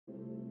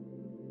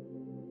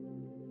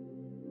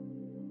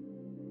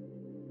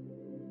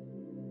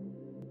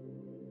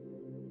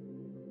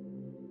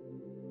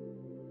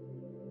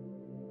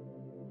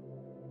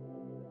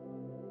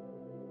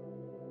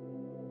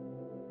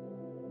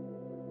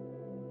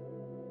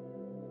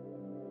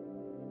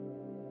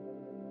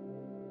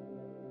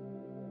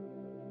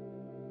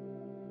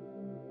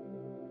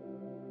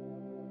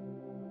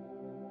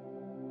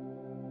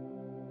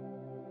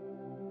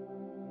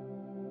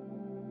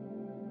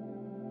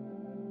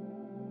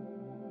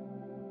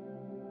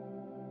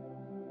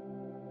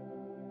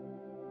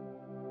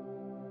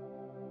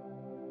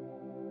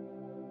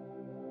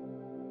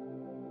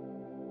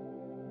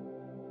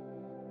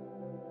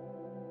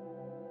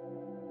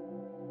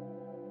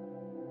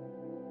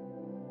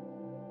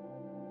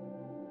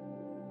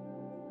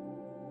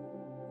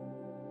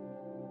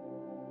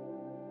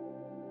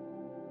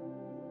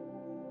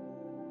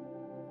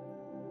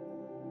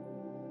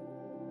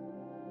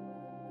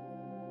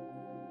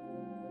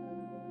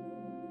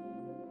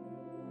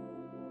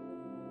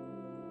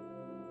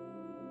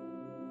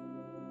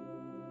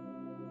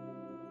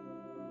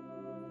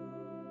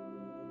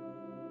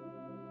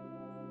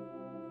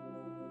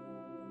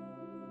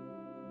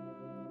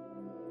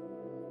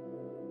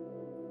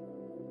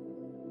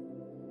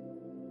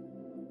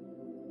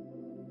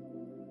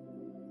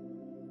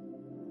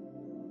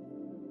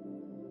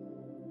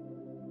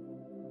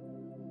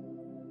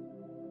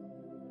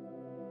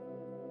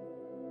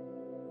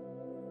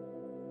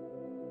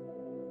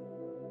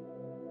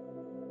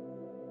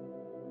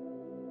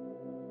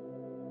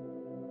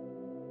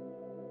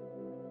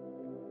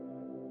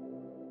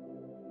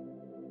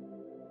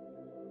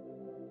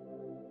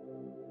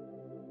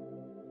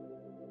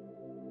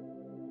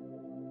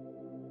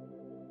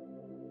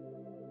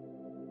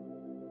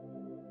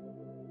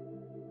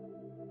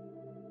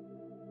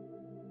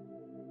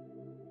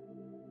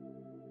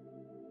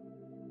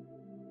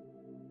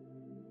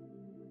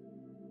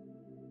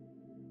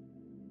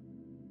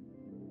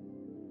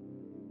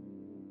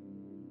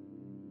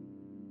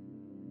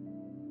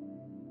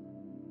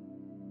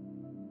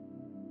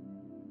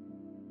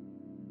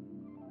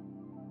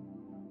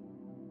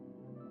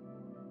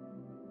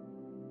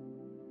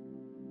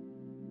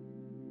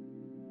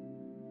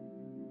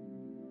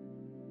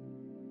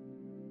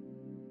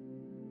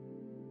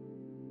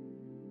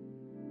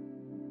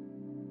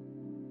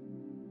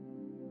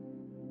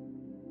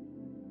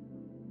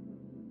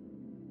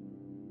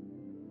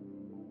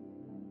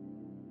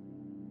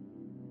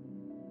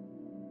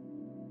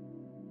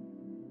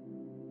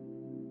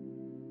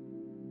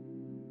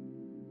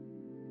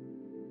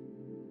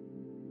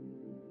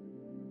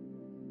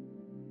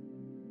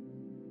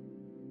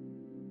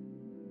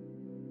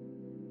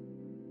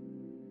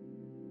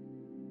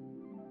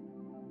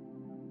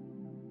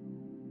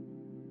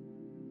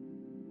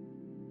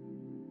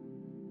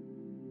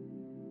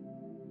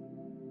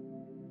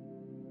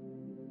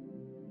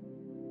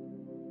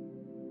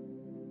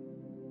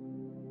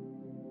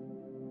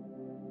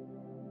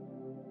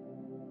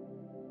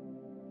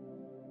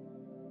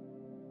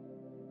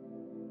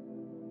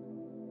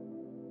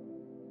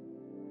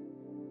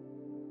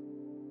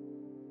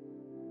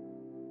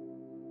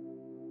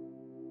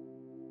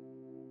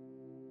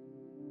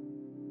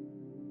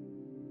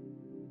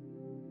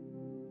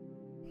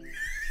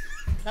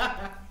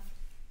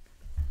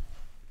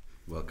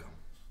Welcome.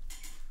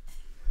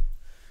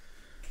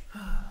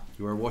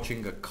 You are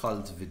watching a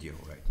cult video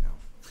right now.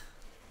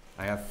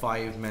 I have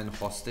 5 men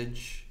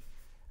hostage,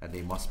 and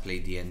they must play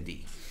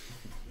D&D.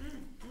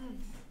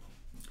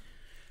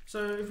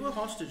 So if we're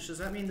hostage, does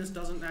that mean this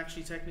doesn't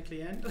actually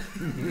technically end?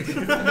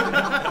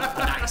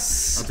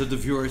 Nice. Until the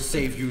viewers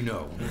save you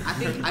know. I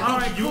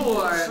think you you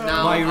are so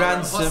now my our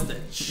ransom.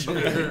 hostage.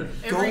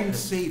 Don't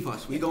save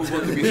us. We don't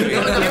want to be We're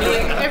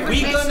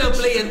saved. gonna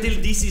play until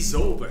this is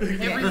over.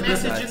 Every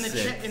message in the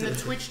That's in the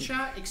Twitch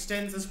chat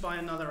extends us by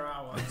another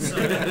hour. So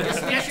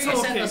just Make sure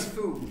you send us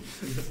talking.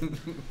 food.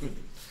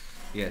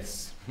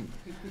 Yes. The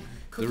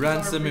Cookies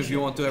ransom, are if you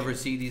want to ever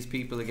see these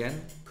people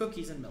again,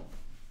 Cookies and milk.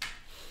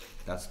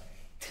 that's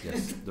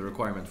the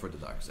requirement for the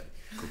dark side.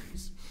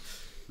 Cookies.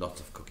 Lots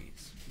of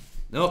cookies.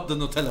 Not the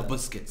Nutella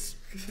biscuits.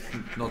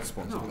 Not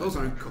sponsored. No, those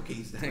aren't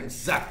cookies.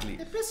 Exactly.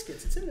 They're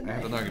biscuits. It's in the I name.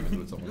 have an argument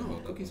with someone No, about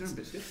that. cookies once. aren't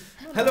biscuits.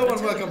 Hello and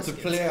Nutella welcome to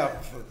biscuits.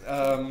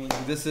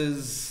 PlayUp. This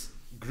is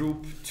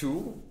Group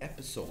 2,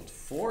 Episode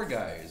 4,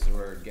 guys.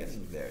 We're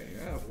getting there.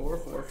 Yeah,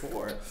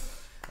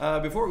 4.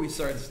 Before we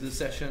start this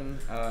session,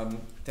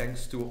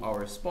 thanks to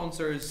our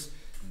sponsors,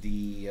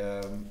 the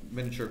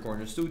Miniature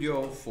Corner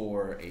Studio,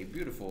 for a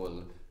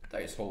beautiful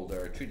dice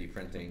holder, 3D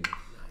printing.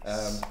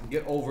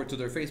 Get over to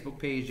their Facebook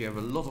page. They have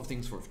a lot of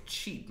things for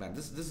cheap, man.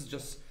 This is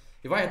just,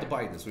 if I had to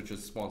buy this, which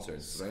is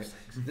sponsored, right?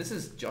 This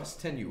is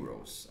just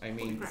 €10. I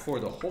mean,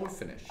 for the whole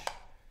finish,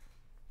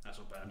 That's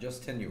not bad.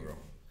 just €10.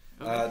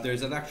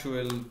 There's an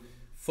actual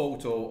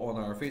photo on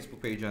our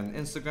Facebook page and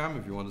Instagram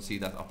if you want to see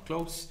that up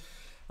close.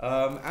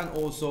 And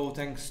also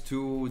thanks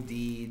to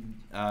the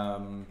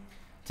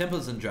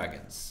Temples and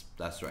Dragons,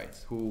 that's right,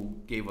 who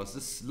gave us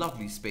this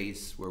lovely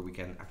space where we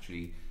can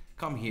actually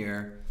come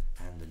here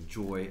and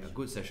enjoy a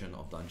good session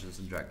of Dungeons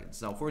and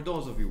Dragons. Now, for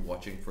those of you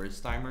watching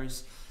first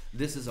timers,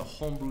 this is a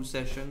homebrew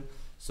session,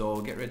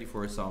 so get ready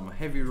for some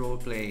heavy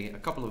roleplay, a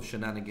couple of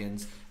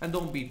shenanigans, and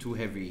don't be too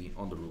heavy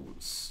on the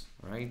rules,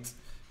 right?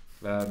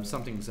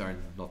 Some things are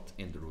not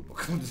in the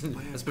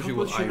rulebook, especially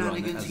what I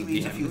run as a he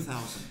means a few DM.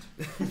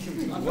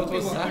 thousand. What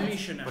was that? Only By a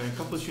shenanigans.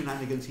 couple of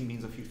shenanigans, he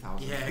means a few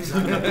thousand. Yeah,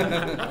 exactly.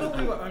 I thought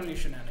we were only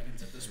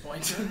shenanigans at this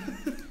point.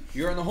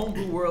 You're in a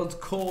homebrew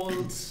world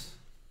called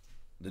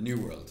the New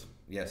World.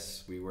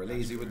 Yes, we were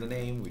lazy with the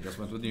name. We just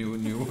went with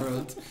New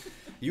World.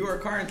 You are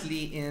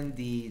currently in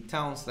the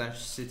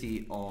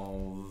town/city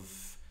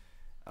of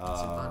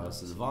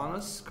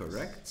Sylvanus,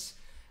 correct?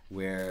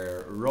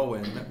 Where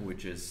Rowan,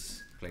 which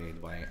is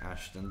played by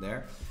Ashton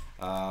there,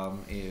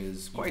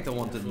 is quite a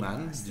wanted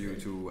man due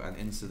to an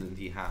incident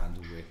he had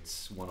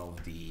with one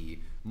of the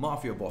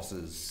mafia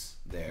bosses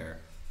there.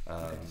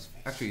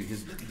 Actually,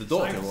 the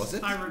daughter, was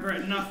it? I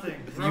regret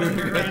nothing. Rowan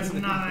regrets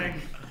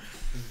nothing.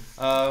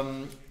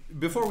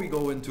 Before we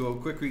go into a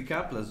quick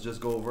recap, let's just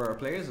go over our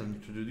players and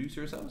introduce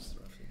yourselves.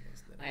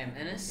 I am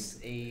Ennis,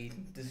 a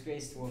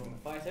disgraced warring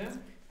fighter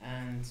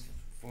and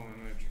former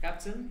military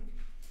captain,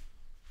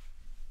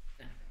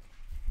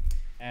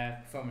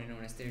 formerly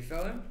known as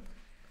Terrifier.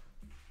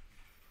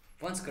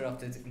 Once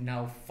corrupted,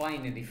 now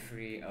finally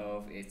free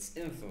of its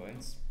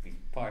influence,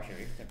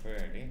 partially,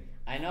 temporarily.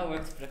 I now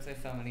work to protect my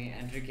family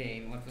and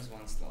regain what was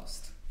once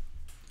lost.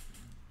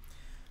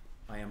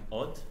 I am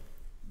Odd,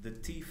 the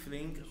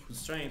tiefling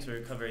who's trying to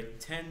recover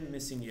 10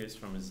 missing years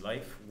from his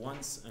life,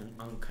 once an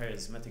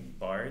uncharismatic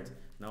bard,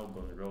 now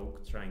gone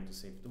rogue, trying to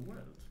save the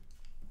world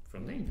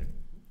from danger.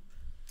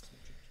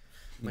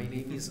 My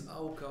name is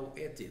Aukau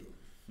Etil,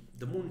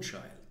 the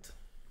Moonchild.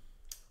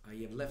 I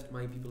have left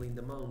my people in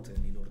the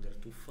mountain in order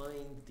to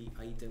find the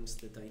items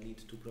that I need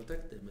to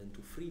protect them and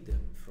to free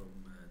them from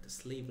the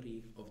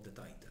slavery of the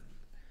Titan.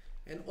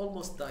 And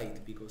almost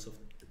died because of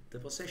the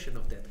possession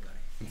of that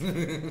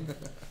guy.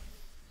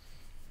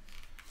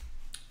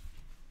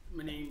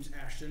 My name's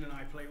Ashton and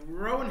I play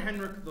Rowan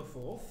Henrik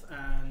IV,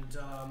 and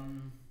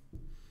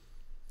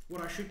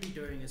what I should be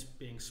doing is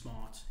being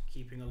smart,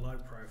 keeping a low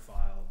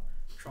profile,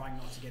 trying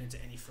not to get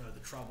into any further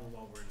trouble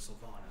while we're in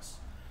Sylvanus.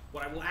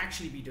 What I will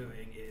actually be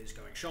doing is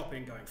going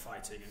shopping, going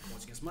fighting, and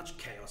causing as much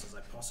chaos as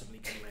I possibly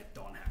can let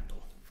Don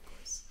handle. Of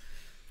course.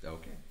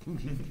 Okay.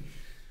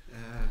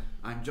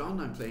 I'm John.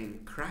 I'm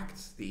playing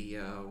Cracked, the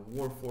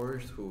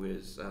warforged who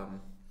is,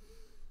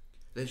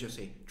 let's just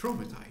say,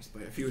 traumatized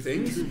by a few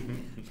things.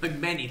 Like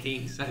many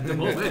things at the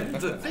moment.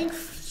 Think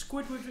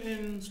Squidward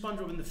in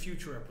SpongeBob in the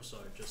Future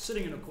episode, just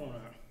sitting in a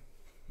corner.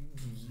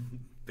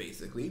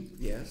 Basically,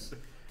 yes.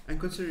 And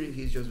considering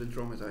he's just been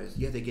traumatized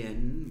yet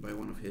again by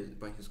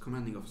his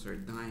commanding officer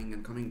dying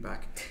and coming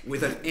back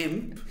with an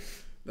imp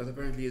that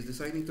apparently is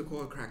deciding to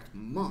call Cracked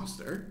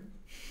master,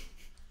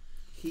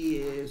 he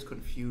is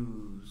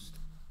confused,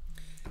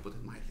 to put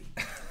it mildly.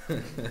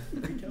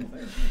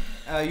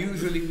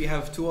 Usually we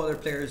have 2 other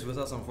players with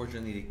us.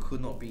 Unfortunately, they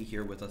could not be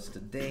here with us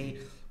today.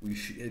 We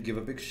should give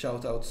a big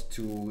shout out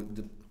to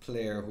the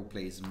player who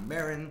plays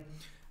Marin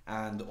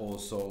and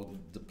also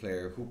the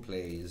player who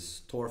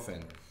plays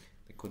Thorfinn.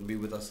 They couldn't be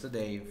with us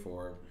today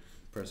for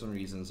personal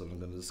reasons, so I'm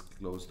going to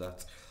disclose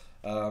that.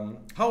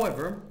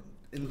 However,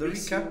 in the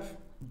recap,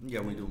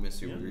 Yeah, we do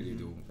miss you. Yeah. We really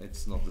do.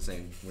 It's not the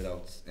same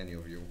without any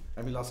of you.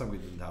 I mean, last time we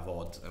didn't have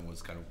Odd and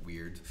was kind of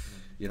weird,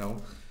 you know.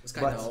 It's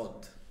kind of But-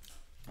 odd.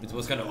 It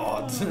was kind of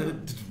odd.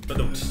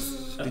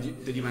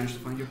 Did you manage to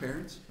find your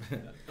parents?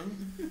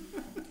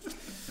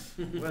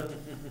 Well,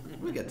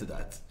 we'll get to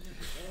that.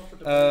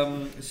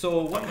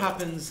 So what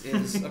happens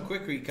is, a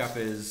quick recap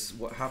is,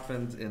 what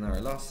happened in our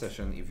last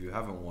session, if you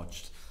haven't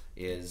watched,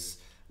 is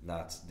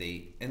that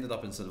they ended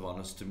up in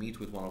Sylvanas to meet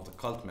with one of the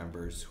cult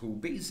members who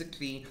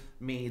basically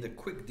made a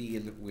quick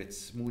deal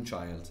with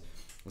Moonchild.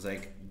 It was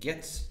like,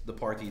 get the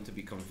party to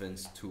be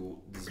convinced to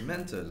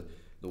dismantle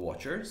the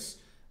Watchers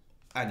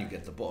and you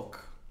get the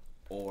book,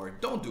 or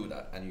don't do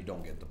that and you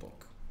don't get the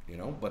book, you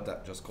know, but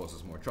that just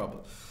causes more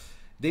trouble.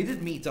 They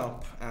did meet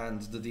up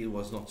and the deal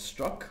was not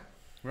struck,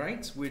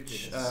 right?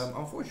 Which, Yes.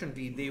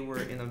 unfortunately, they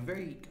were in a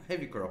very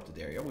heavy corrupted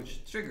area,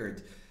 which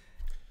triggered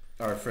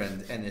our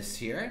friend Ennis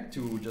here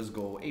to just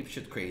go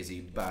apeshit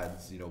crazy, bad,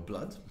 you know,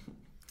 blood.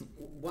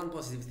 One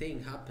positive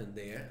thing happened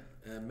there.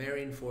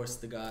 Marin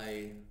forced the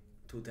guy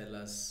to tell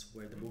us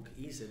where the book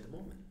is at the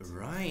moment.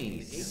 Right.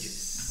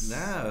 Ages.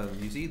 Now,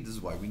 you see, this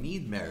is why we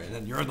need Marin,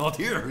 and you're not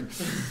here.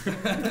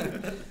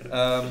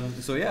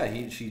 So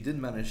yeah, she did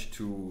manage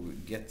to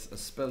get a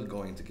spell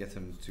going to get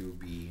him to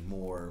be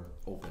more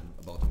open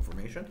about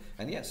information.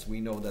 And yes,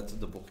 we know that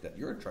the book that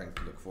you're trying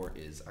to look for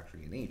is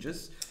actually in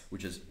Aegis,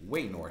 which is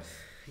way north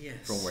Yes.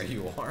 from where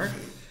you are.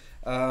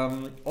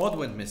 Odd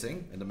went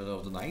missing in the middle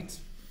of the night.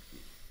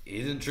 It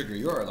didn't trigger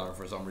your alarm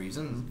for some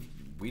reason.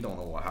 We don't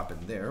know what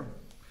happened there.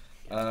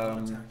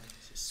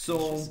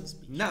 So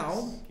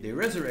now they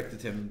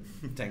resurrected him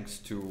thanks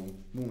to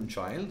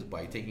Moonchild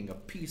by taking a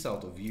piece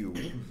out of you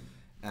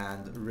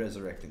and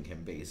resurrecting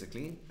him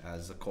basically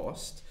as a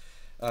cost.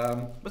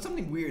 But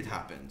something weird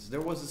happened.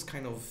 There was this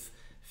kind of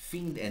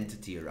fiend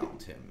entity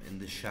around him in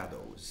the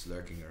shadows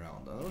lurking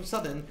around. And all of a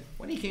sudden,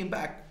 when he came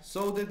back,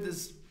 so did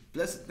this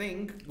blessed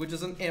thing, which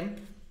is an imp,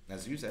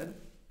 as you said,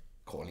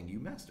 calling you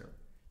master.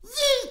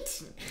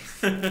 Yeet!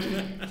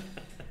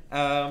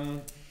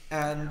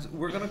 And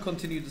we're gonna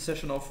continue the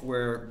session off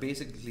where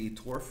basically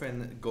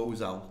Thorfinn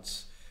goes out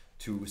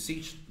to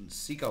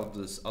seek out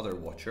this other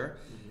watcher.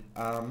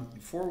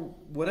 For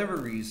whatever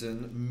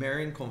reason,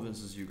 Marin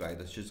convinces you guys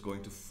that she's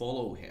going to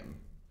follow him,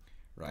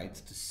 right,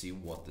 to see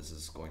what this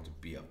is going to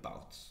be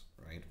about,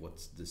 right?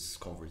 What this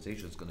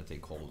conversation is going to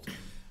take hold.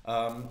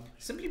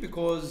 Simply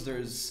because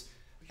there's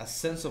a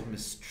sense of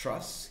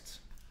mistrust,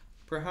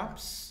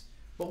 perhaps,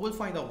 but we'll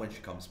find out when she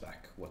comes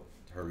back what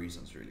her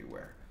reasons really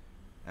were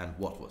and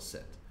what was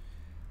said.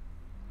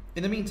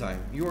 In the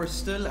meantime, you are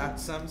still at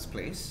Sam's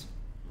place,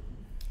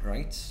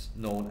 right,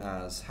 known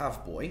as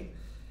Half Boy,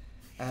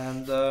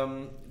 and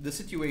the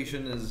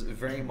situation is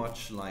very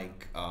much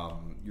like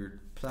you're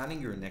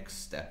planning your next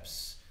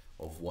steps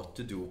of what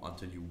to do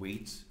until you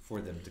wait for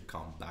them to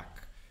come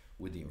back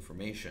with the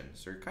information.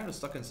 So you're kind of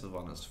stuck in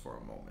Sylvanas for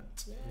a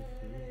moment.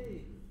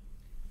 Yay.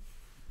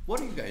 What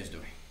are you guys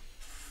doing?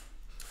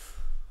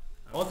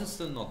 Odd is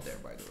still not there,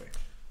 by the way.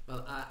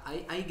 Well,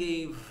 I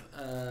gave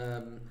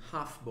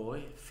Half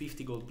Boy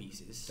 50 gold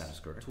pieces That is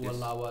correct, to yes.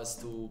 allow us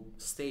to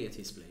stay at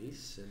his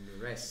place and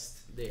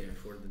rest there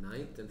for the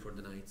night and for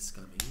the nights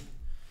coming.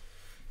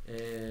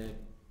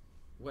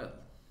 Well,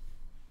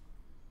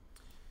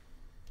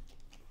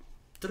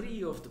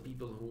 3 of the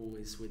people who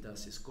is with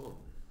us is gone.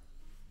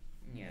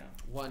 Yeah.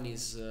 One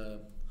is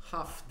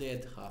half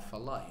dead, half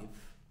alive,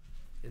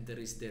 and there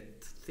is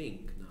that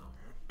thing now.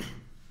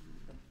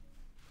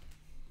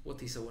 What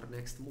is our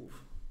next move?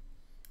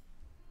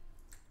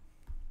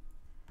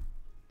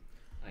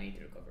 I need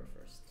to recover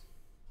first.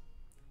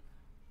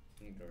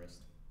 I need to rest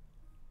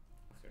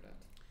after that.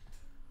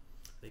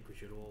 I think we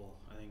should all,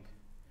 I think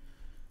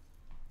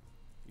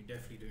you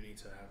definitely do need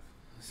to have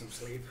some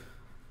sleep.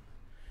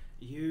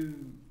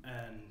 You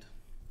and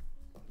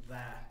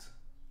that,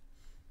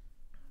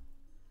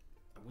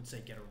 I would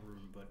say get a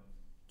room, but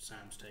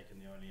Sam's taken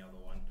the only other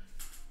one.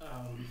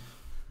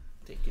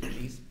 Take it,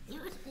 please. Heat,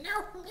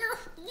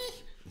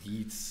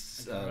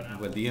 An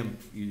apple. well, the imp,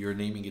 you're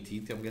naming it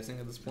Heat, I'm guessing,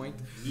 at this point.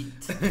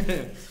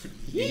 Yeet.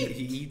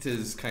 Heat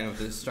is kind of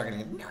this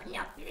struggling.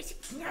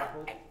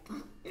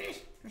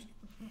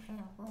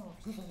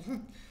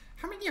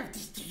 How many of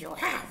these do you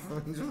have?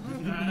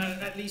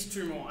 At least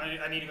 2 more.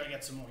 I need to go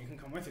get some more. You can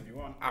come with if you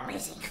want.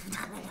 Amazing.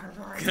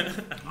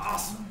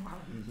 Awesome.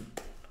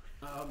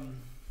 Are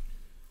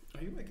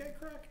you okay,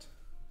 correct?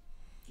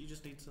 You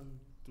just need some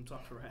time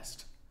to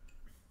rest.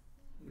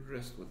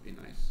 Rest would be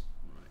nice.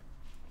 Right.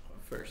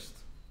 First,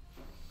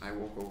 I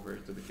walk over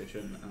to the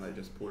kitchen and I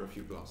just pour a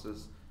few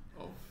glasses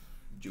of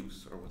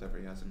juice or whatever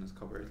he has in his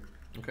cupboard,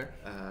 Okay.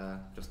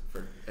 just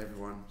for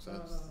everyone, so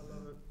that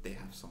they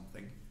have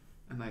something.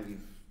 And I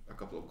leave a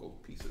couple of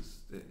gold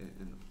pieces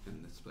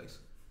in this place.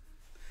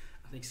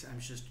 I think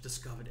Sam's just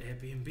discovered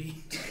Airbnb.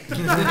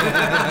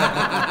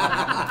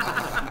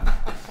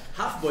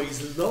 Half Boy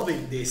is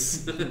loving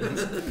this.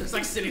 It's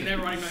like sitting there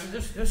writing like,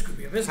 this could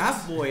be a business.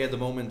 Half Boy at the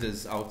moment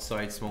is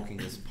outside smoking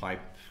his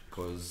pipe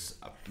because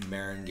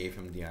Marin gave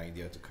him the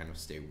idea to kind of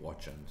stay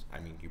watch, and I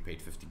mean, he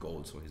paid 50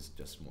 gold, so he's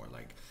just more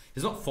like,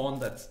 he's not fond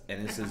that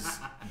Ennis is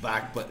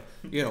back, but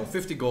you know,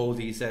 50 gold,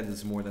 he said,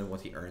 is more than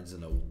what he earns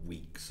in a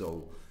week,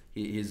 so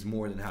he is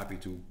more than happy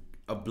to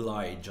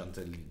oblige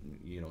until,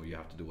 you know, you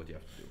have to do what you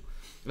have to do,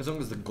 as long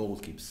as the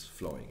gold keeps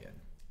flowing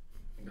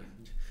in.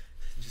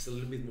 Just a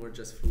little bit more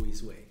just flew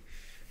his way,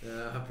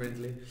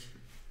 apparently.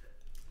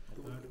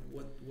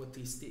 What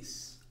is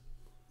this?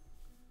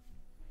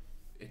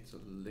 It's a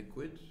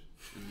liquid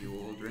you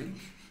all drink.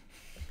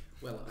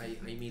 Well, I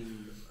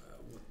mean,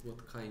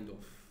 what kind of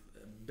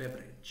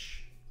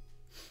beverage?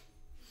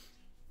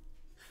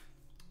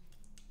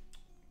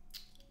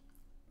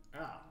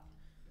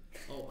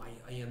 Oh,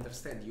 I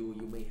understand. You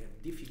may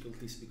have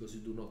difficulties because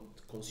you do not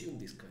consume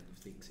these kind of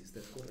things. Is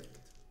that correct?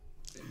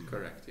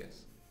 Correct,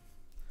 yes.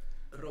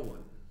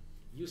 Rowan,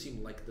 you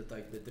seem like the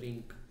type that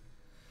drink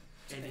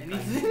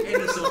Anything?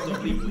 any sort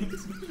of liquid.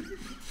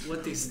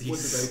 What is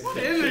this? What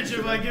image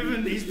have I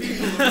given these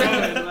people?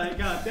 Like,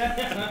 God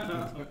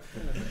damn.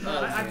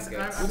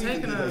 I've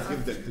taken a.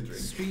 give them to drink?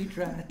 Street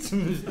rat.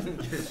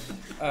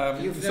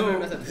 You've so never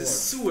met a The dwarf.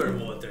 sewer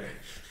water.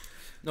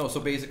 no,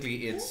 so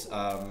basically it's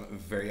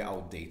very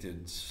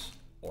outdated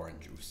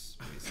orange juice.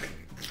 Basically,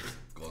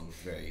 gone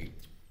very.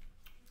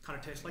 Kind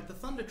of tastes like the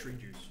Thunder Tree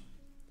juice.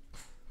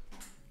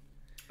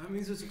 That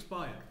means it's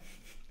expired.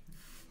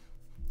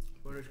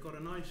 But it's got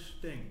a nice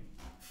sting.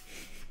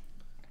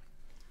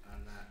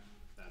 And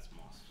that's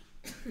moss.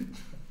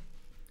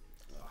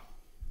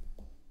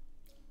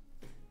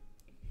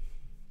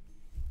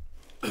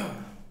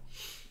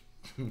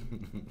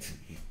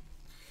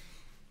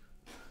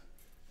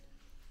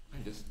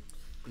 I'm just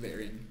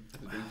glaring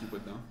at the drink you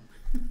put down.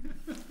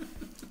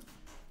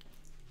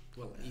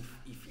 Well,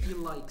 if he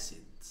likes it,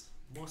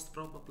 most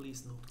probably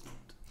it's not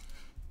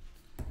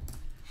good.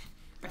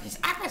 But his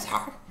apples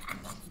are.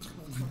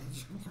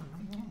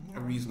 A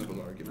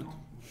reasonable argument.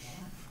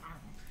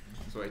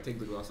 So I take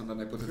the glass and then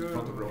I put it in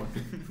front of Rowan.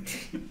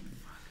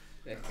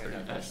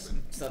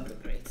 It's not the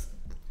great.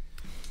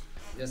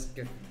 Just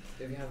give,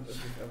 if you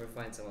ever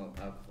find some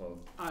alcohol.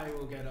 I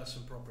will get us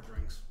some proper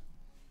drinks.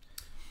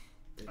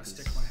 I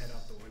stick my head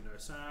out the window.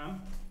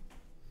 Sam,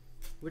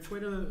 which way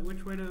to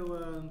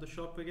the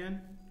shop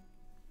again?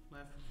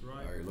 Left,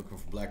 right. Are you looking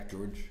for Black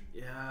George?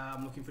 Yeah,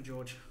 I'm looking for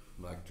George.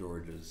 Black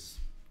George is,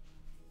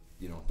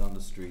 you know, down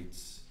the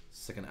streets,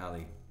 second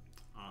alley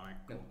Alright,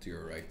 cool. to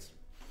your right.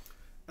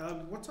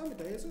 What time of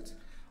day is it?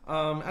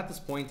 At this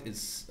point,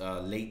 it's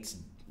late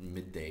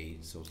midday,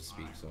 so to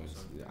speak. Alright, So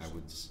cool. it's, I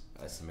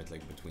would estimate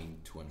like between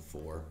 2 and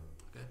 4.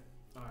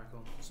 Alright,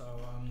 cool. So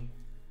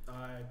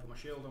I put my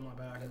shield on my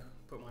back,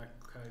 put my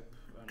cape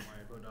and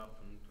my hood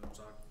up, and I'm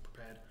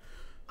prepared.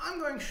 I'm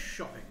going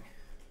shopping.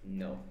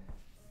 No,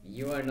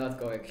 you are not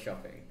going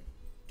shopping.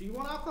 Do you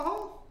want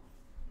alcohol?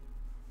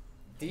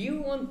 Do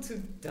you want to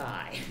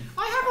die?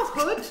 I have a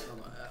hood,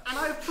 and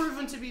I've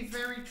proven to be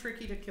very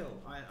tricky to kill.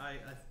 I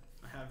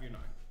have, you know.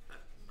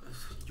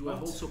 You have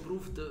What? also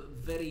proved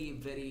very,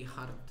 very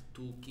hard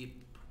to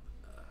keep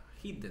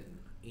hidden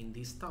in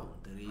this town.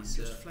 There I'm is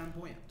just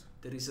flamboyant.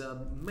 there is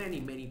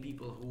many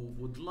people who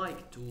would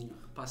like to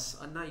pass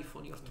a knife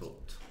on your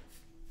throat.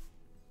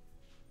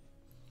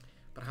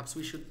 Perhaps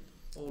we should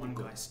all One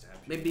go. guy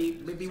stabbed.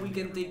 Maybe we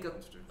can take a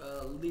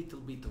little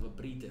bit of a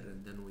breather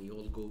and then we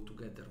all go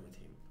together with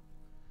him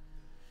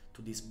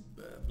to this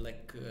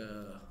Black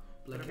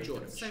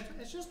George.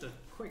 It's just a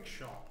quick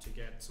shop to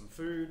get some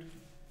food,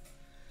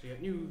 to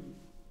get new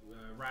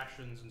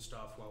rations and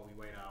stuff while we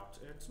wait out.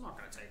 It's not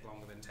going to take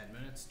longer than 10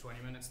 minutes,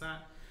 20 minutes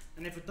that.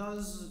 And if it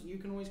does, you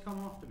can always come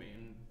after me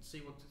and see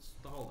what's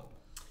the holdup.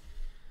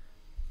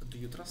 Do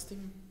you trust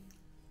him?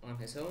 On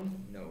his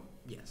own? No.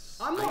 Yes.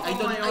 I'm not I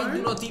on my I do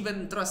own. not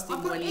even trust him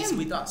I've got when he's him.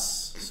 with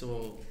us.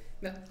 So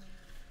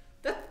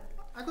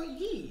I got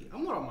ye.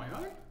 I'm not on my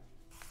own.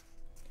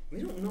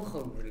 We don't know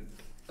how.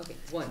 Okay,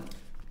 one.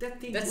 that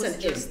thing That's was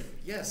an just imp.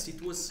 yes,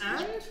 it was.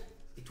 And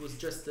It was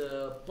just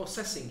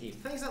possessing him.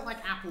 things that like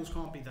apples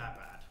can't be that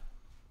bad.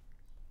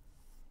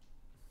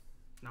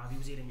 Now, if he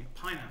was eating a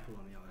pineapple,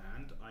 on the other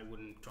hand, I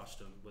wouldn't trust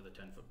him with a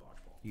 10-foot barge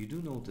pole. You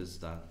do notice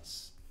that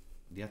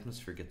the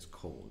atmosphere gets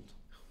cold.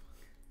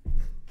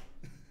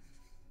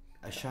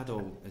 A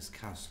shadow is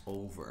cast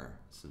over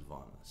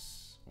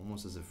Sylvanus,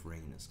 almost as if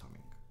rain is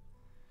coming.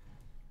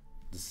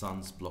 The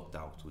sun's blocked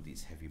out with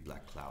these heavy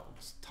black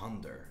clouds.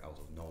 Thunder out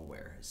of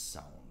nowhere is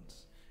sound,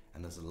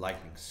 and as the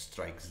lightning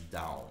strikes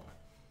down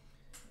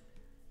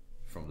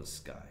from the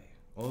sky,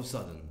 all of a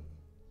sudden,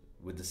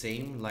 with the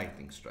same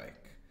lightning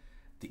strike,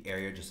 the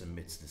area just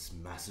emits this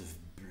massive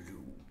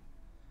blue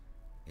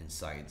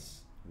inside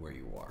where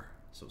you are,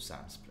 so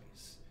Sam's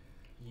place.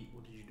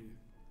 What did you do?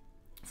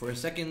 For a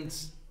second,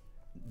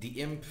 the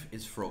imp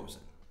is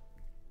frozen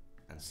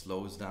and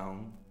slows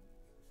down,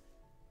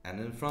 and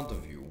in front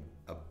of you,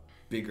 a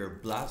bigger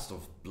blast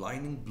of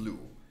blinding blue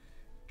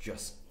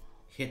just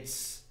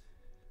hits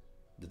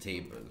the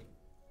table,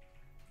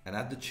 and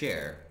at the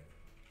chair,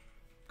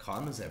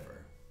 calm as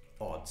ever,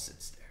 Odd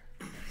sits there.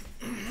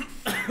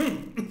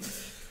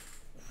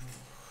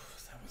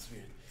 That was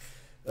weird.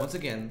 Once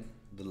again,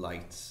 the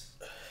light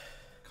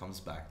comes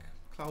back.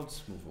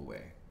 Clouds move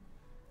away.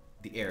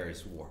 The air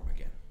is warm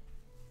again.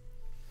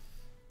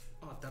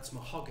 Oh, that's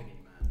mahogany,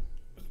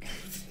 man.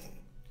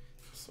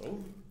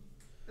 So?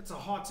 It's a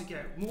hard to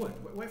get wood.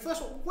 Wait,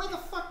 first of all, where the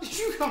fuck did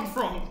you come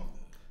from?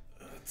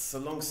 It's a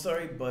long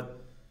story, but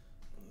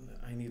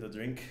I need a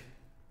drink.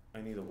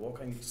 I need a walk.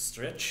 I need to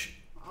stretch.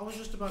 I was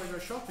just about to go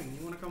shopping.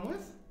 You want to come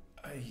with?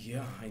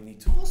 Yeah, I need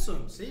to.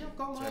 Awesome. See, I've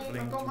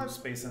got my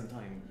space and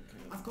time.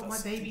 I've got my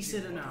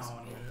babysitter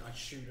now. I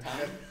shoot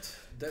her.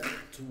 That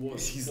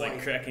was He's quite,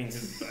 like cracking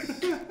his back.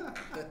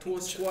 that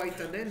was quite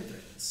an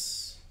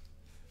entrance.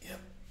 Yep.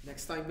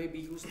 Next time, maybe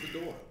use the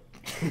door.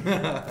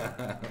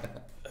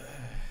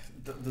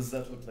 Does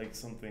that look like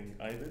something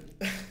I did?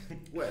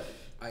 Well,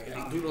 I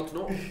do not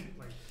know.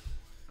 Like,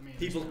 I mean,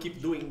 People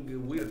keep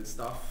doing weird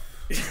stuff.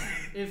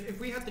 if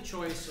we had the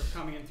choice of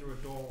coming in through a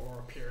door or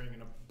appearing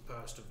in a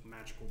burst of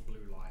magical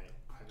blue light,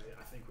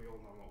 I think we all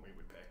know what we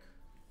would pick.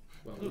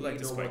 Well, Blue we light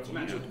know is what quite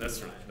you cool. do. That's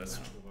true. That's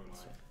true. Magical blue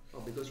light. Oh,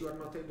 because you are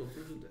not able to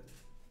do that.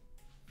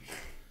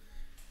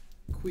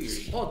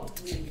 Query. Odd.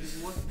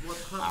 What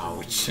happened?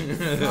 Ouch.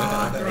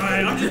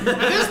 Right. I'm just, at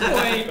this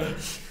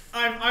point,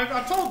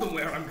 I've told them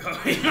where I'm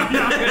going. I'm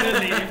not gonna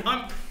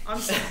leave. I'm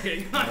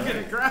stopping. I'm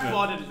gonna grab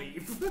on and leave.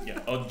 Yeah,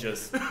 Odd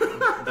just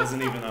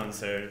doesn't even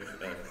answer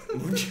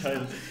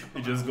Moonchild.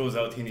 He just goes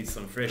out, he needs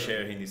some fresh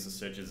air, he needs to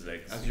stretch his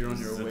legs. As you're on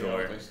your uses the way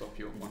door. out, I stop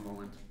you one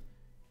moment.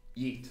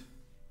 Yeet.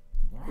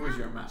 Who is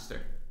your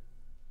master?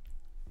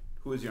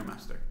 Who is your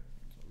master?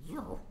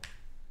 You.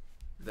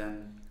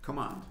 Then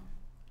command.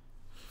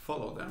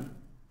 Follow them.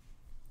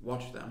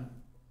 Watch them.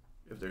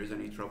 If there is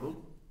any trouble,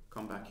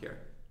 come back here.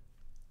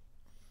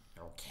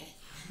 Okay.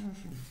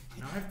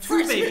 Now I have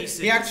two babysitters.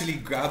 He actually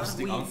grabs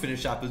the We-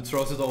 unfinished apple,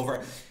 throws it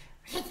over.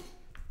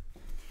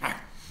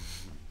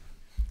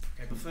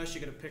 Okay, but first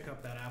you're gonna pick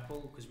up that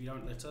apple because we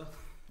don't litter.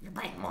 You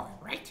buy more,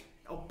 right?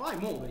 Oh, buy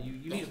more, but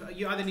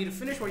you either need to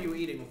finish what you were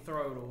eating or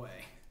throw it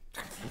away.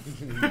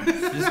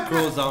 Just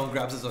scrolls down,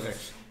 grabs it. Okay.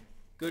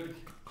 Good.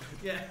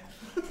 Yeah.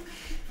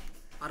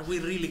 Are we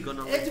really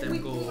gonna let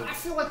them go? I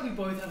feel like we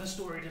both have a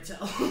story to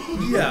tell.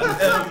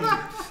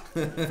 Yeah.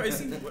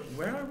 Pricey,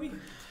 where are we?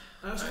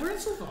 So we're in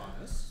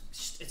Sylvanas.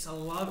 It's a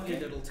lovely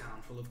little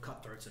town full of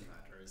cutthroats and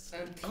murderers.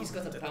 And he's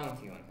got a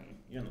bounty on him.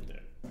 You're not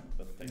there.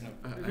 But thank you.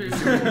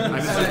 I'm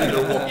assuming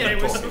you're walking Yeah,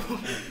 it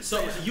was.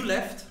 So you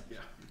left.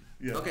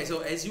 Yeah. Okay, so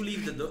as you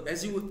leave the door,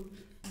 as you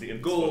The imp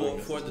is go following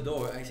us. for the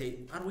door, I say,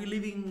 are we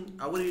leaving?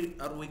 Are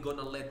we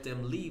gonna let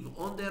them leave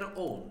on their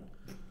own,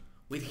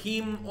 with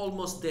him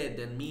almost dead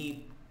and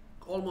me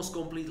almost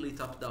completely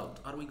tapped out?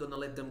 Are we gonna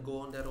let them go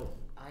on their own?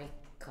 I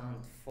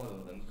can't follow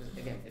them because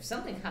again, if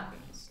something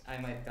happens, I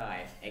might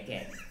die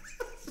again.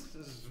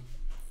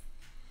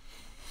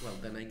 Well,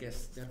 then I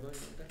guess they're going to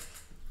die.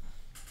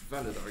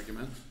 Valid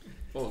argument.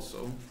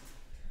 Also,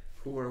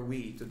 who are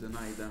we to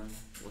deny them?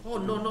 What Oh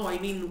to no, do? no, I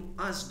mean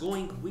us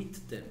going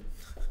with them,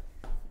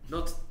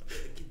 not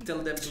tell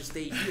them to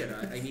stay here.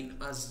 I mean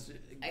us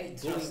I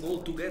going trust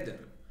all together.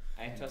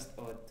 I trust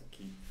Odd to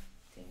keep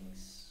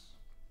things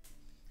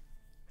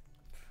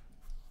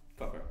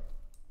proper.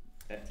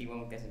 That he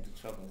won't get into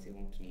trouble if he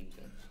won't need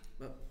to.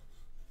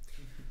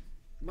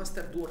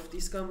 Master Dwarf,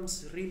 this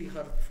comes really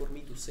hard for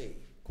me to say,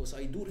 because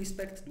I do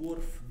respect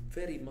Dwarf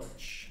very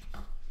much.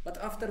 But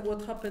after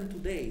what happened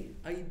today,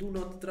 I do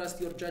not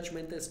trust your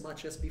judgment as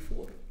much as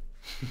before.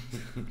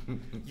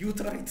 You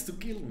tried to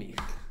kill me.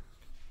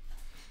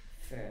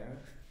 Fair.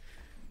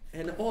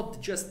 And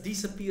Odd just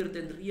disappeared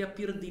and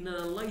reappeared in a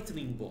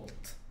lightning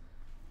bolt.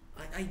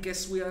 I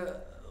guess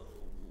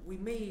we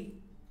may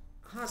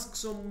ask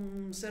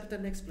some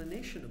certain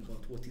explanation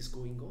about what is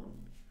going on.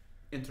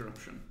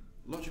 Interruption.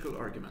 Logical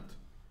argument.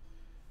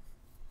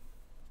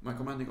 My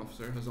commanding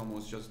officer has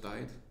almost just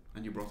died,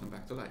 and you brought him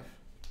back to life.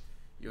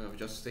 You have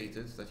just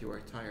stated that you are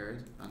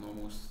tired and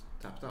almost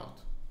tapped out.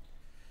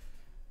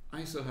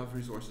 I still have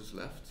resources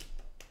left,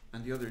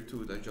 and the other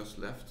two that just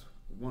left,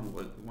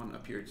 one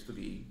appeared to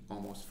be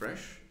almost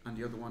fresh, and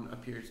the other one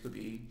appears to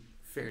be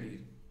fairly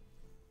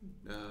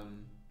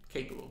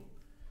capable,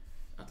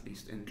 at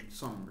least in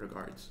some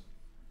regards.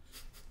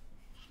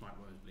 Smart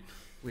words, please.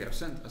 We have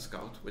sent a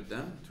scout with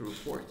them to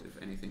report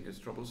if anything is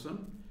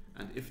troublesome,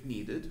 and if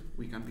needed,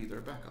 we can be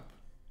their backup.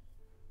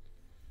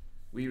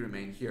 We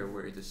remain here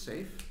where it is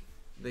safe.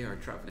 They are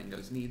traveling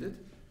as needed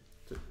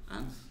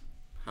and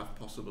have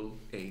possible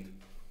aid.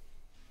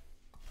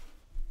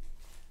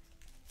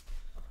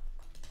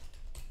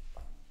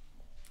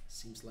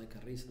 Seems like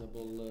a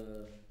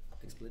reasonable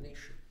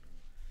explanation.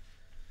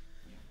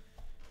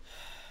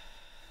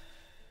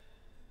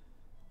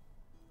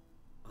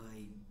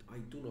 I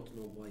do not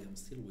know why I'm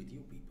still with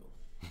you people.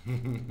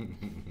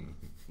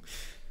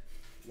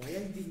 Why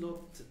I did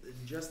not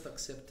just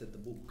accept the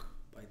book,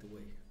 by the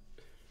way.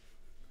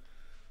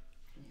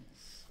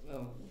 Yes.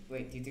 Well,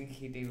 wait. Do you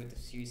think they would have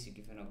seriously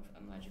given up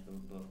a magical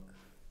book?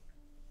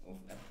 Of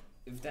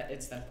if that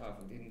it's that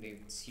powerful, do you think they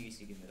would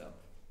seriously give it up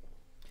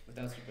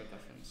without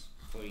repercussions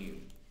for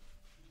you?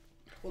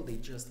 Well, they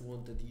just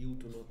wanted you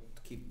to not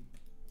keep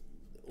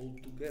all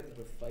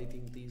together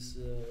fighting this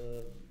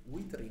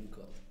withering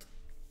cult.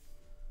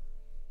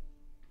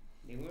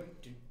 They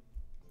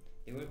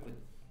work with.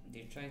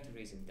 They're trying to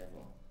raise a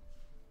devil.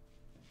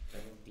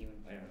 Devil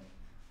demon. I don't know.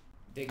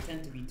 They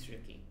tend to be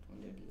tricky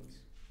on their deals.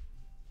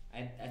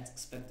 I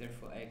expect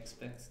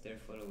their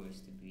followers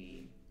to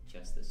be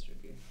just as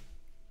tricky.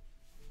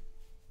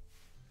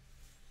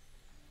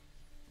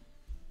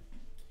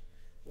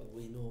 Well,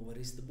 we know where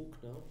is the book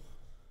now.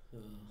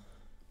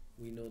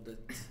 We know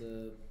that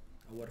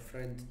our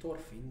friend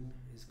Thorfinn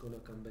is gonna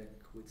come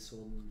back with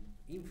some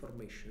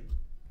information.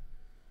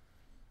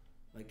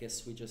 I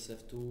guess we just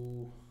have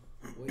to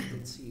wait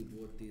and see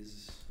what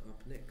is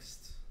up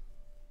next.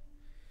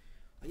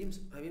 I am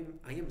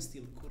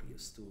still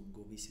curious to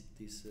go visit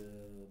this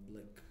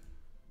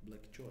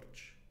Black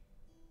George.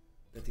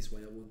 That is why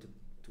I wanted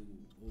to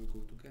all go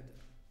together.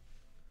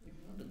 If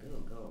you want to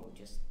go.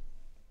 Just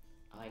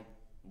I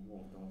don't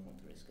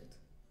want to risk it.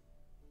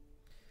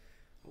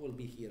 I will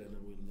be here and I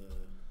will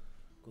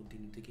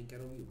continue taking care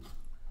of you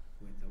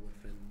with our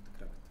friend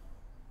Kraft.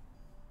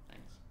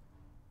 Thanks.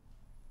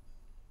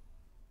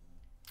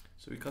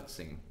 So we cut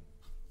scene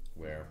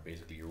where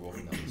basically you're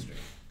walking down the street.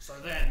 So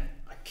then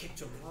I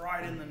kicked him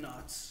right in the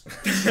nuts,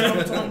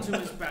 jumped onto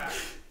his back,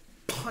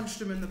 punched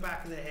him in the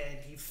back of the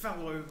head. He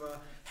fell over,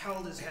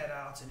 held his head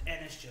out, and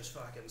Ennis just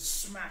fucking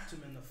smacked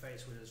him in the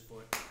face with his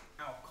foot,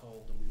 out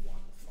cold, and we won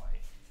the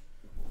fight.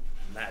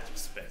 Mad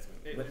respect.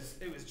 It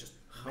was just.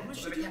 How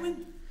much mental. did you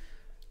win?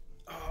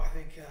 Oh, I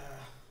think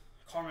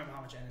I can't remember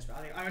how much Ennis, but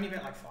I think I only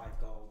bet like 5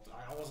 gold.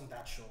 I wasn't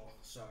that sure,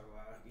 so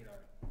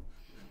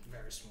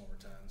very small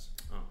returns.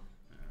 Oh.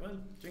 Well,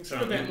 drinks Should are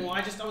have bet good. more.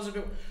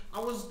 I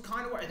was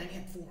kind of worried. Then he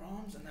had 4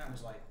 arms, and that was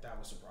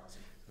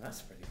surprising.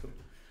 That's pretty cool.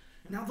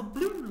 Now the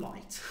blue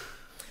light.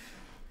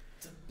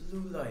 The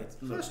blue light.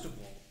 Look. First of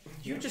all,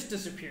 you just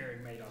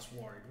disappearing made us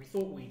worried. We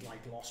thought we'd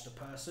lost a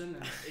person.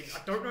 And I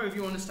don't know if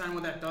you understand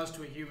what that does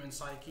to a human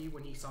psyche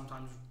when he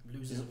sometimes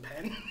loses a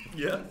pen.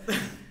 Yeah.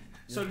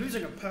 So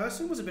losing a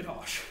person was a bit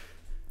harsh.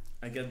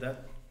 I get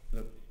that.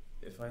 Look,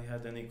 if I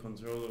had any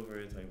control over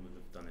it, I would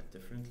have done it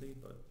differently,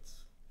 but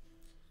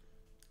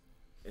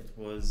it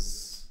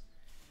was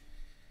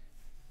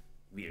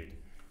weird.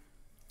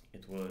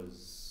 It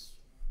was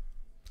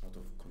out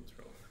of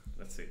control.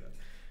 Let's say that.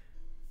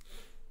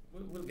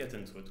 We'll get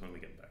into it when we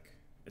get back.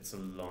 It's a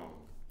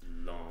long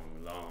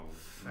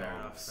Fair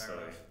enough. story.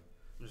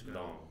 I'm just gonna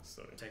Long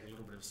story. take a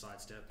little bit of a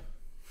sidestep.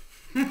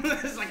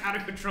 It's like out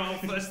of control.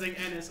 First thing,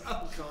 Ennis.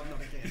 Oh god, not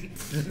again.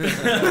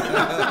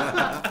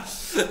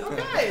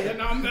 Okay,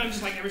 and I'm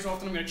just every so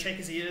often I'm gonna check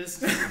his ears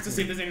to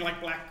see if there's any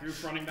black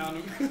goop running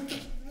down him.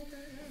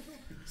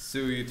 So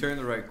you turn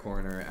the right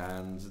corner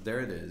and there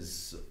it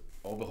is.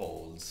 Oh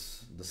behold,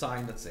 the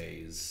sign that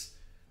says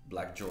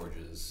Black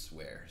George's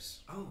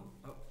Wares. Oh.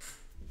 I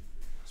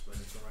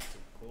suppose it's alright to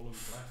call him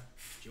Black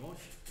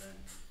George then.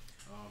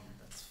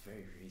 That's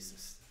very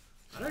racist.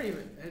 I don't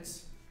even.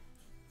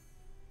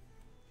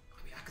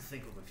 I could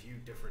think of a few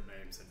different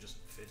names that just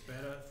fit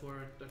better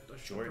for a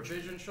short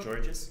provision shop.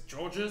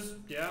 George's,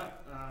 yeah.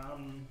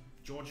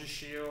 George's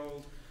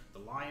Shield, the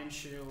Lion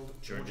Shield,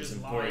 George's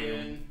Emporium.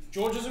 Lion,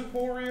 George's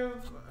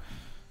Emporium,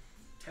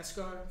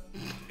 Tesco.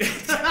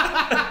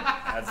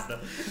 That's the.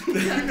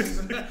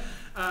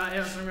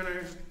 So I'm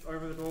gonna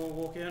over the door,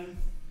 walk in.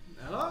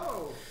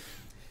 Hello.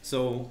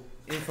 So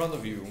in front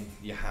of you,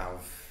 you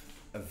have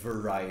a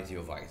variety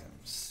of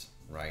items,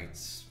 right?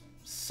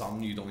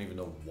 Some you don't even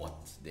know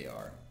what they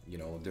are.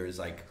 There's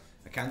a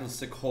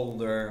candlestick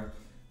holder,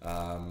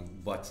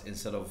 but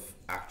instead of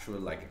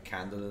actual a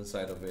candle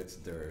inside of it,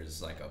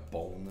 there's a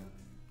bone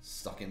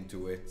stuck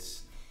into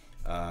it.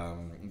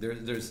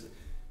 There's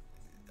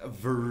a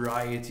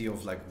variety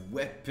of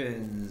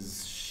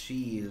weapons,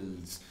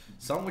 shields,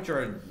 some which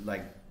are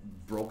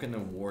broken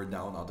and worn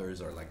down,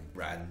 others are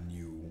brand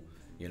new.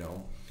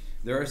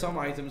 There are some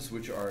items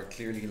which are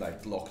clearly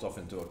locked off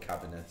into a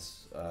cabinet,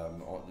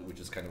 which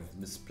is kind of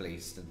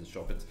misplaced in the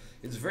shop.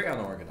 It's very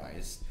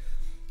unorganized.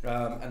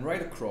 And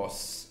right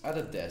across at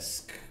a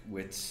desk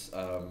with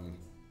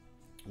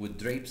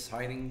drapes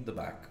hiding the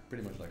back,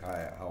 pretty much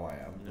how I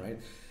am, right?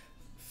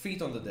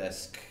 Feet on the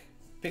desk,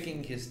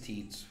 picking his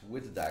teeth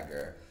with a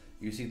dagger.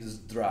 You see this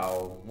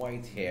drow,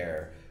 white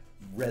hair,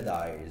 red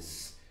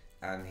eyes,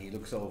 and he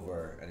looks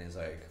over and he's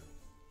like,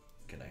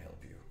 "Can I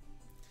help you?"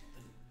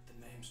 The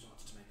name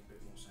starts to make a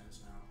bit more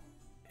sense now.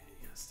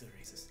 Yeah, still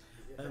racist.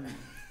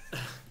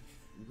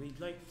 We'd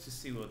like to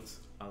see what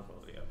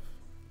alcohol we have.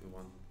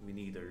 We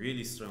need a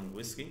really strong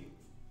whiskey,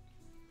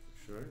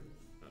 sure,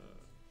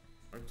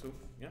 or 2,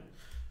 yeah.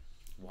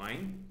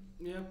 Wine.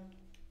 Yeah.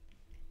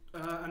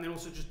 And then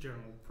also just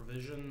general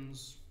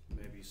provisions,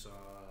 maybe some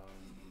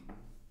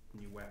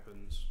new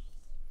weapons,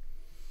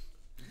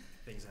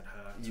 things that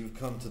hurt. You've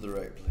come to the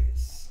right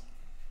place.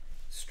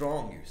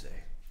 Strong, you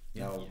say?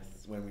 Yeah. Now,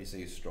 Yes. when we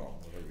say strong,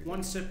 what are we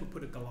One doing? sip would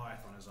put a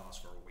Goliath on his ass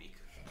for a week.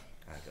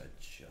 I got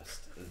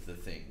just the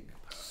thing.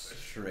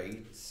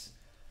 Straight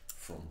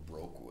from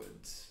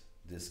Brokewood.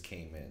 This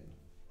came in.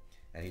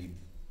 And he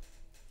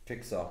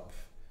picks up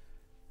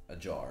a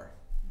jar.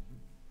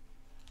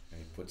 And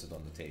he puts it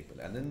on the table,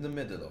 and in the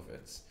middle of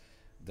it,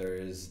 there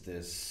is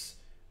this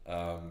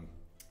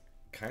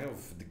kind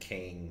of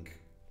decaying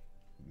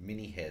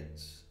mini head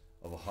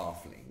of a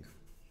halfling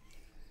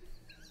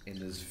in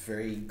this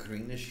very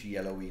greenish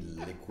yellowy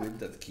liquid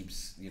that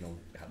keeps,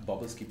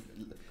 bubbles keep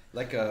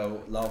like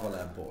a lava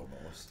lamp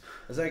almost.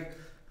 It's like,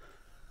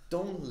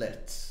 don't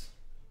let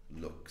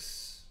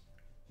looks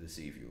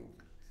deceive you.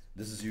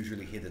 This is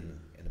usually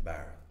hidden in a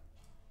barrel,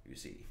 you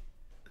see,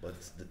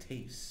 but the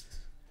taste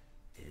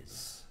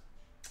is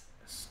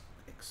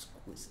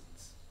exquisite.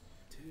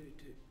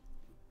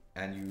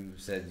 And you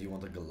said you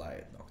want a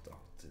Goliath knocked out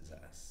his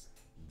ass.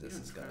 This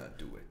is gonna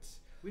do it.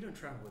 We don't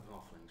travel with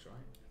halflings,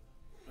 right?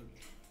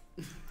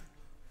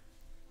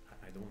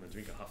 I don't want to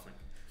drink a halfling.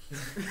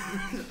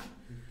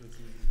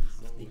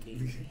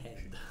 Sneaking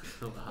head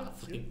of a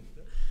halfling.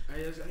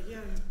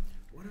 Yeah.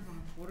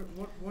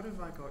 What if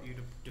I got you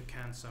to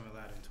decant some of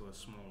that into a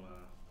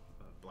smaller,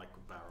 like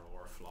a barrel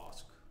or a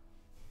flask?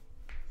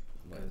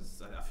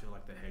 Because I feel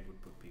like the head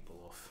would put people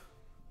off.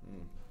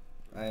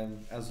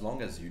 As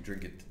long as you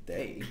drink it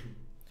today,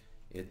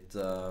 it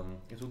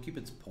will keep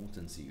its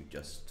potency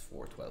just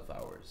for 12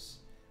 hours.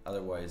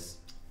 Otherwise,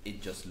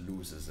 it just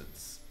loses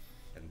its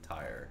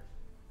entire.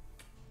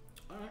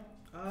 All right.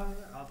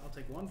 I'll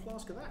take one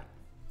flask of that.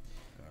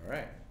 All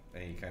right,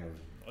 and he kind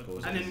of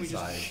goes And then we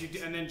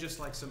inside. just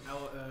like some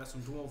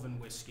dwarven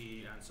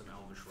whiskey and some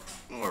elvish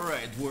rum. All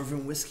right,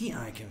 dwarven whiskey.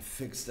 I can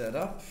fix that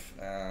up.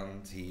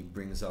 And he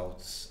brings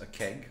out a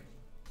keg.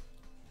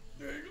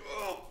 There you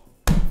go.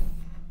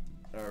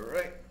 All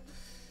right.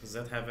 Does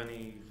that have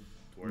any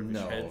dwarvish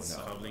No, heads,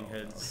 no, goblin no.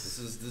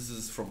 heads? This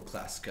is from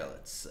Classical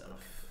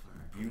itself.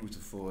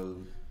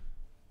 Beautiful.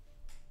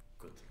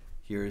 Good.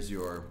 Here's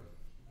your.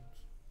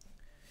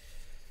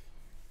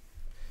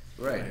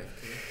 Right.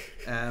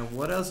 And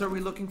what else are we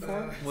looking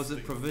for? Was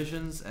it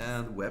provisions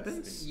and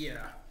weapons?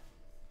 Yeah.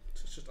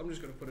 I'm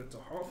just gonna put it to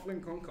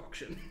halfling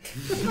concoction.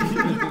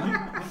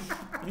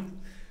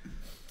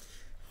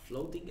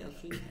 Floating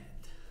elfin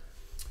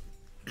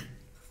head.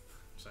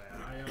 So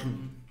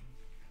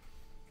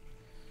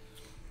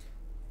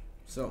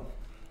So,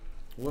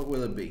 what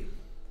will it be?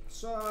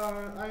 So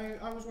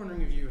I was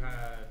wondering if you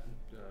had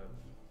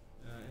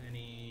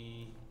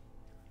any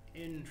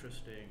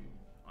interesting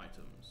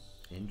items.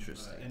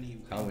 Interesting. Any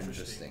How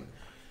interesting?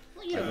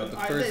 Well, I got the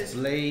first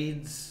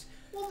blades.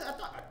 Well,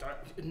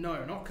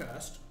 no, not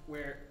cursed.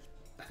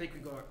 I think we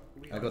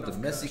I got the enough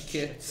messy cursed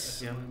shit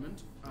kits. at the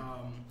moment.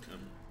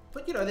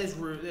 But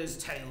there's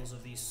tales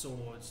of these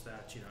swords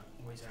that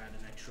always add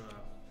an extra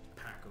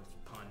pack of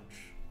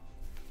punch,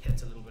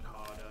 hits a little bit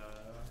harder.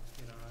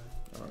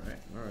 All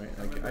right.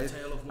 Remember a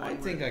tale of one I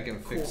think where I can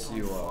it fix caught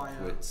you on up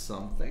fire? with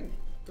something.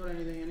 Got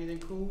anything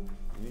cool?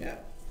 Yeah.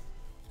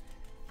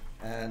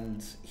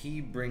 And he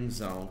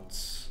brings out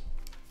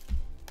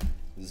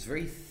this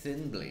very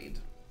thin blade,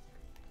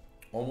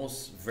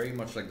 almost very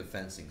much like the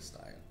fencing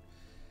style.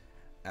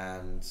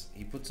 And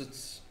he puts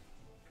it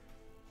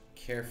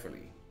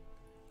carefully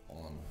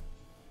on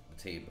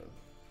the table.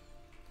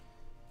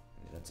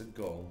 And he lets it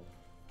go,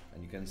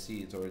 and you can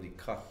see it already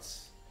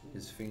cuts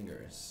his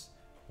fingers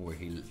where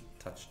he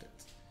touched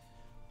it.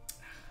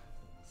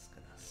 It's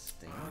gonna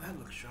sting. Oh, that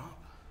looks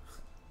sharp.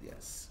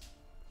 Yes.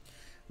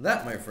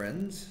 That, my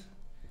friend,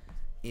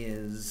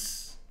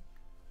 is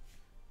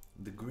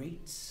the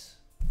great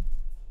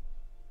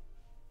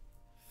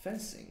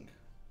fencing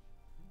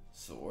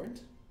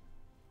sword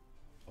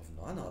of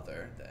none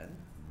other than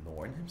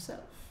Norn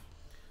himself.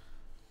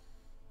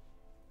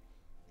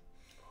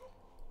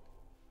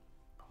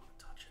 I want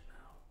to touch it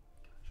now.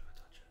 Can I try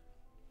to touch it?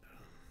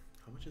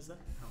 How much is that?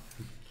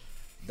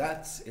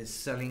 That is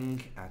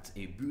selling at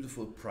a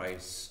beautiful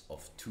price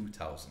of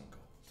 2,000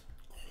 gold.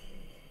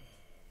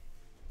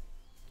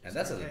 And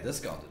that's at a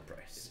discounted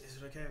price. Is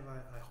it okay if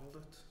I hold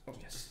it? Oh,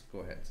 yes, go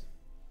ahead.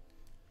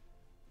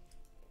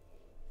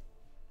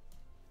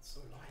 It's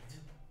so light.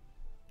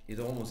 It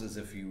almost as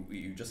if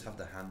you just have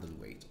the handle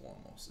weight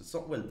almost. It's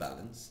not well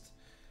balanced,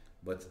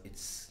 but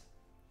it's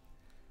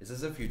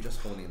as if you're just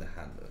holding the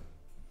handle.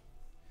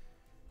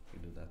 You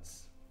do that.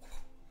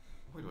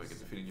 Why do I get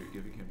the feeling you're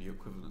giving him the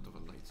equivalent of a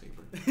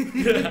lightsaber?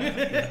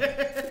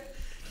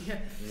 Yeah.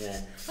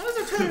 Yeah. How does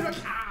it turn like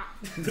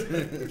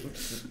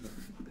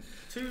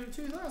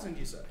 2,000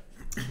 you say?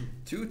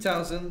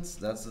 2,000,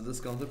 that's the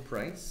discounted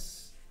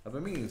price. I've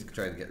been meaning to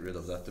try to get rid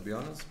of that, to be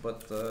honest,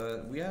 but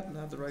we haven't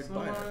had the right So,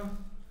 buyer.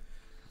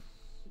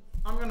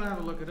 I'm gonna have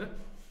a look at it.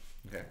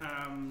 Okay.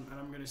 And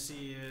I'm gonna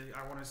see.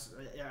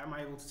 Am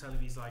I able to tell if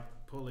he's like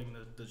pulling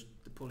the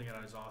pulling it out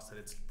of his arse that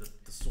it's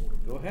the sort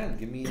of. Go ahead,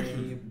 give me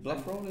a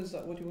bluff roll. Is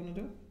that what you want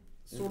to do?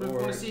 Sort of. Or-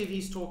 Want to see if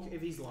he's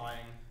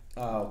lying.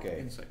 Ah, okay.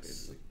 Insight,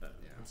 basically.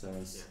 Yeah. So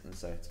it's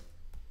insight.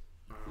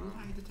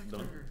 Lie detector.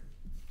 Done.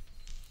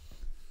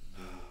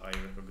 Do I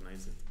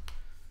recognize it?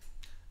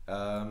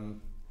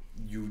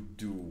 You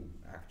do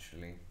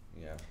actually,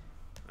 yeah.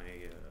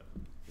 I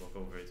walk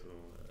over to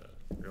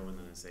Rowan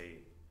and I say,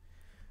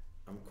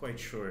 I'm quite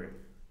sure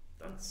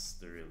that's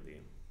the real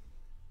deal.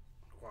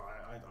 Well,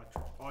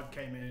 I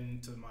came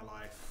into my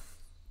life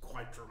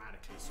quite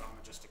dramatically, so I'm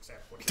gonna just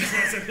accept what he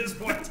says at this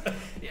point.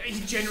 Yeah,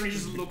 he generally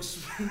just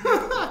looks.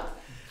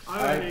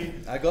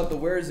 I got the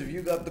wares if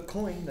you got the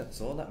coin. That's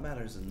all that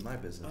matters in my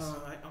business.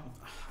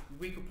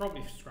 We could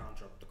probably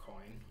scrounge up the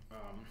coin.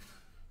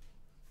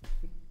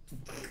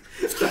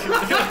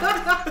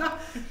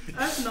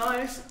 That's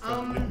nice.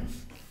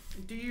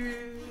 Do you?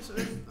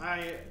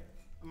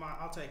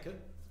 I'll take it.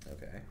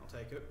 Okay. I'll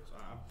take it. So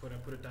I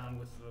put it down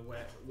with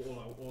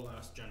all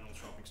our general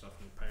shopping stuff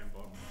and pay and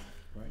bottom.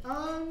 Right.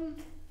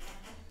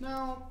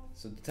 Now.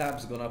 So the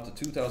tab's gone up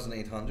to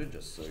 2,800,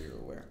 just so you're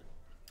aware.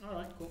 All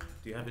right. Cool.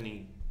 Do you have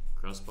any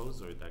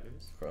crossbows or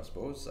daggers?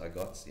 Crossbows, I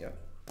got, yeah,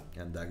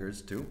 and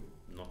daggers too.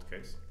 Not the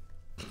case.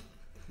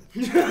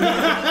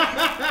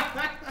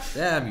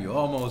 Damn, you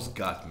almost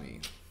got me.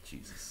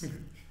 Jesus.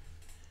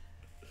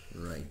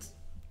 Right.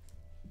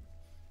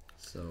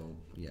 So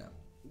yeah.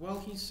 While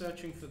he's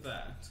searching for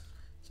that.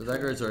 So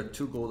daggers are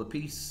 2 gold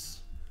apiece.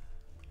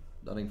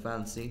 Nothing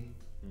fancy.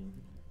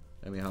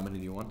 I mean, how many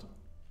do you want?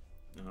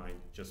 No, I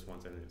just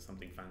wanted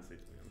something fancy,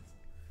 to be honest.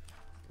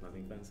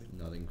 Nothing fancy?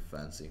 Nothing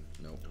fancy.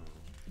 No. No.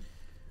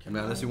 I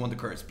mean, unless you want the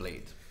cursed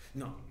blade.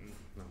 No,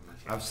 not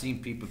yet. I've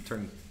seen people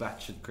turn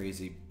batshit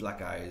crazy,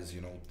 black eyes,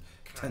 you know,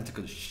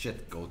 tentacle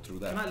shit go through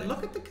that. Can I thing.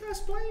 look at the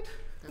cursed blade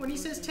when he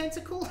says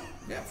tentacle?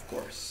 Yeah, of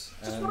course.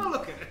 Just want to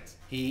look at it.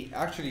 He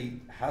actually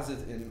has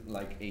it in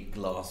like a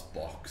glass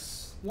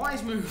box.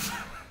 Wise move.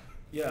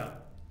 Yeah.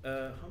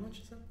 How much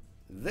is that?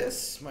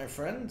 This, my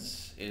friend,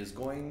 is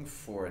going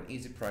for an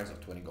easy price of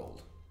 20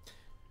 gold.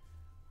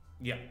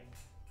 Yeah.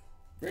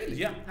 Really?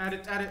 Yeah. Add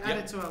it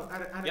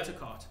to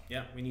cart.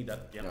 Yeah, we need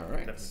that. Yeah. All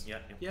right. Definitely.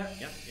 Yeah.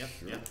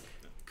 Sure.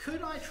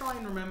 Could I try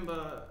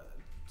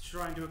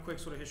and do a quick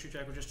sort of history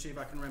check, or just see if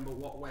I can remember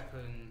what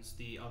weapons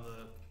the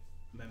other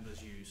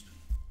members used?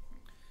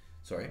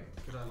 Sorry?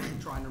 Could I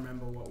try and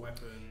remember what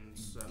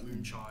weapons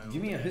Moonchild?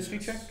 Give me a history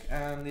Dennis- check,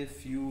 and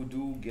if you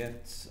do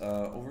get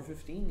over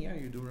 15, yeah,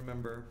 you do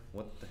remember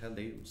what the hell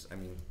they use. I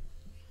mean,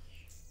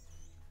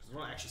 'Cause I've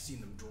not actually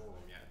seen them draw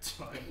them yet.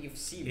 So. You've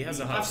seen He has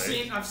me. a half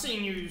I've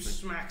seen you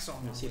smack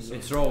someone. so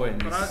throw in,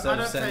 But I he's don't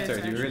pay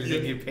self-centered, you really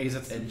think attention. he pays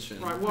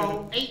attention. Right.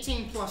 Well,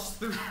 18 plus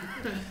 3.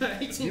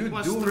 18 You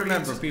plus do 3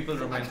 remember, is- people I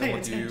remember pay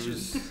what you attention.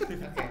 use.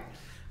 Okay.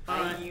 I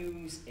Alright.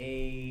 use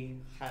a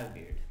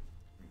halberd.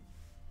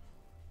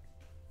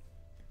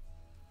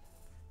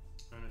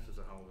 And this is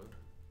a halberd.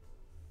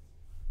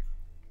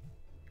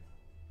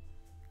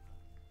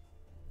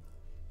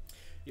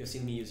 You've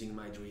seen me using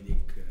my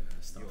druidic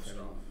stuff, Your and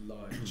stuff.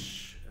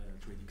 large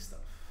druidic stuff,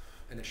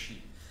 and a shield.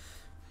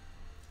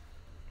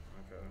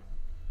 Okay.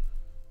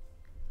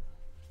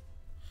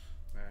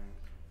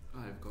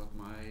 And I've got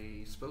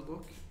my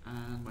spellbook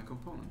and my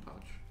component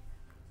pouch.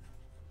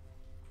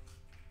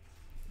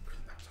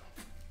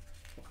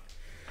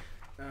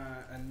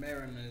 and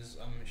Marin is,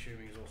 I'm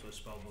assuming, is also a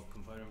spellbook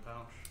component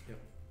pouch.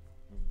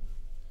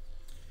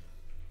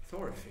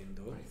 Thorfinn,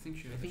 though. I think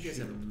she I has think a he has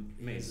a shield.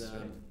 mace.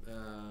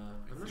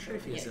 I'm not sure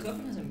if he Yeah, has a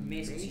Thorfinn has a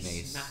mace.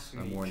 Mace, Snaps a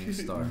me. morning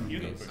star. You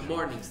know mace. for a sure.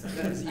 morning star.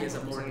 He has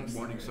a morning star.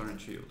 Morning star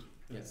and shield.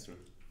 That's true.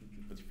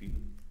 But you feel.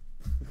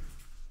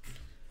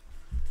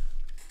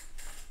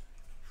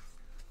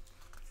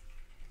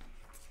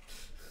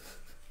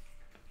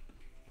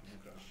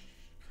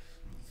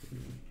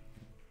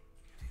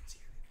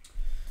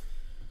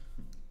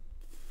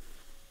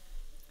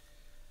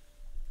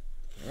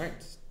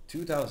 Alright,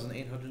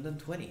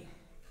 2,820.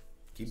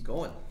 Keep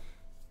going.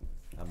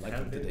 I'm liking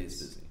Habits. today's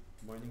busy.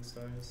 Morning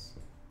stars,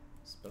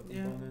 spell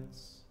Yeah.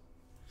 components,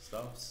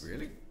 stuffs.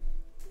 Really?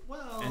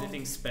 Well,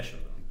 Anything special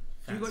though.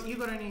 You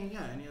got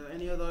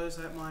any of those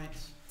that might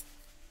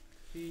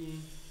be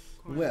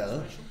quite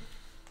Well, special?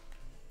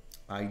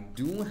 I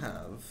do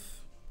have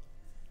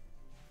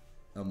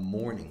a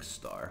morning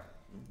star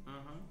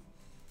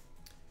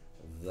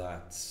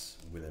that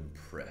will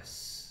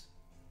impress.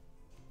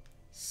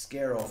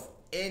 Scare off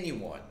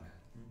anyone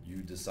you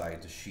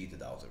decide to sheet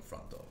it out in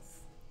front of.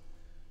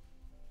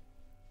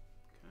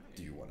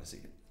 Do you want to see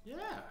it?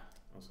 Yeah.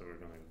 Also, we're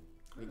going.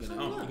 Let's You're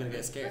have a gonna look.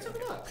 get scared. Let's have a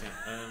look.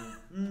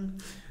 Yeah.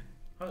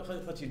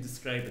 How do you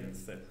describe it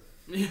instead?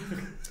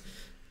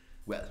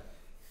 Well,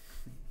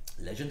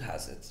 legend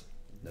has it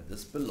that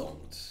this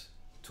belonged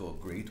to a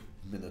great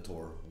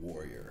Minotaur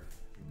warrior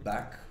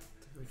back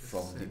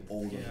from the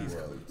old Yeah.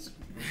 world.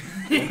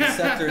 When the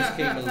settlers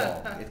came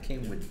along, it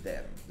came with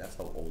them. That's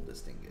how old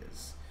this thing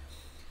is.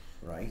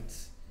 Right?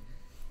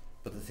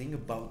 But the thing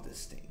about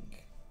this thing,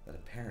 that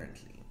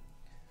apparently,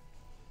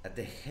 at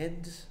the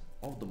head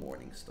of the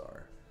Morning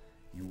Star,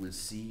 you will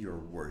see your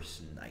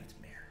worst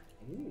nightmare.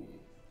 Ooh,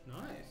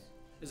 nice.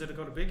 Is it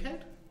got a big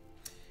head?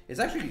 It's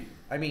actually,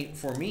 I mean,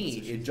 for me,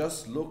 it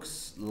just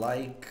looks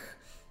like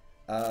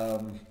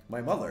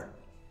my mother.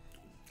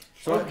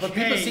 So, but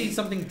people Okay. see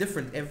something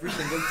different every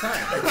single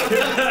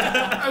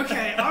time.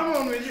 Okay, I'm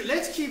on with you.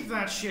 Let's keep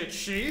that shit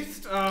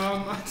sheathed.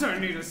 I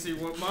don't need to see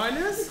what mine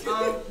is.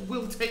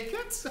 We'll take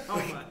it. How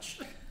much?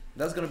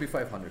 That's gonna be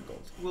 500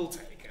 gold. We'll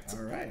take it.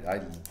 All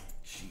right,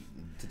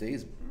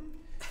 today's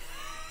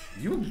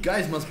You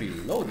guys must be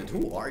loaded.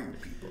 Who are you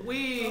people?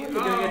 We. You're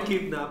gonna get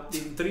kidnapped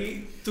in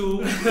 3, 2,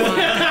 1. Well,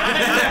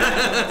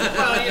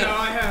 you know,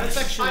 I have. That's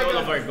actually I all go-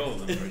 of our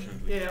goals,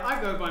 unfortunately. Yeah,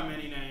 I go by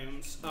many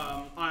names.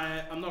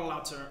 I'm not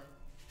allowed to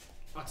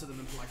utter them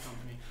in polite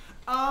company.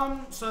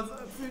 So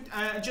the food.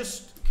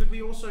 Just could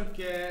we also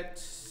get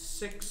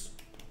 6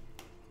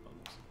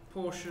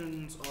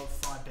 portions of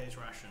 5 days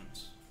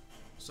rations?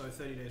 So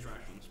 30 days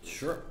rations.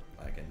 Sure,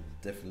 I can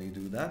definitely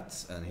do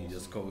that. And he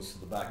just goes to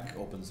the back,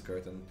 opens the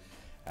curtain,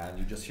 and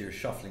you just hear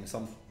shuffling.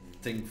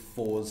 Something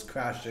falls,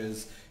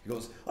 crashes. He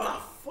goes,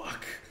 "Ah,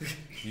 fuck!"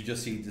 You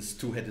just see this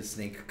 2-headed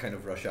snake kind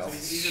of rush So out.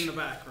 he's in the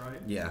back,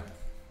 right? Yeah.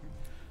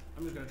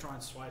 I'm just gonna try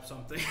and swipe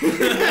something.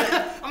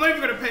 I'm not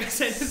even gonna pay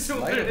attention to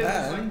what Sleight it of is.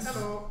 hand. It's like,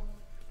 hello.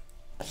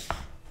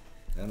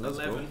 And let's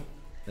 11.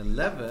 go.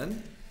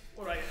 11.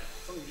 What do I get?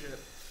 Holy shit.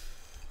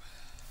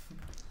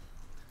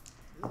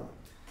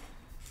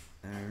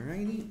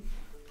 Alrighty.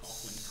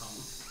 Goblin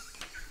tongue.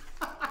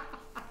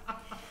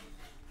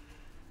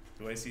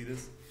 Do I see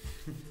this?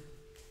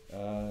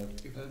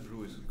 If that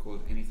brew is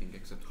called anything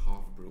except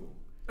half brew.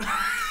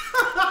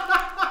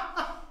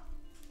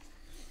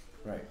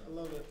 Right. I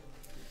love it.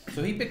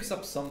 So he picks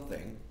up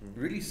something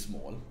really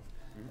small,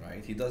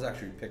 right? He does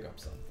actually pick up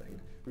something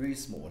really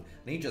small, and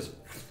he just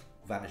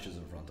vanishes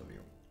in front of you.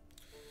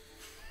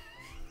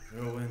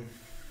 Rowan.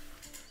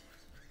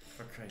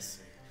 For Christ's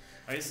sake.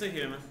 Are you still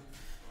here, man?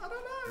 I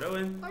don't know.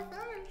 Rowan. I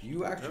vanished.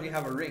 You actually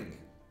have a ring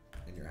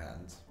in your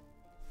hand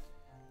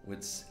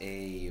with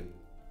a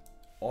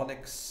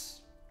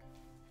onyx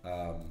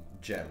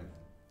gem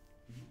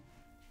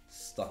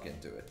stuck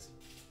into it.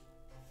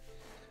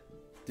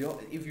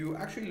 If you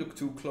actually look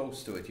too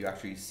close to it, you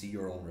actually see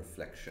your own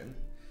reflection,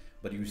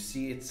 but you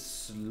see it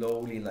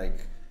slowly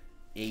like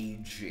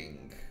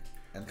aging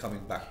and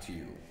coming back to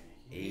you.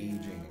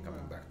 Aging and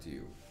coming back to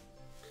you.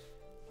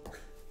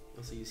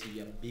 Also, you see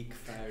a big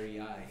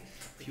fiery eye,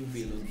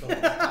 pupil on top of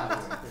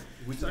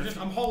the tower.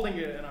 So I'm holding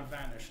it and I've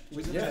vanished.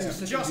 Yeah, you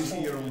just you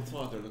see your hold own it.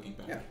 father looking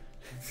back. Yeah.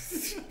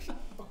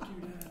 Fuck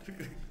you, Dad.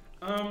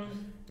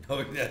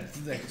 Oh, yeah.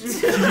 Next.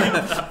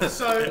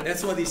 So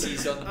That's what he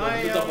sees on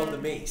I, the top of the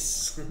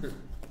mace.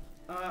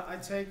 I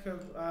take a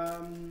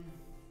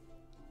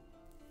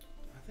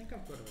I think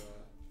I've got a.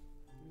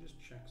 Let me just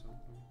check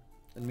something.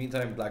 In the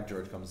meantime, Black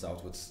George comes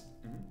out with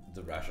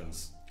the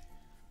rations.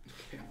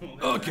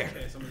 Well, Okay.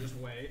 Okay, so I'm gonna just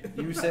wait.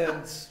 You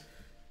said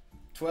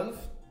 12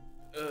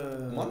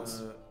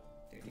 months?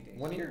 30 days.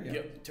 1 year? Yeah.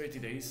 Yep, 30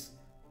 days.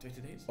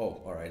 30 days?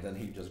 Oh, alright. Then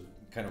he just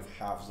kind of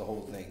halves the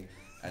whole thing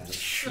and just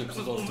That flips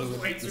was it onto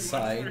almost way too the much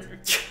side. for-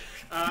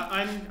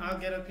 I'll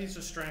get a piece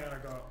of string that I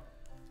got,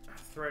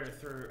 thread it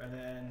through, and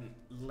then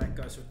let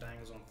go so it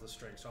dangles onto the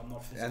string. So I'm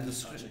not physically And the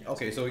touching it.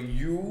 okay, so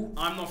you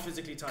I'm not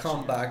physically touching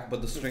come it. back,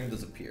 but the string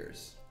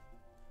disappears.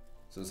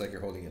 So it's like you're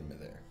holding it in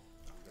midair.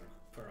 I'm gonna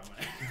put it on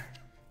my.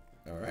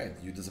 Alright,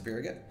 you disappear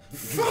again.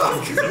 Take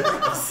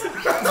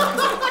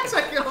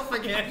it off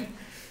again.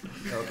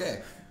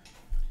 Okay.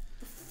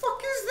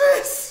 Fuck is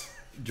this?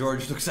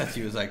 George looks at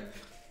you, is like,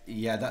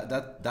 yeah,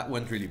 that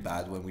went really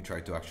bad when we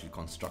tried to actually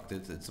construct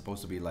it. It's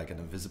supposed to be like an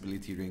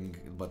invisibility ring,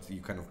 but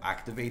you kind of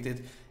activate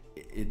it.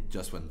 It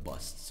just went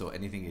bust. So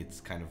anything it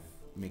kind of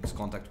makes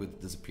contact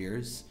with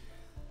disappears.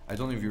 I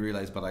don't know if you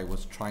realize, but I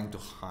was trying to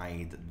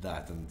hide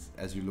that, and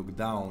as you look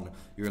down,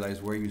 you realize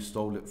where you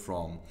stole it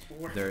from.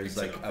 There is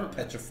like a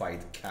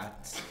petrified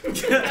cat.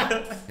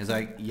 It's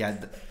like, yeah,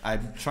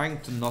 I'm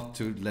trying to not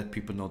to let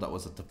people know that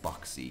was a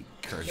tabaxi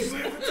curse.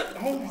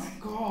 Oh my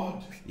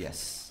god.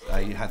 Yes,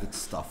 I had it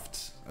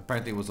stuffed.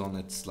 Apparently, it was on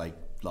its like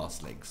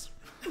last legs.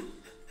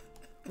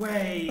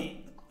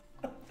 Wait.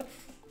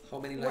 How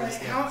many Wait. lines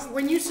left?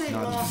 When you say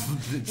No, last,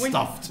 it's when,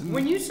 stuffed.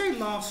 when you say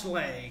last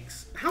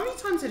legs, how many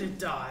times had it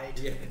died?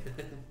 Yeah.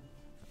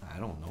 I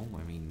don't know.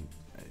 I mean,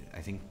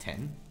 I think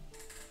 10.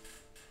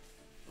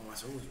 Oh,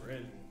 it's always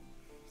red.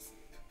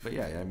 But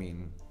yeah, I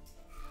mean,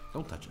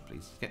 don't touch it,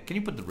 please. Can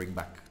you put the ring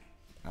back?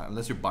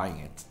 Unless you're buying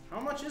it. How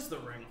much is the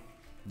ring?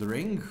 The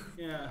ring?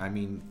 Yeah. I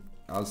mean,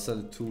 I'll sell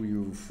it to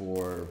you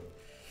for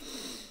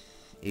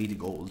 80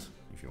 gold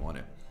if you want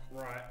it.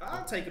 Right.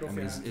 I'll take it I off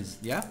mean, your hand.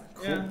 yeah,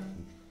 cool. Yeah.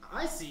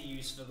 I see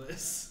use for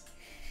this.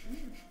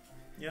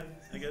 Yeah,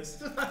 I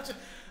guess.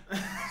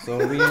 So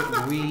we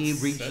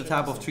reached the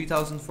tab of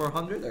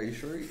 3,400. Are you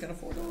sure you can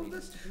afford all of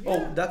this?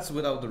 Oh, that's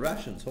without the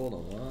rations. Hold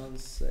on 1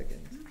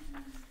 second.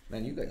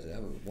 Man, you guys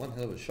have one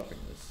hell of a shopping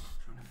list.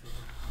 Trying to figure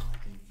out how I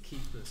can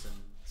keep this and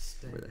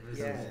stay Where the-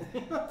 visible.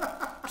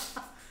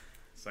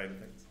 Side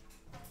effects.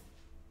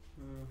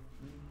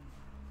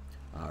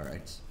 All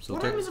right. So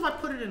What happens if I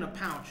put it in a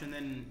pouch and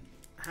then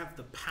have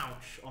the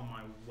pouch on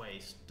my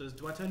waist?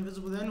 Do I turn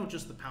invisible then, or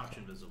just the pouch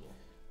invisible?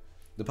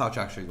 the pouch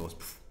actually goes.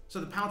 Pff, So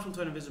the pouch will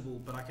turn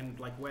invisible, but I can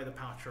like wear the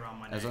pouch around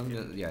my neck. as long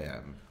as, yeah.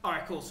 All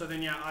right, cool. So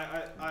then yeah,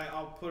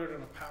 I'll put it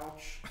in a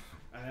pouch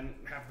and then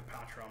have the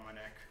pouch around my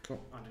neck,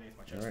 Cool. underneath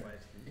my chest Alright.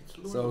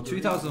 plate. So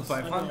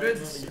 3,500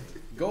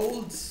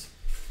 golds.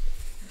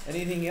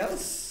 Anything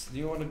else? Do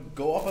you want to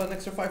go up an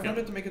extra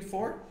 500 to make it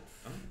 4?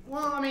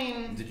 Well, I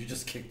mean, Did you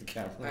just kick the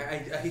camera?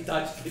 I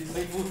touched with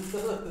my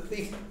foot the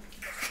thing.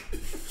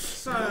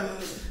 so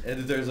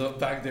Editors up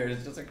back there.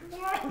 It's just like.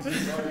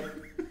 Sorry.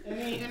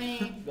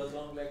 any Got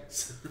long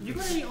legs. you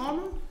got any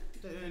armor?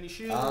 Any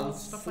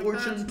shields, stuff like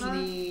that?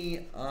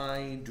 Unfortunately,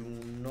 I do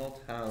not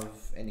have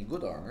any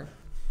good armor.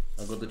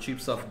 I've got the cheap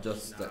stuff,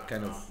 just that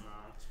kind of. No,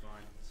 it's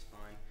fine. It's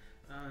fine.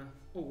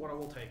 What I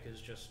will take is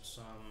just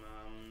some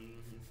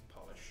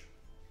polish.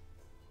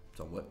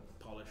 Some what?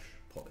 Polish.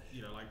 Polish.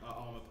 You know, like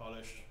armor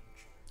polish.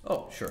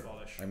 Oh, sure.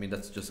 Polish. I mean,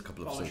 that's just a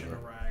couple of Polish and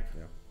silver. a rag.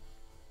 Yeah.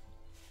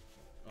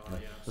 Yeah.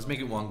 Let's make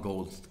it 1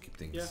 gold to keep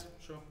things. Yeah,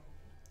 sure.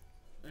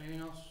 Anything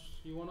else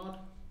you want, Odd?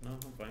 No, I'm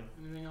fine.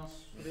 Anything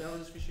else for the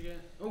others we should get?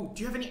 Oh,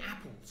 do you have any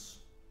apples?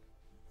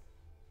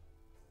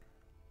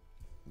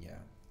 Yeah.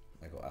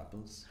 I got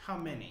apples. How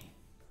many?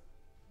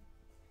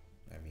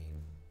 I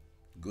mean,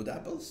 good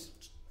apples?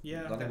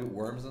 Yeah. Nothing with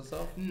worms and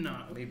stuff? No.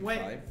 Maybe Wait.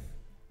 5?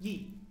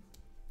 Yeet.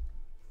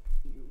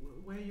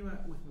 Where are you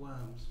at with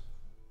worms?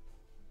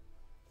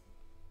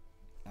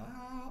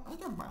 I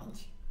don't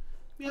mind.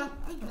 Yeah.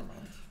 I don't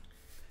mind.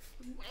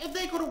 If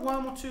they got a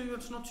worm or two,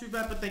 it's not too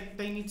bad, but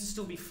they need to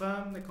still be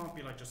firm. They can't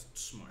be like just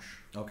smush,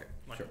 Okay,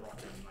 like sure.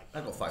 rotten. Like I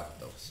got 5 of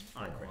those.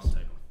 Alright, No cool, worries. I'll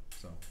take them.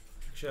 So.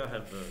 Actually, I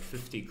have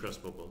 50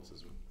 crossbow bolts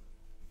as well.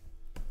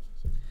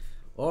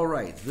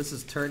 Alright, this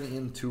is turning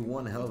into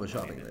one hell of a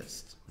shopping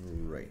list.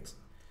 Right.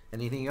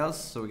 Anything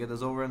else? So we get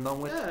this over and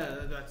done with? Yeah,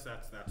 that's all I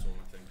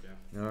think. Yeah.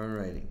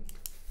 Alrighty.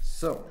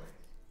 So,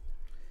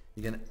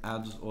 you can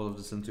add all of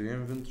this into your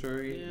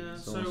inventory. Yeah.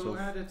 So, So and so we'll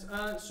add it.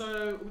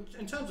 So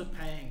in terms of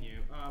paying you,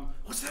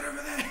 what's that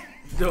over there?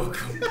 No.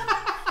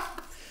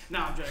 No,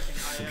 I'm joking.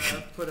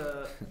 I put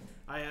a.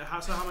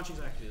 How much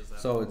exactly is that?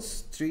 So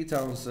it's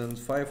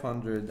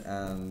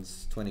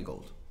 3,520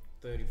 gold.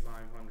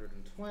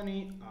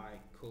 3,520. Aye,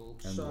 cool.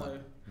 And So,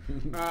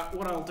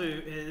 what I'll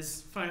do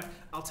is,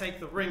 I'll take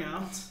the ring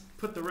out,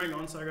 put the ring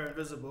on so I go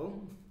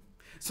invisible,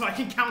 so I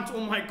can count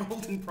all my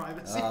gold in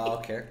privacy.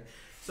 Okay.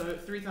 So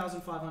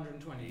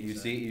 3,520.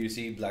 You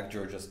see Black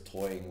George just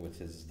toying with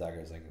his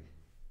daggers like.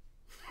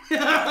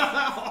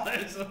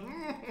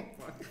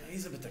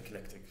 He's a bit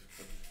eclectic.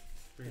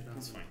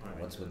 It's fine.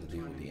 What's with the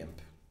deal with the imp?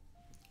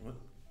 What?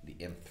 The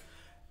imp.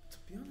 To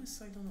be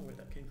honest, I don't know where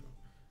that came from.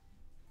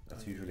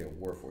 That's usually a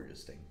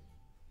Warforged thing.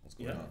 What's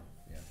going Yeah? on?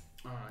 Yeah.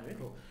 Alright, Really?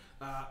 cool.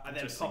 I then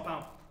Interesting.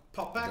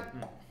 pop back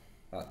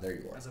Ah, there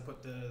you are. as I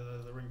put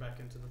the ring back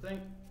into the thing.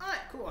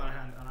 Alright, cool.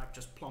 And I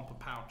just plump a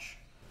pouch.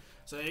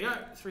 So there you go,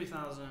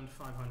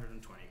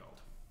 3,520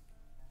 gold.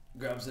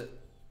 Grabs it.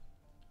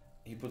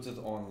 He puts it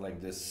on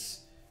like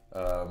this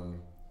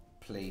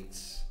plate,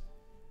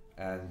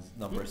 and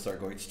numbers start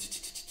going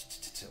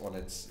on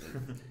it,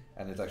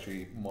 and it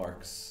actually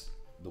marks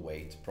the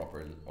weight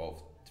proper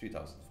of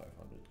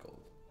 3,500 gold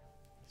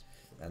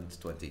and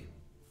 20.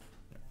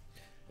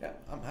 Yeah,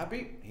 I'm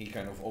happy. He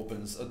kind of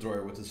opens a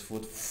drawer with his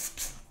foot.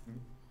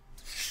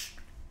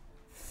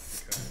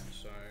 Okay,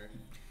 so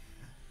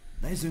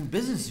Nice doing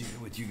business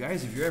with you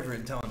guys. If you're ever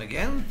in town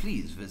again,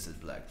 please visit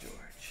Black George.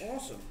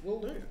 awesome, will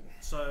do.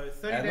 So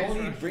 30 And days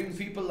only rations. bring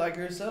people like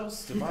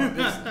yourselves to my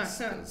business,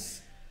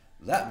 'cause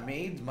that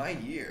made my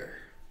year.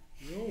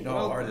 You're You know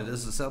how hard it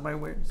is to sell my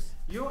wares?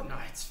 No,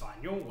 it's fine.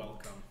 You're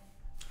welcome.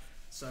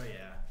 So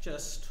yeah,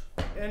 just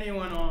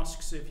anyone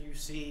asks if you've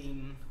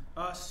seen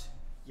us,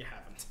 you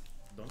haven't.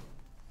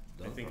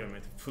 I think I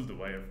might have pulled the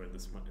wire for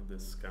this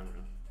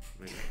camera.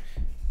 Maybe.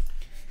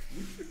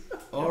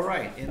 All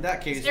right. In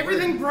that case, Is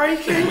everything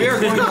breaking?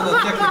 we're going on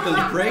a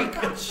technical break.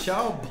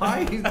 Ciao,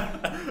 bye.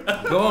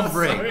 Go on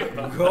break.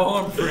 Go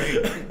on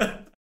break.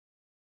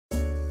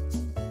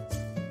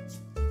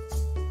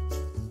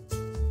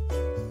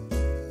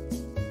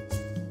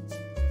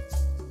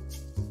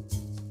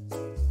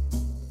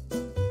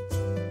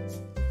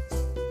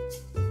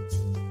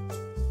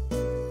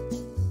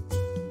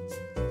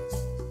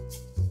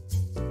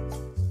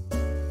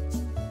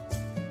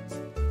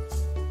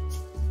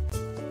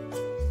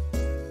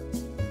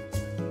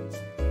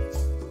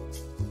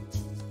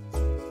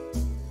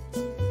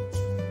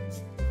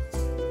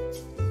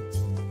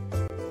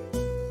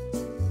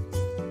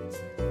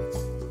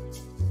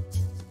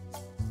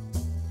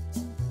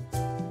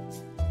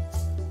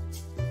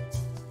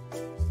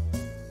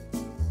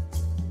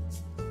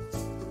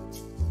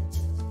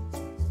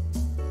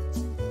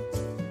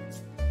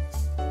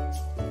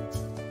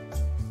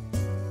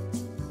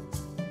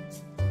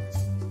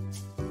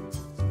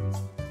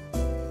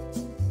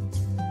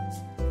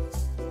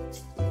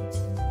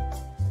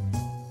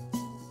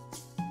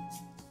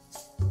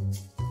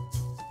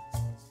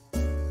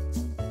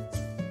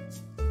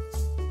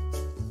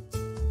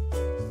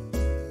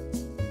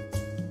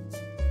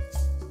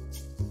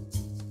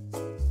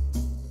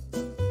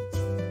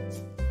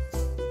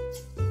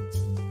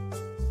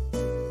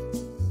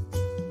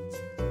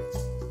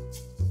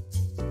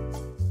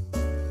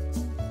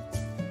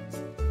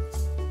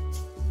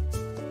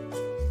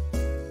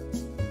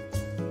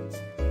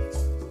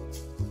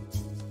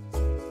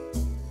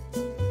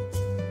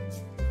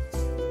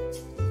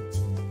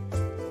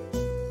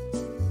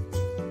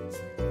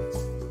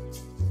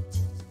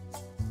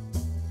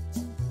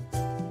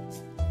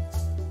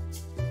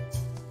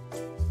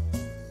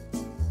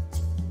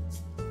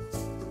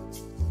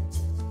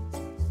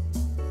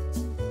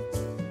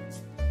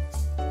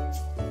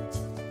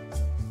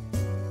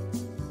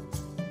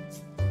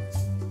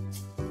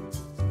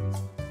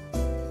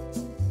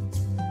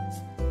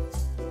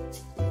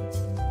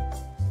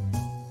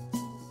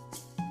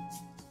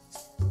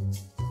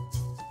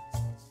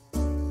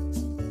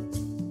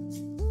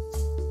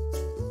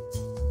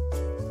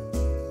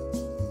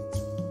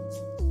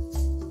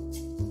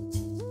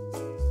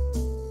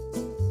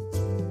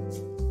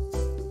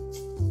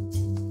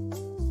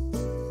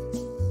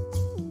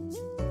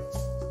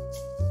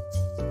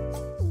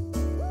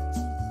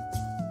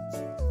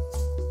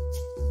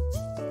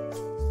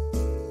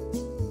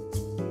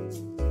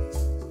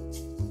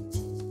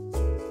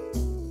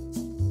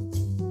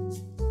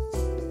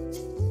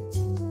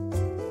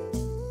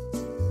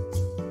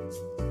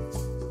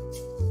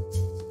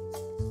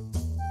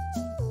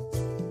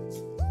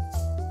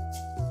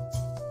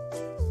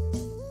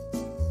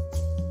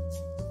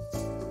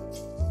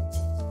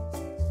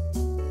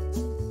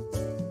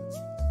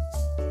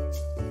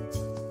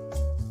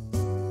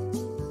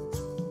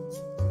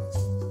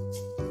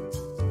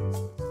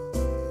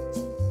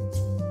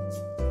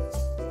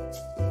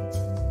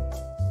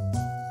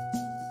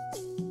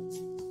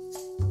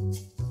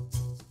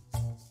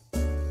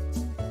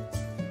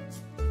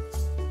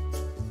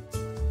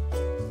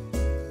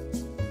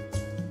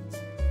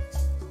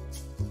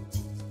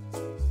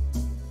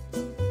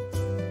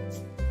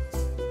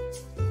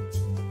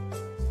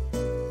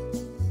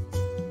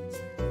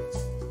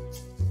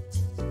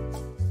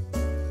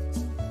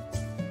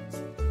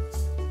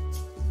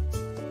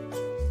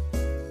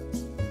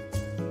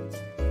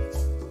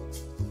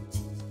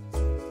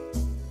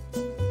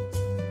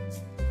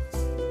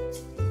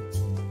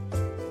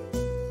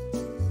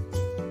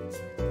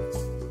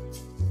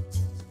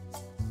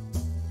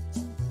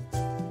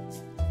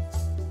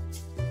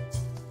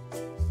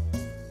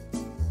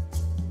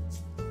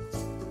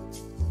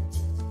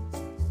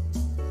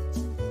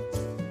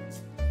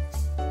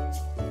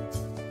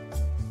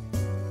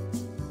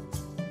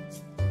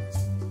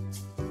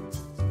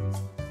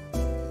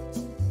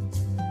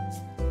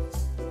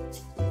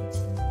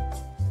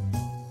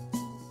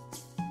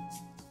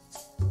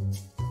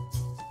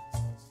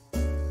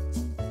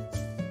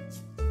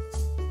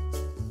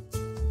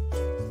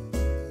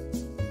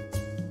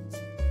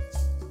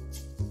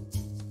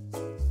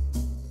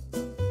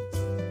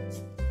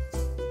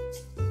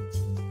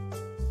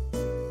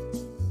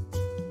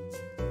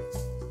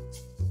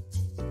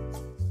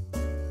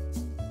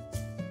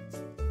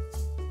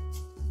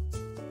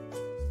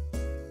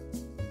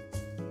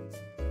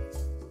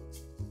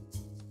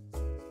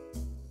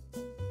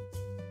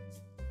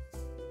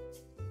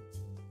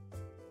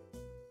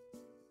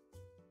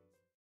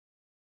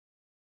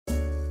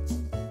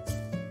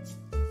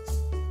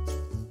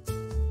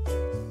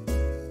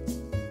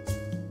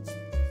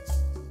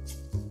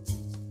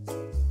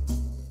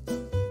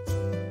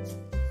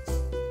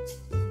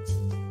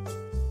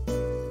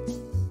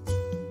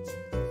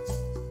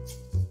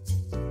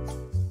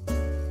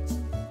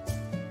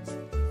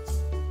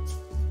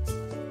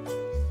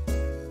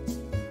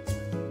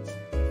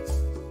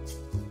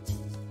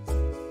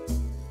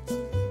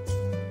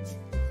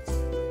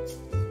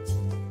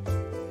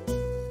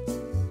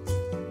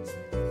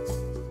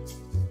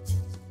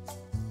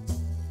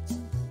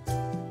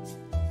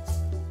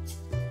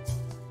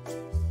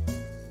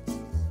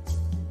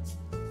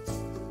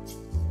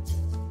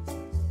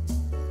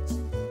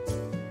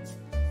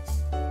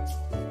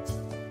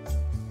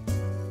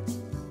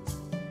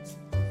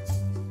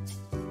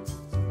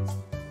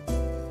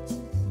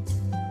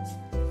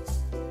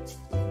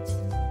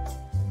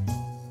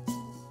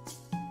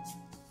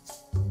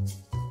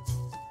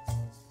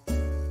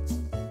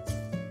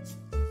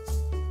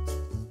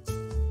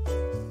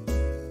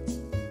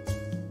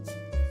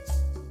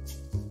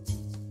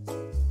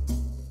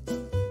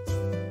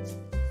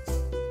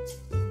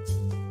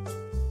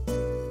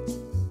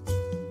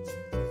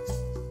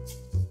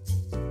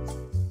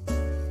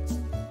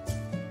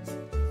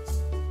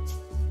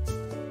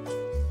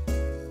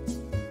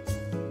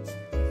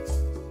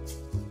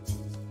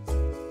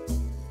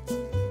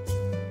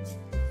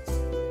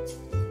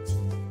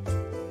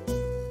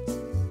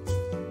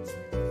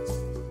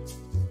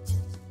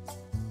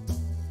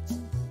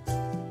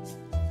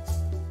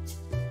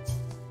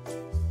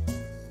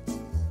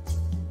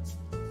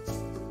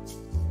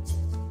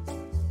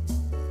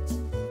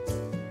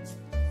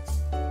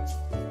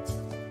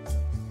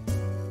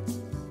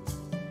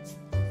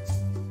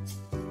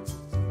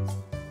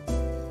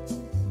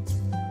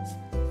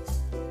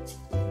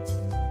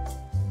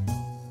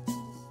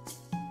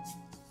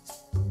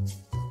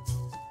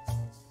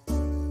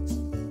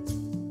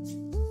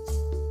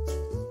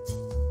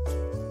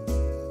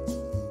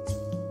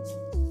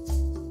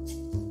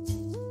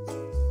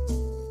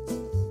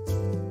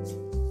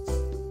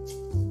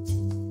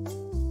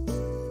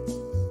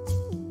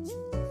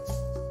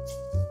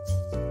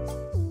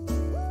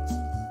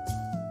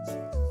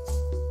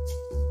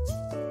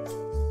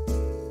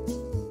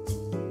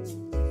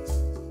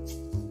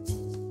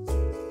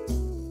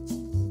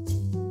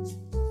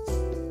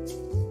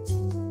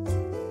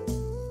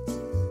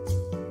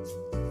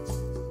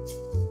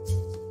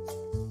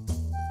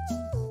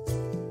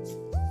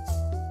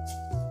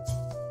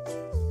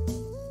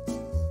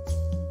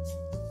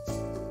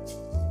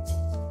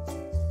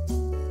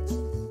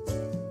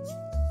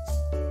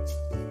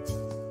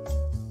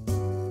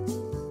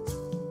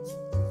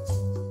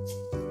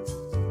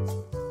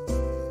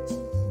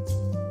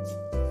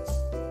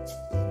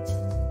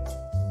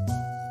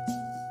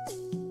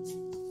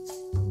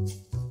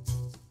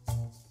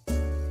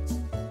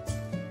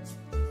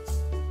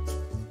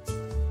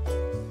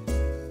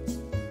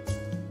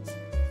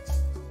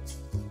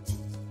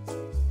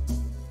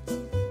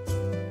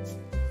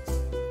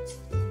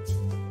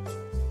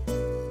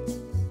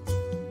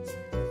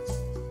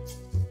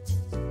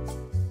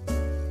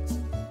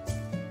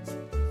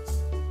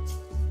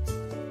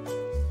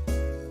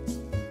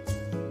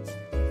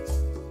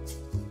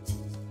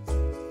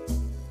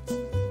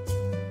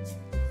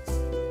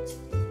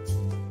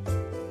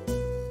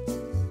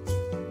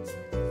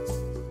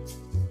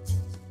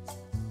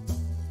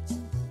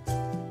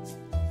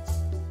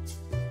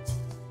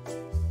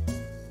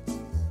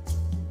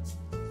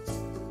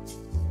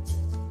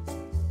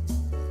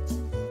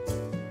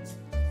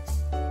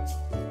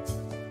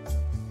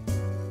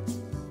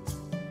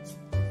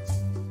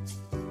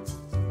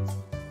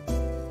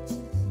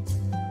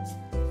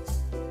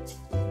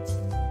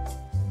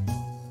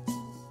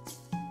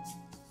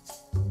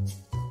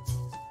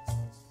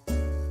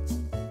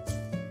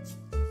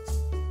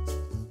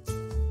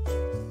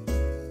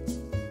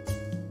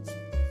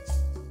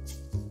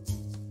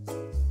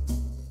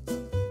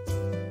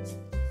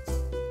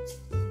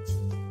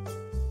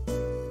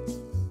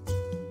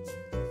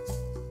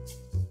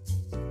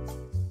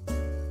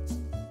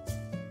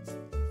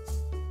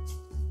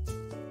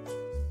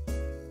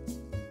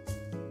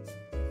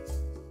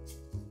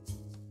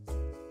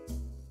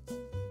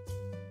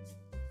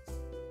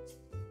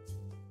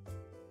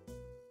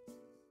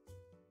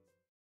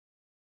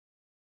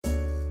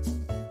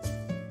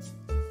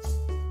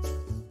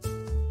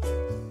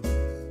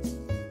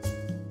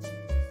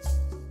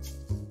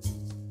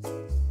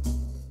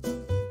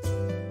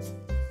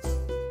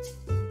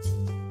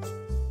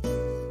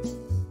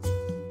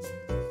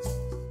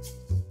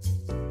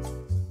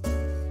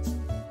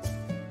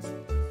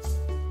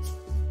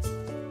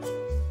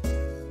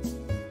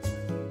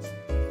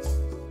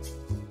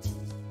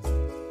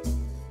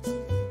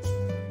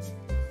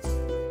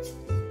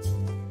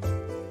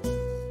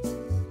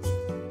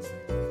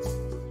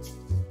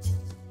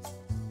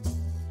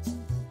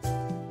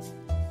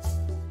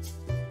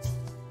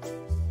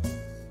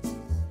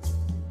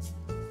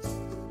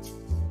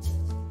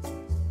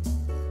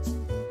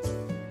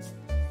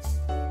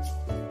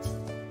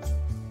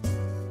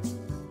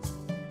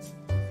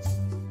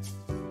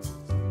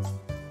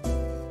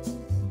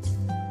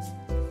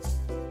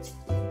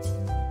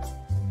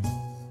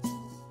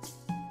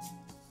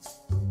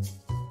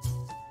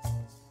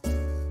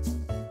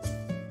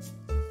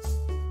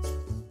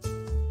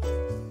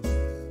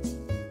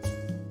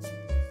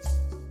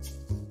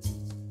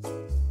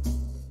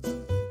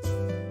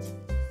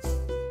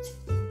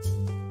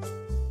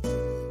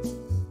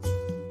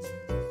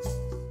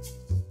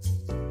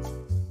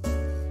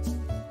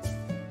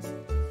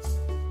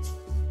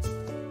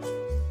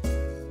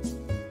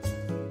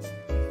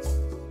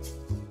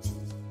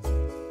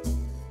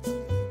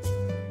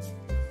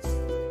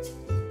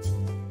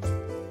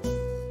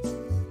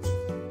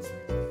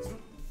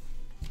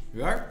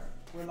 We are?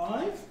 We're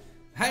live?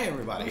 Hey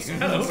everybody!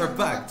 We're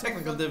back.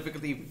 Technical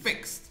difficulty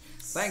fixed.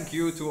 Thank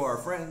you to our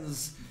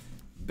friends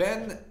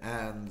Ben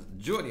and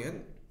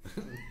Julian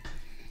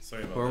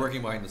Sorry about who are that.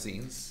 working behind the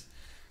scenes.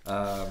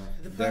 person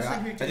who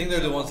I think they're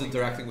the ones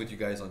interacting with you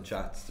guys on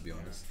chat, to be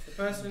honest. The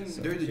person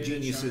They're the who did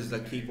geniuses show-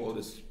 that keep all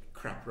this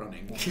crap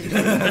running.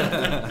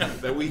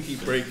 That we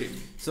keep breaking.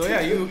 So yeah,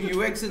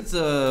 you exit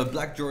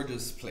Black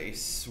George's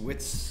place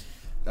with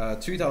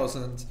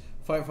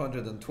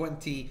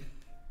 2,520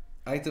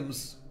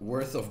 items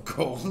worth of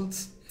gold.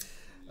 It's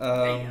the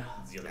other way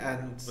and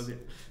around. Was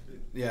it?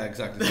 yeah,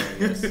 exactly.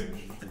 Sorry,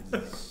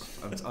 yes.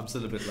 I'm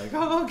still a bit like,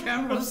 oh,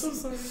 cameras. I'm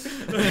so sorry.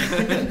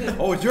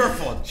 Oh, it's your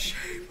fault.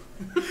 Shame.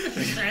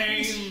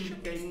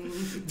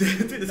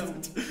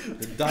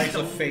 The dice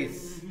of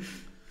faith.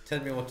 Tell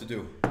me what to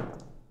do.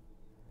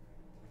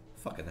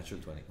 Fucking natural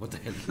 20. What the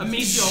hell? A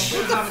meteor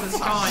falls out of the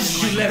sky and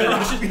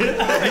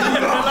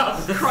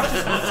crushes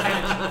his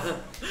head.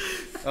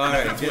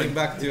 Alright, getting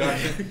back to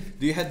action.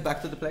 Do you head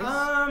back to the place?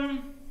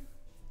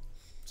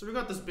 So we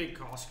got this big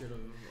casket of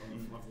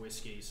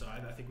whiskey, so I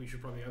think we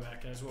should probably go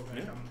back as well.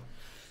 Yeah.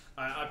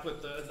 I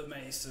put the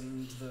mace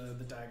and the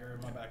dagger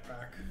in my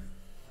backpack.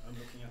 I'm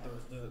looking at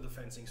the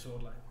fencing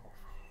sword like.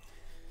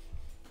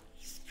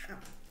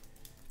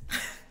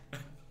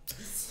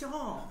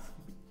 Stop!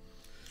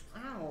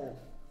 Ow!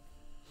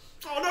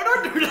 Oh no!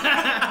 Don't do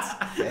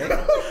that! Okay.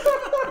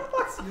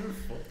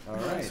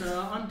 Alright.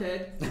 So I'm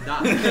dead.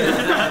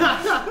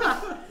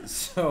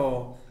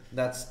 So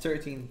that's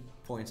 13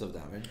 points of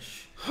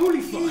damage.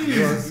 Holy fuck!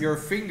 Your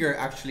finger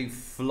actually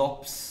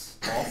flops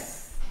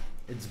off.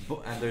 It's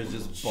and there's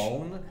just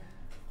bone.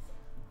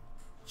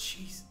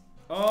 Jeez.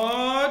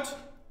 Odd.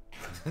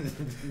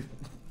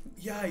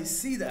 Yeah, I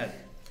see that.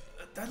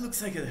 That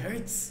looks like it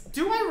hurts.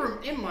 Do I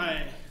in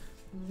my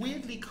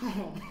weirdly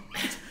calm?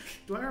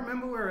 Do I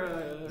remember where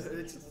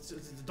it's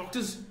the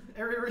doctor's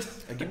area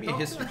is? Give me a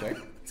history check.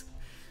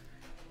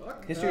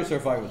 Fuck. History or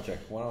survival check.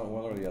 One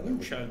or the other.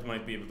 Child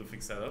might be able to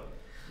fix that up.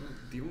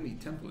 The only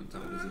temple in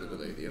town isn't a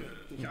good idea.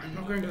 Yeah, I'm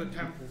not going to the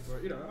temple,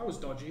 but I was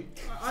dodgy.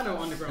 I know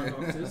underground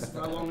doctors, as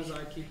long as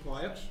I keep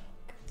quiet.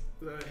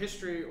 The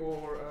history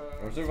or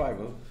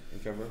survival,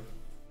 whichever.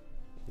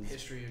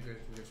 History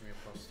gives me a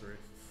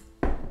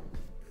 +3.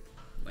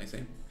 Nice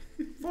aim.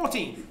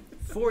 14.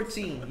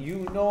 14.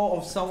 You know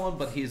of someone,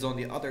 but he's on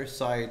the other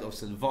side of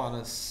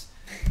Sylvanus.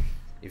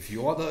 If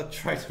you wanna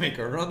try to make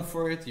a run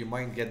for it, you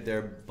might get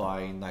there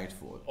by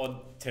nightfall.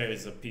 Odd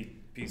tears a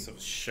piece of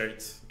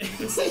shirt and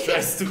just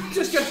tries to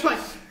Just like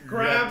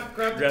grab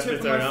the wrap tip it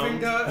of my around.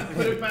 finger,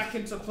 put it back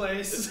into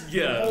place.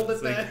 yeah, hold it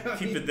it's like, there.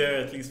 keep it there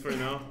at least for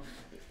now.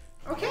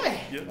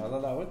 Okay. Yeah. I'll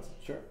allow it,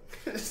 sure.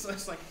 So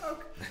it's like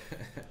okay.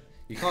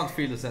 You can't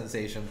feel the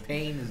sensation.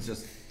 Pain is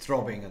just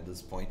throbbing at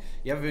this point.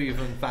 You have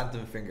even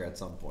phantom finger at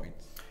some point.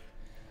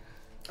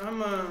 I'm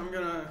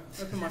gonna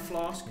open my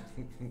flask.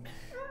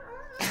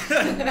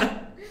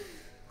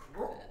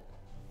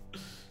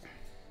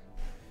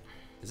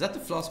 Is that the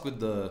flask with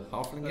the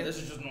halfling in This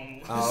it? is just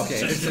normal. Oh,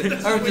 okay. This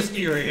is I was just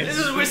curious.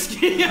 This is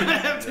whiskey. I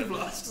have two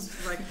flasks.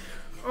 It's like,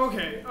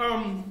 okay,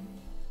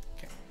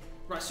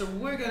 right. So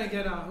we're gonna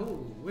get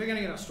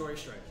our story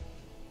straight.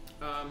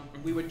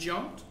 We were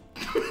jumped.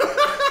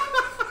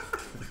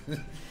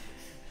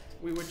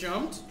 We were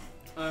jumped.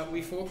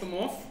 We fought them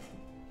off.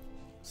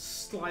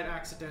 Slight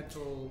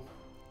accidental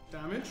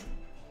damage.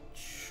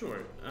 Sure.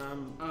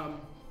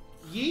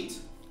 Yeet.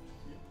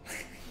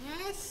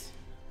 Yes.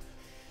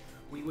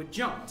 We were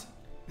jumped.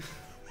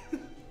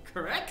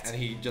 Correct. And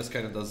he just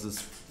kind of does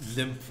this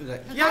limp,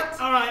 like, Yeah,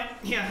 alright.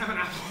 Yeah, have an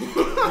apple.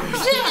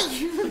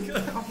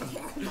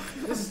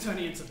 This is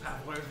turning into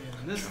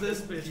Pavlovian. This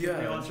bitch Yeah. will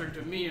be answering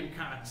to me and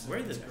cats. Where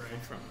did It's that great. come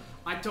from?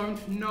 I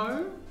don't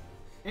know.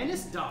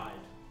 Ennis died.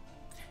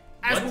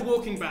 As What? we're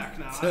walking back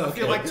now, I Okay.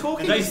 feel like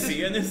talking. Did I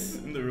see Ennis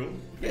in the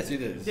room? yes, you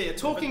did. Yeah,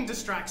 talking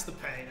distracts the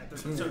pain.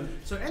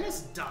 So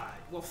Ennis died.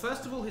 Well,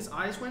 first of all, his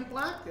eyes went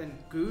black and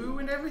goo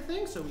and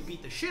everything, so we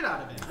beat the shit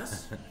out of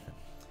Ennis.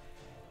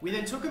 We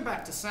then took him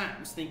back to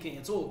Sam's, thinking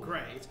it's all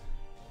great.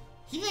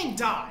 He then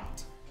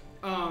died.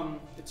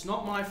 It's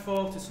not my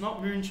fault. It's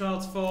not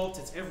Moonchild's fault.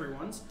 It's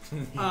everyone's.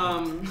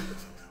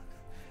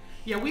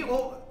 Yeah,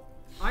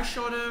 I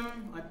shot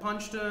him. I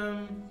punched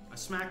him. I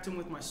smacked him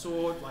with my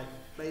sword, like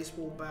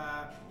baseball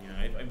bat.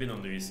 Yeah, I've been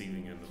on the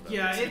receiving end of that.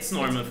 Yeah, it's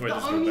normal for the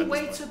this. only group at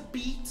way this to point.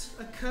 beat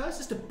a curse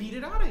is to beat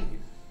it out of you.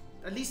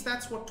 At least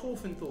that's what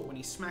Torfin thought when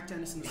he smacked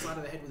Ennis in the side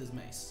of the head with his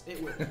mace.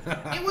 It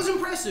was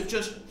impressive,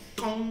 just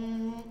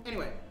gong.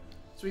 Anyway,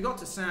 so we got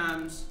to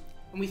Sam's,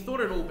 and we thought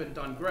it had all been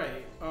done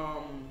great,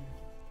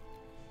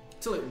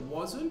 till it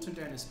wasn't, and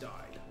Ennis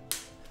died.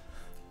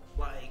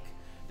 Like,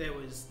 there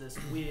was this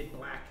weird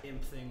black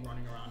imp thing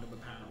running around him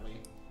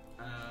apparently,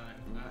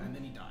 and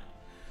then he died.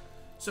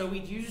 So we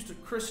used a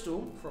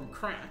crystal from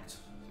Cracked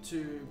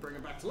to bring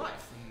him back to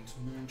life, and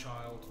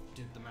Moonchild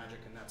did the magic,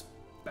 and that's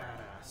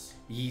badass.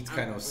 Yeet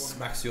kind of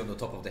smacks you on the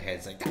top of the head.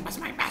 It's like, that was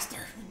my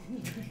master.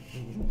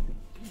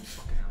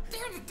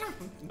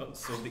 Oh,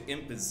 so the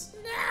imp is.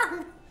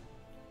 No!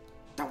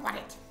 Don't want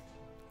it.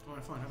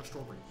 Alright, fine, have a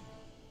strawberry.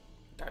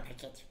 don't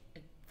like it.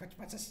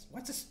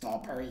 What's a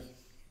strawberry?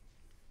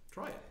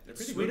 Try it. It's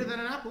Pretty sweet. sweeter than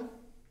an apple.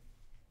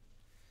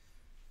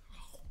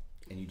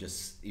 And you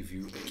just, if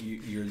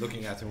you're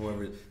looking at him,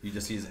 whoever, you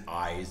just see his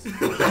eyes.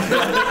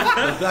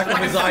 The black of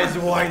his eyes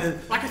widen.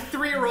 Like a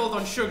 3-year-old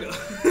on sugar.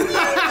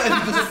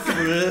 And he just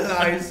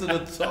flies to the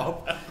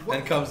top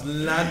and comes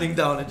landing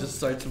down and just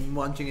starts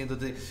munching into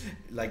the,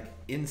 like,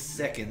 in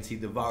seconds he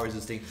devours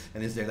this thing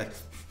and is there like,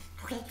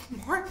 Okay,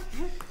 more.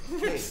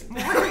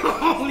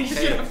 Holy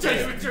shit, I'm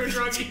turning into a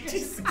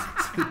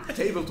druggie.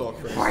 Table talk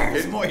first.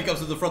 where's more? He comes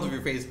to the front of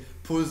your face,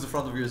 pulls the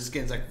front of your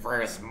skin, it's like,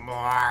 Where's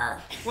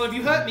more? Well, if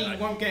you hurt me, you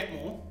won't get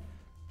more.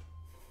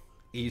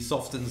 he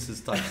softens his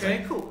touch.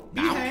 Okay, cool.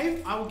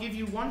 Behave. I will give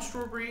you 1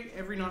 strawberry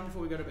every night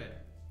before we go to bed.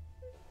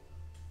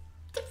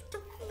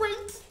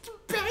 Wait to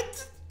bed.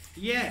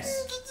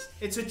 Yes.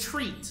 It's a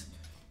treat.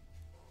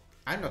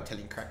 I'm not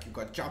telling Crack you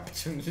got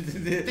jumped.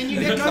 Then you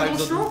get no more Climbs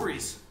on-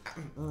 strawberries.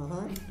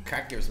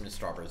 Crack gives me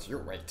strawberries, you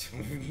wait.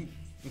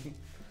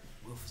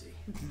 We'll see.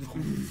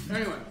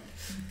 Anyway,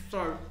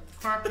 so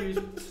Crack used.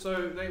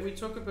 We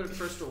took a bit of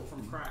crystal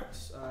from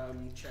Crack's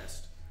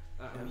chest,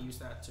 and we used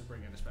that to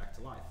bring Ennis back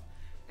to life.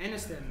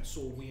 Ennis then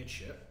saw weird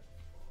shit.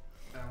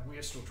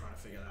 We're still trying to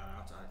figure that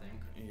out, I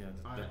think.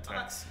 Yeah, the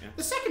tax. Yeah.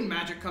 The second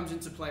magic comes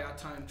into play, I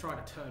try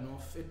to turn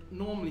off. It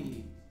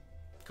normally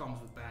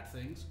comes with bad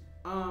things.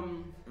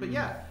 But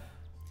yeah,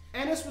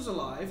 Ennis was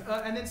alive,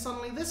 and then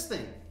suddenly this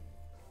thing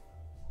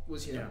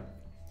was here.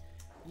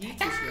 Yeet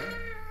was here.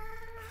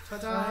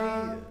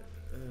 Ta-da!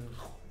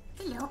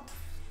 Hello.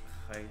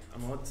 Hi,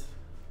 I'm Odd.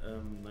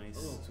 Nice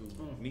to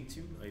meet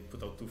you. I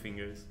put out 2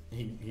 fingers.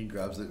 He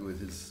grabs it with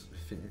his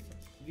finger.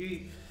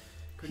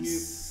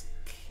 He's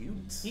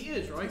cute. He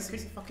is, right?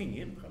 He's fucking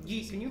imp.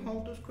 Can you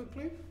hold this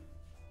quickly,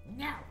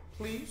 Now,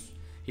 please?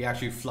 He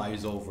actually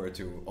flies over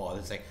to Odd.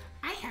 It's like,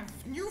 I have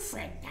a new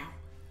friend now.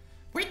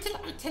 Wait till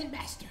I tell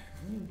Master.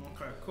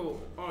 Okay,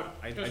 cool. Odd.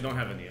 I don't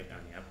have any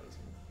apples.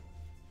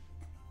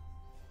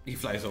 he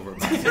flies over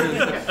back.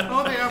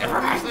 Oh, they are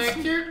please,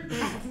 thank you.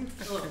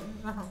 Look,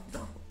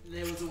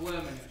 there was a worm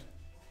in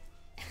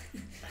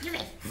it. You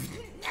ready?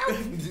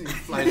 he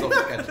flies off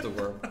to catch the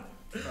worm.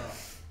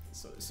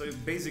 So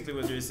basically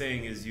what you're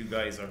saying is you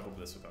guys are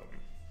hopeless without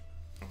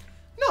me.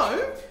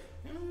 No!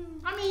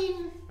 I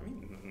mean,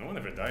 No one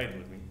ever died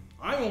with me.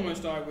 I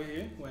almost died with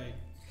you. Wait.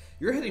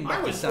 You're heading back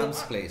I to was-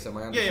 Sam's place, am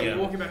I Yeah, understanding? yeah,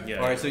 we're walking back. Yeah.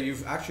 Alright, so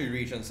you've actually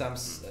reached and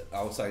Sam's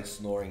outside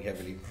snoring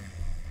heavily.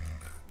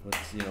 With,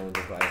 the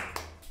guy.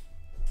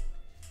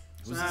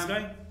 Who's Sam. this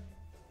guy?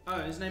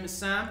 Oh, his name is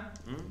Sam.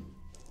 Hmm?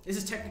 This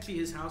is technically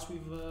his house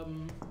we've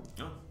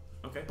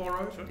Okay.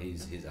 borrowed. Sure.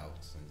 He's out.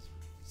 He's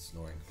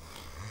snoring.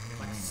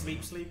 Like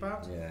sleep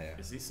out. Yeah.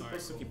 Is he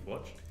supposed to keep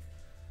watch?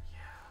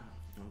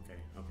 Yeah.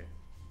 Okay.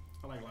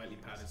 I like lightly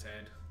pat his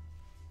head.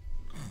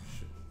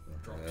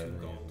 Drop 2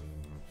 gold.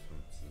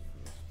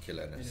 Kill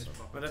In Ennis. his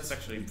pocket. Well, that's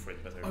actually pretty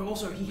better. Oh,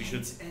 also, he we should.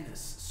 hates Ennis,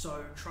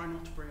 so try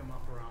not to bring him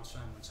up around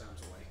Sam when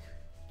Sam's awake.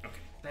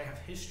 Okay. They have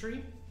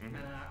history, Mhm. and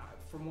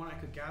from what I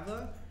could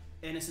gather,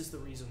 Ennis is the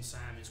reason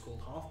Sam is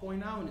called Half Boy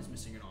now and is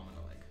missing an arm and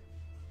a leg.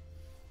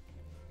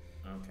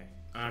 Okay.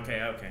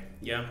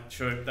 Yeah,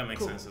 sure. That makes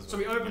Cool. sense as well. So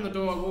we open the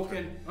door, walk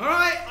in.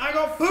 Alright, I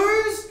got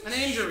booze and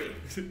injury.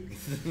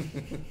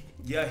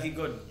 Yeah, he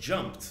got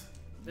jumped.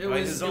 It By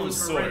was, his it own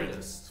was sword,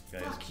 horrendous.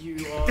 guys. Fuck you,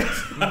 Oz.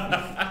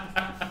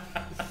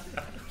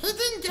 He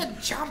didn't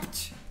get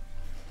jumped.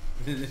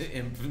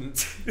 Imp.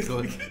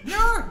 Good.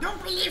 No,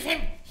 don't believe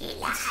him. He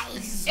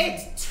lies.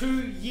 It's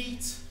too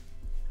yeet.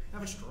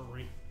 Have a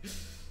strawberry.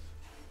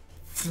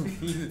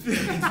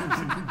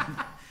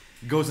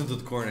 Goes into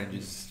the corner and you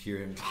just hear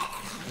him.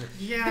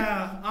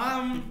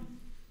 Yeah,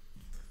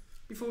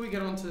 before we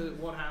get on to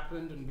what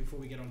happened and before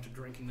we get on to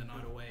drinking the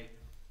night away,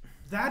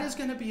 that is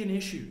going to be an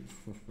issue.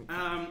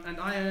 And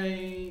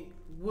I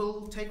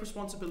will take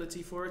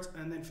responsibility for it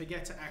and then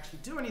forget to actually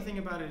do anything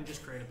about it and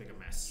just create a bigger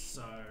mess.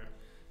 So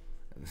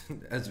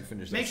As you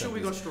finish make that sure we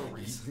got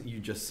sentence, strawberries. you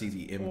just see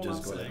the imp All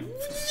just I'm go like, saying.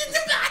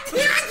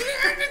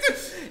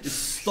 it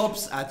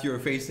stops at your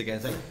face again.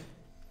 It's like,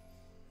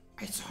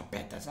 I saw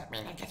bed. Does that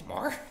mean I get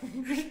more?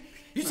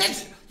 You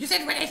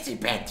said when I see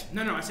bed.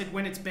 No, I said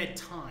when it's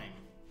bedtime.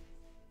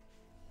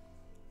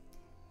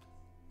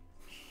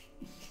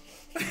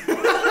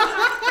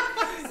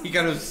 he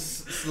kind of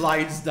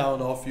slides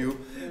down off you,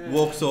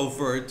 walks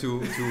over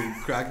to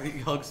Crack, he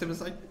hugs him.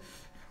 It's like,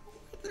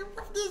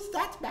 What is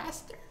that,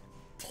 Master?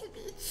 Tell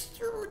me it's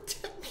true.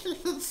 Tell me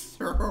it's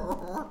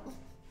true.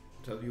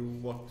 Tell you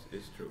what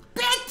is true.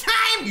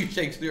 Bedtime. he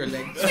shakes your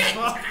leg.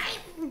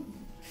 Bedtime.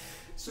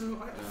 So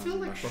I feel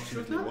like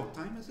Approximately sugar what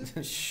time is it?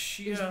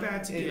 is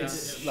bad to get.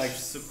 It's like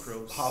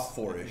sucrose.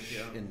 4:30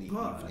 Yeah. in the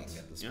But- evening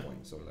at this Yeah.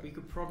 point. So We like,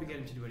 could probably get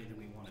him to do anything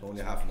we wanted. it's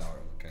only half an hour.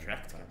 Kind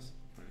Crack of time. times.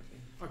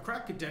 apparently.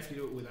 Crack could definitely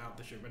do it without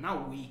the sugar, but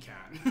now we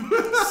can.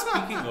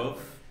 Speaking of,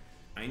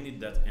 I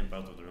need that imp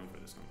out of the room for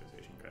this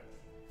conversation, Crack.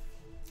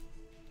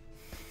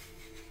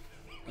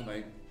 And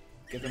I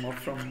get them up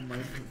from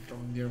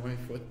near my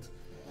foot.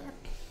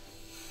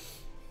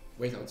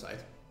 Wait outside.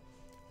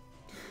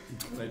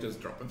 I just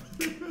drop him.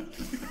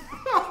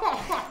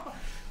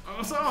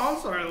 I'm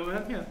sorry, little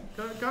man. Here,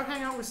 go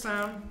hang out with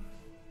Sam.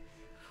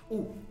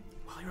 Oh,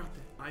 while you're out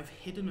there, I've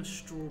hidden a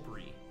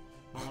strawberry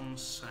on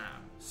Sam.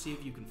 See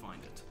if you can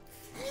find it.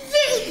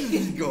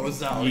 He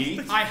goes out.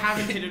 I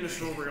haven't hidden a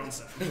strawberry on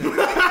Sam.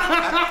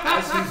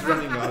 As he's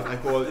running out, I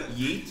call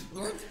Yeet.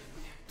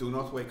 Do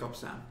not wake up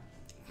Sam.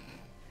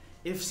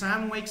 If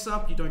Sam wakes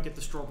up, you don't get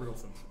the strawberry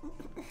off him.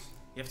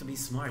 You have to be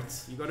smart.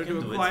 You gotta can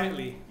do it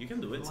quietly. You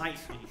can do it.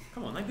 Lightly.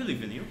 Come on, I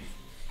believe in you.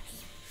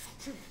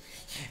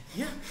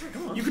 Yeah,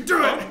 come on. You can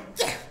do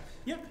it!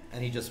 Yeah.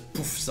 And he just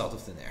poofs out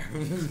of thin air.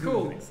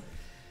 Cool.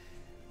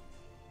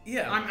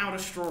 Yeah. I'm out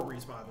of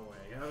strawberries, by the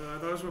way.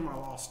 Those were my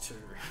last two.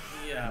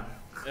 Yeah.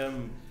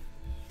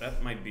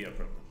 That might be a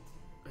problem.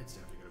 It's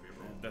definitely gonna be a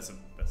problem. That's a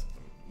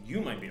problem.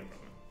 You might be a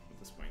problem at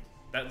this point.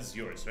 That's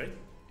yours, right?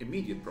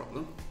 Immediate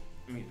problem.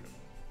 Immediate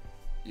problem.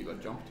 You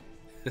got jumped.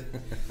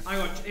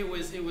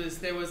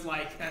 There was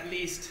like at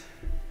least.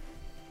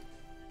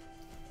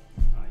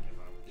 I give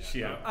up.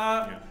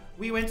 Yeah.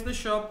 We went to the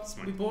shop.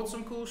 Smart. We bought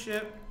some cool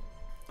shit.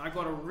 I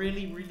got a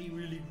really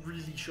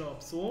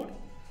sharp sword.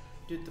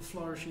 Did the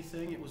flourishy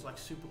thing. It was like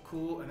super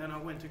cool. And then I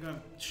went to go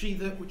and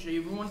sheath it, which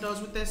everyone does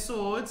with their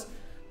swords.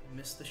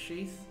 Missed the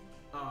sheath.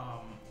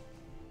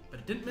 But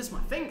it didn't miss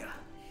my finger.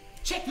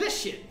 Check this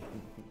shit.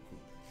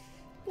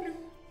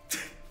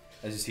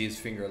 As you see his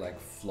finger like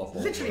flop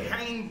over. Literally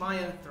hanging by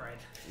a thread.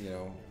 You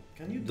know,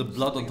 Can you the do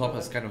blood on something top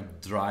about has kind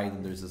of dried,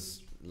 and there's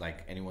this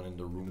like anyone in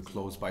the room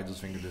close by those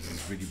fingers. There's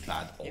this really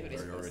bad Yeah, but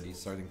it's odor already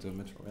starting to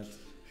emit from it.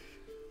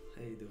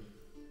 How you do?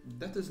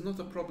 That is not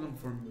a problem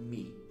for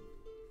me.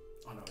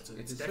 Oh no, it's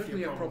It is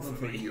definitely certainly a problem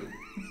for me. you.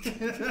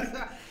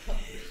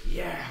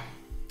 Yeah.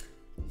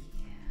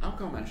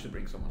 Alco managed to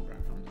bring someone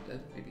back from the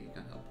dead. Maybe you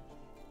can help.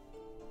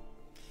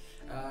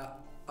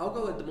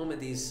 Alco at the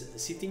moment is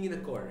sitting in a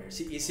corner.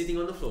 He's sitting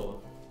on the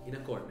floor in a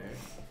corner,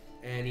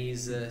 and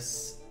he's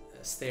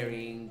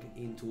staring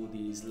into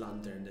this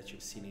lantern that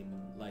you've seen him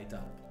light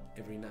up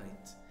every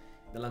night.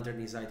 The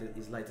lantern is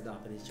lighted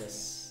up, and he's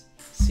just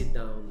sit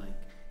down like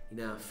in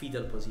a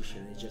fetal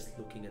position. He's just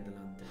looking at the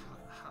lantern.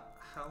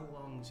 How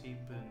long's he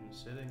been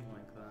sitting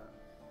like that?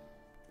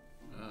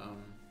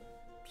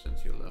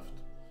 Since you left.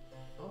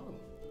 Oh,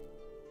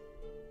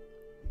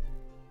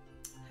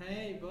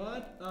 Hey,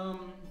 bud.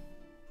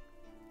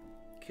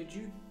 Could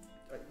you?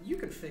 You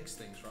can fix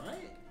things,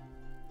 right?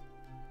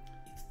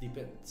 it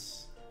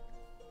depends.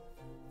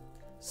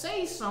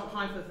 Say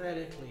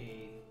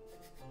hypothetically,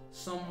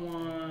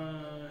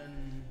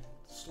 someone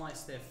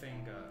sliced their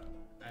finger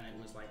and it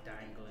was like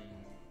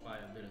dangling by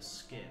a bit of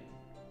skin.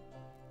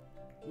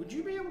 Would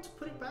you be able to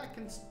put it back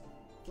and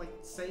like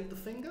save the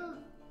finger?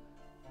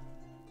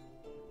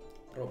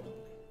 Probably.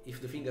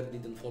 If the finger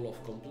didn't fall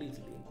off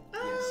completely,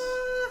 yes.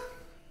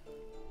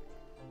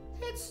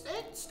 It's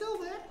still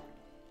there.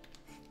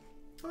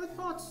 Both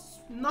parts.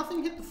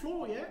 Nothing hit the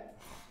floor yet.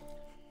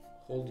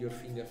 Hold your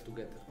fingers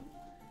together.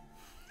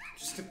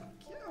 Just like,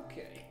 yeah,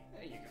 okay.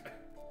 There you go.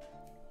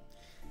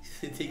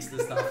 He takes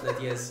the stuff that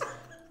he has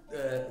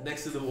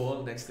next to the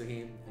wall, next to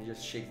him. He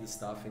just shakes the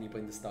stuff and he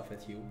points the stuff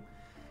at you.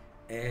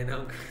 And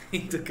I'm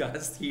going to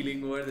cast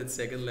Healing Word at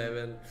 2nd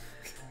level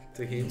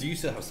to him. Do you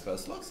still have spell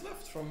slots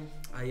left from?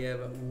 I have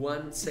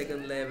 1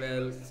 2nd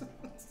level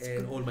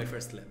and all my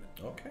 1st level.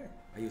 Okay.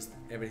 I used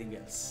everything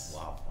else.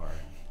 Wow. Alright.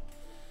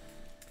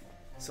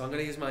 So I'm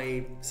going to use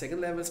my 2nd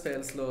level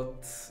spell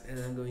slot and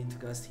I'm going to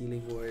cast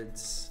Healing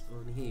Words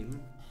on him.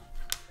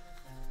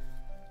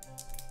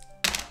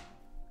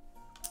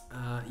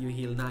 You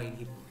heal 9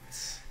 hit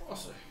points.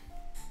 Awesome.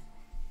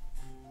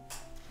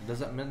 Does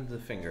that mend the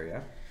finger?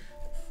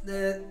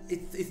 Yeah.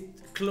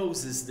 It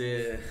closes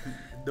the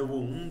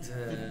wound.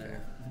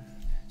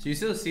 So you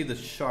still see the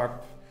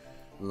sharp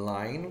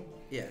line,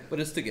 Yeah. but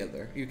it's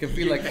together. You can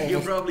feel like you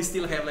almost. probably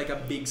still have like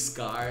a big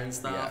scar and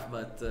stuff, Yeah.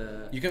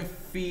 but You can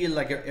feel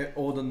like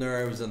all the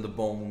nerves and the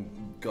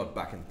bone got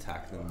back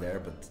intact in there,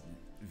 but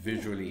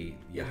visually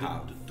you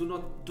have. do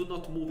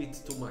not move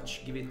it too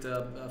much. Give it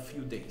a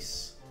few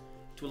days.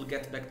 It will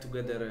get back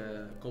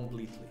together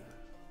completely.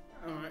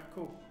 Alright,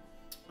 cool.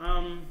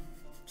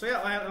 So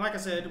yeah, like I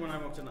said, when I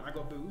walked in, I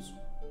got booze.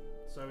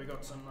 So we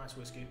got some nice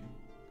whiskey.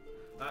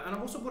 And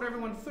I've also bought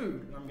everyone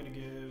food. And I'm going to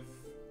give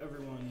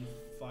everyone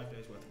 5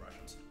 days worth of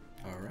rations.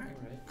 All right.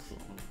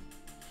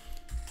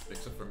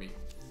 Except for me.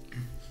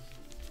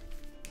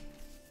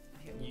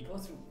 You go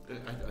through.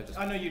 I just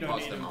I know you don't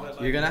pass need them them, out. but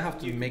like, You're gonna have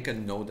to make a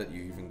note that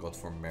you even got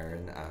for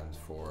Marin and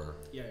for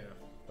Yeah.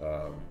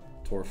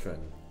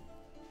 Thorfinn.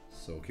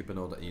 So keep a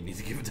note that you need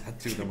to give that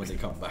to them when they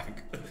come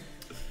back.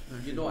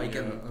 You know I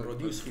can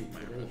produce food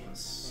my own.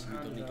 You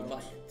don't need to buy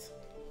it.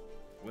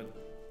 What?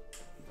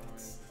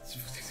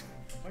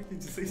 Why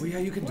did you say Oh yeah,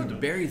 you can do the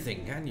berry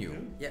thing, can you?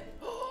 Yeah.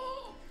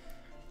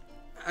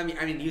 I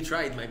mean, you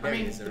tried my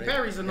berries. the already.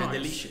 berries are They're nice.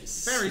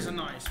 delicious. Berries are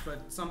nice,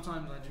 but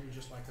sometimes I do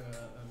just like a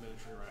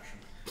military ration.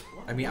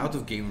 I mean, out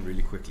of game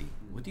really quickly.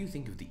 What do you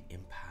think of the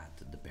imp had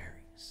and the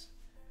berries?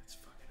 It's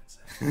fucking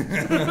insane.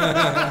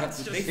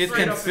 It's just It straight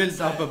can up fill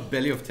insane. up a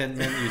belly of 10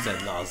 men, you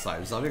said last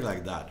time. Something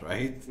like that,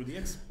 right? Would he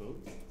explode?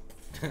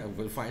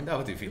 We'll find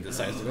out if he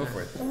decides to go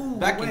for it.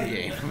 Back in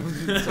game.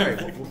 Sorry.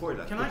 Before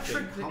that, Can I quick thing,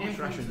 trick the how much imp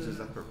rations into is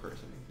that per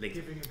person? Later.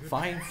 Giving a good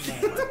Fine.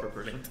 5 per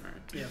person.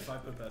 Alright. Yeah,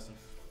 5 per person.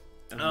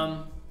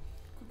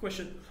 Quick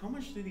question: how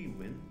much did he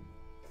win?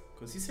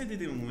 Because he said he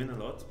didn't win a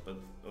lot, but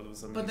all of a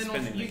sudden But he's then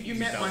also, spending you like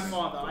met my 80,000.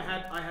 father.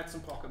 I had some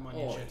pocket money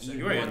and Oh, shit. So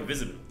You were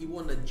invisible. He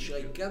won a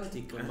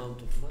gigantic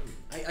amount of money.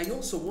 I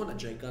also won a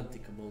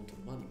gigantic amount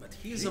of money, but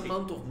his Really?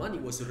 amount of money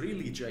was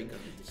really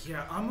gigantic.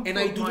 yeah, I'm And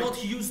I do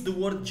not use the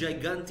word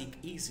gigantic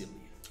easily.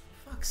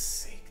 Fuck's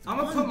sake! I'm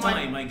gonna One put my-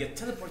 time I get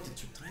teleported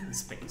to time and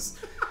space.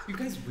 You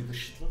guys win a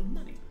shitload of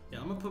money. Yeah,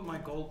 I'm gonna put my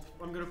gold.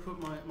 I'm gonna put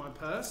my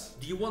purse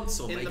Do you want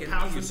some? in I the can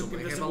pouch give you with some. the I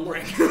have a invisible lot.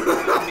 ring.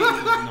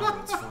 No,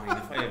 it's fine.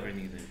 If I ever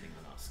need anything,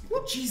 I'll ask you.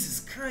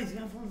 Jesus Christ! You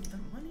have all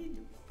that money?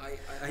 I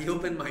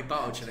opened my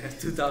pouch and I have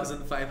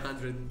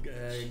 2,500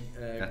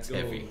 That's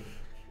gold. heavy.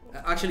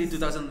 Actually,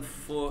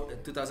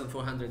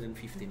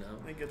 2,450 now.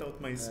 I get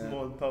out my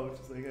small pouch.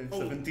 It's like I have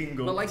 17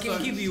 gold. Well, I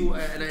can give you,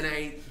 and then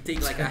I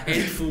take like a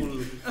handful,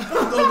 no,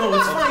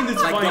 it's fine.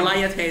 It's like fine.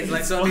 Goliath heads,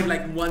 like something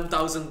like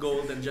 1,000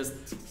 gold, and just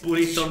put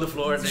it on the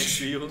floor next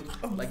to you.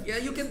 Like, yeah,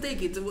 you can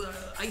take it.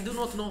 I do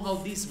not know how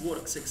this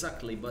works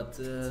exactly, but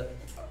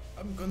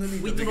I'm gonna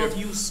need we a do bigger not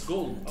use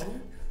gold.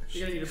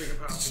 You're gonna need a bigger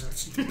pouch.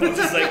 Just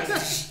like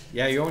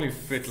Yeah, you only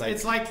fit like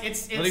It's like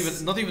it's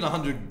not even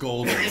 100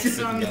 gold to It's, fit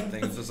in um, that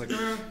thing. It's just like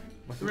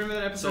Remember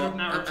that episode So, of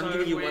Naruto I'm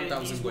giving you where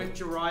 1,000 he's gold. with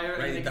Jiraiya Write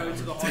and they it go down.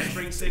 to the hot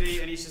spring city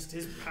and he's just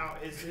his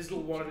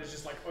little wallet is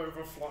just like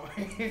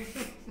overflowing.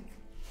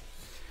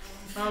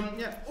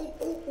 Yeah.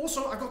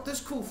 Also, I got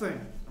this cool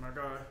thing, and I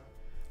go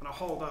and I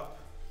hold up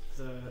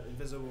the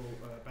invisible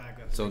bag.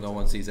 That's so no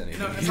one sees anything.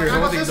 No, it's You're like, I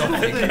got holding this cool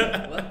nothing. thing.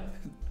 What?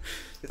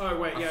 Oh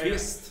wait, A yeah,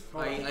 fist.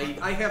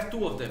 I have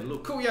 2 of them.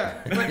 Look. Cool,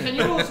 yeah. But can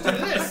you also do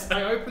this?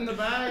 I open the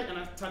bag and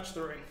I touch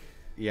the ring.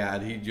 Yeah,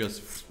 and he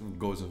just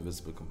goes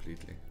invisible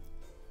completely.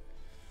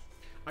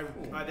 I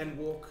then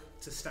walk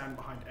to stand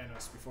behind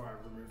Ennis before I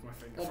remove my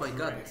finger. Oh from my the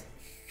god. ring.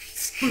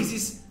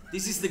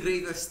 This is the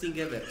greatest thing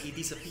ever. He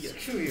disappeared.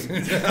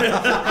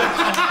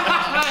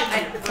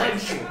 I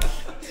punch you.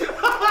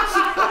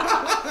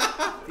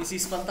 This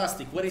is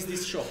fantastic. Where is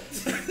this shop?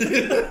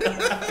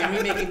 Can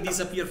we make him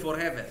disappear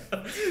forever?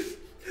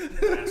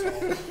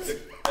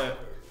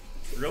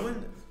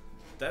 Rowan,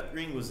 that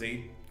ring was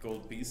 8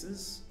 gold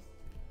pieces.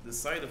 The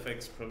side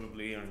effects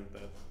probably aren't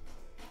that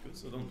good,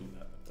 so don't do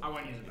that. I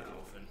won't use it that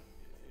often.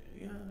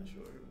 Yeah,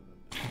 sure.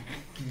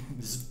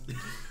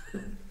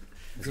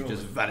 He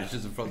just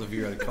vanishes in front of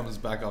you and comes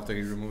back after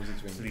he removes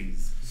his ring.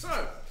 Please.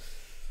 So,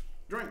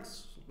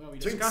 drinks. Well, we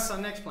Drinks. discuss our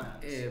next plan.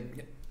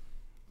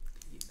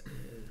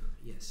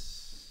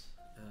 Yes.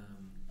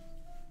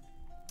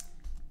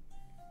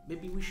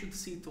 Maybe we should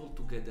sit all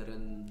together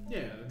and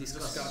Yeah,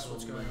 discuss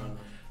what's some, going on.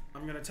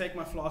 I'm gonna take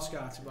my flask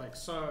out and be like,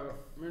 so,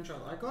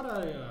 Moonchild, I got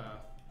a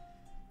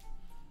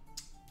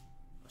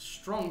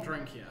strong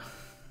drink here.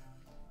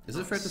 Is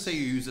it fair to say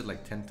you use it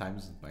like 10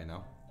 times by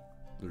now?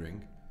 The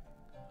ring?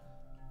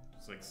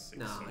 It's like 6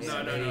 No, or yeah, No,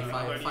 seven. maybe no, five,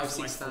 I've only five, used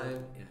 6 like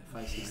times. Yeah,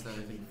 5, 6 times.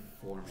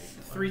 4 maybe.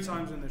 3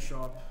 times in the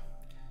shop.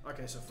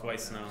 Okay, so 5.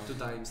 Twice now. 2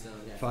 times now.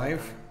 Yeah,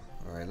 5?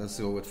 Alright, let's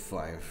go with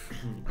 5.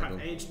 I I'm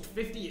don't- aged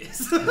 50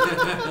 years.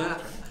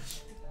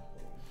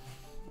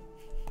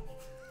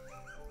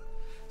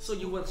 So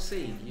you were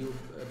saying you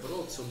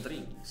brought some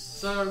drinks.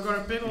 So I've got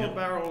a big old Yep.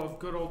 barrel of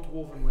good old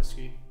dwarven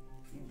whiskey,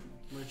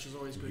 which is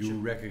always good. You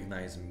shit.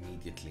 recognize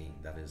immediately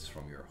that is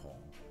from your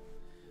home.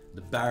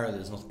 The barrel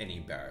is not any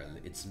barrel,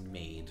 it's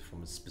made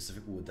from a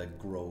specific wood that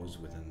grows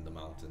within the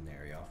mountain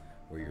area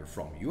where you're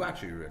from. You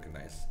actually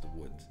recognize the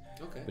wood,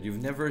 Okay. but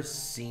you've never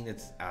seen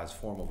it as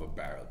form of a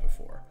barrel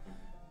before.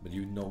 But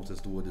you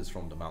notice the wood is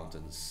from the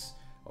mountains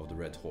of the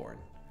Red Horn.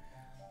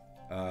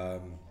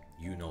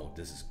 You know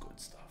this is good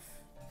stuff.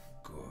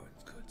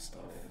 Good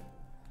stuff.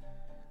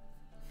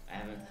 I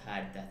haven't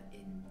had that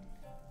in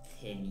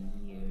 10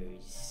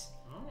 years.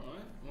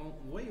 Alright, well,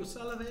 the way you're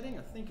salivating,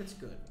 I think it's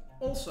good.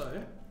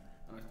 Also,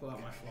 I pull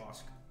out my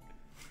flask.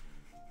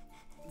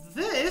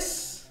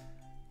 This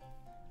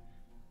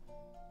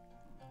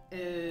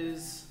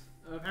is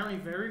apparently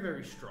very,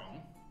 very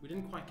strong. We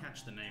didn't quite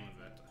catch the name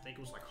of it. I think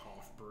it was like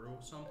half brew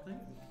or something.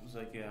 It was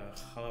like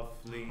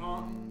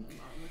halfling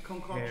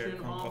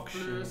Concoction, half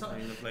brew or something.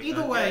 kind of like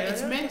Either that. way, Yeah,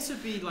 it's yeah. meant to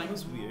be like That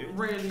was weird.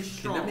 really Can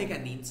strong. I make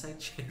an insight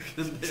check?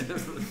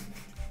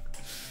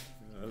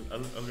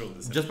 I'll roll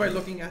this. Just by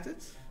looking at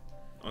it?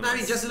 No, I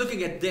mean, just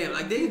looking at them,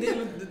 like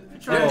they're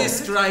Oh.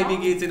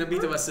 describing it in a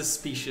bit of a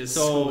suspicious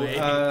So way.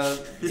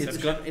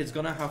 it's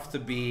gonna have to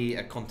be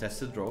a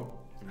contested roll.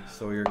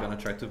 So you're gonna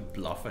try to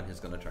bluff and he's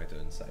gonna try to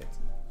insight.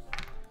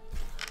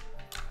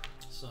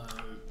 So,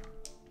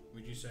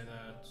 would you say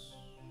that's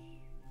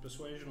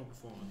persuasion or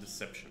performance?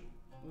 Deception.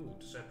 Ooh,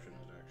 deception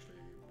is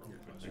actually probably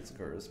closer. It's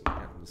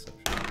charisma and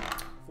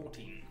deception.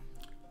 14.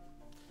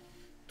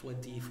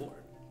 24.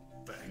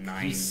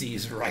 He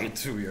sees right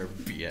through your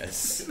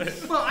BS.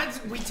 Well,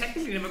 we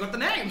technically never got the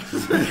name.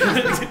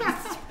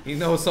 He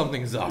knows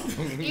something's up.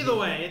 Either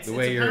way, it's The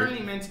way you're-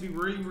 apparently meant to be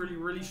really, really,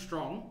 really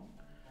strong.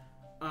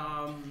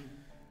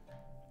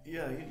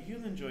 Yeah,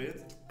 you'll enjoy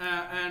it.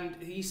 And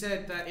he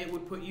said that it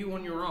would put you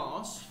on your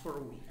ass for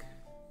a week.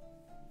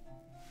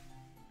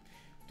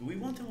 Do we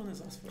want him on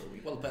his ass for a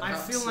week? Well, I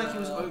perhaps, feel like he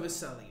was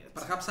overselling it.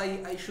 Perhaps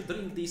I should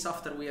drink this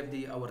after we have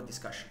our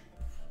discussion.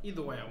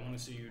 Either way, I want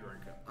to see you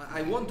drink it.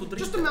 I want to drink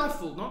Just a it.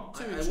 mouthful, not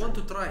too I want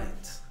to try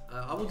it.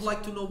 I would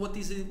like to know what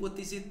is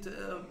it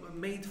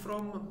made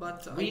from,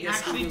 but I We guess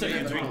actually will didn't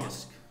never drink know.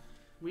 ask.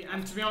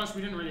 And to be honest,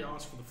 we didn't really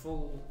ask for the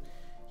full.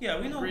 Yeah,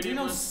 we know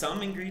Ingredient list?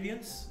 some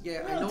ingredients.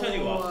 Yeah, I'll I know tell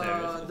you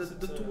after.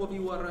 the two of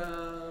you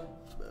are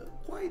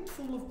quite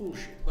full of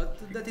bullshit, but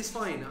that is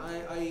fine.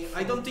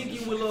 I don't think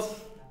you will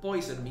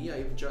poison me.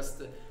 I've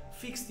just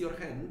fixed your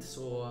hand,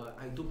 so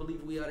I do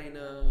believe we are in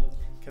a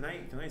Can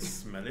I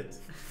smell it?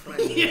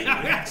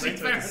 Yeah, actually,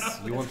 fair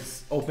enough. You want to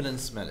open and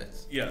smell it?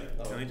 Yeah.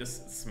 Can I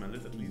just smell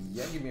it at least?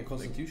 Yeah, give me a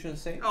constitution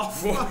save. Oh,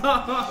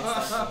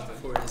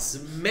 for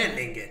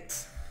smelling it.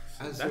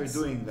 As That's-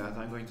 you're doing that,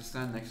 I'm going to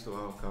stand next to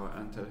Alka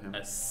and tell him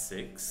A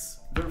 6.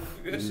 they're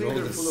You say rolled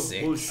they're a full of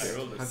 6. I bullshit.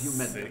 rolled a Have you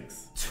met them?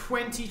 6.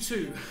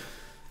 22.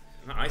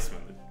 No, I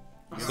smelled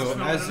it. So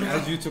No, as no, no.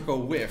 as you took a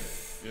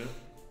whiff, Yeah.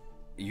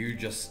 you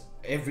just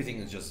everything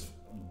is just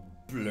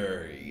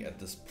blurry at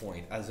this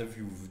point, as if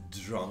you've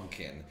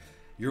drunken.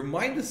 Your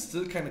mind is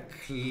still kind of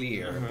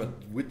clear, but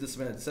with the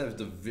smell itself,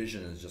 the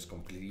vision is just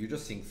completely. You're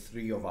just seeing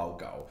 3 of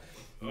Augao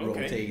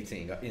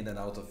rotating in and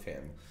out of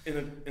him.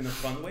 In a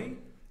fun way.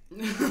 In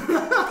a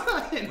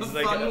It's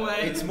like fun a- way.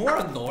 It's more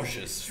a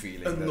nauseous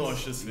feeling. A that's-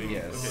 nauseous feeling,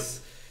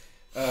 Yes.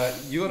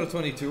 You got a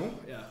 22.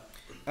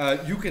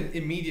 Yeah. You can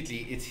immediately,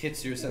 it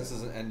hits your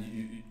senses, and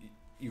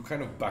you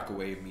kind of back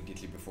away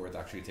immediately before it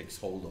actually takes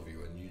hold of you,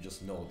 and you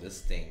just know this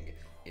thing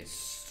is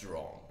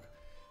strong.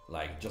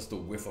 Like, just the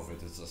whiff of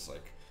it is just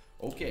like,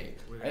 okay.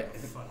 We're gonna have a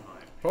fun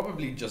night.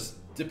 Probably just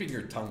dipping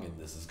your tongue in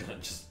this is gonna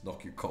just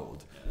knock you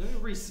cold.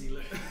 Reseal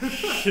it.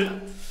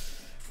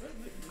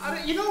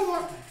 You know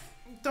what?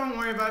 Don't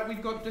worry about it.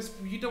 We've got this.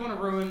 You don't want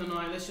to ruin the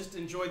night. Let's just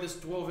enjoy this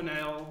dwarven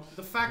ale.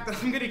 The fact that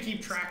I'm going to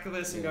keep track of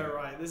this and go,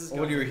 right, this is All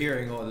good. you're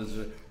hearing, this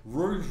is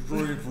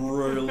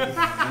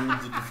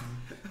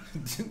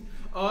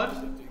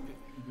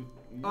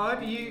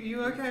Odd,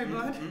 you okay,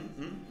 bud?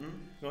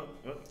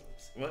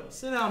 What?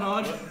 Sit down,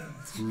 Odd.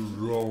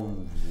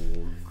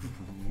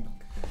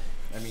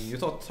 I mean, you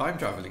thought time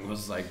traveling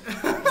was like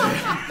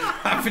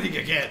happening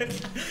again.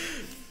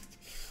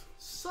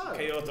 So,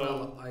 Kyoto,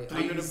 Well, I'm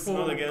please, gonna pour-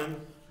 not again.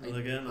 Not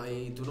again.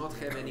 I do not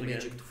have any Not again.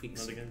 magic to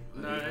fix Not it. again.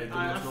 no, I do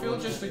I not know feel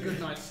what just to a do. good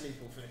night's sleep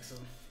will fix them.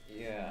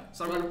 Yeah.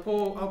 So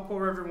I'll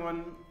pour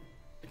everyone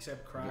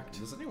except Cracked.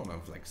 Does anyone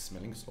have like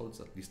smelling salts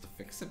at least to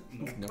fix it?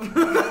 No.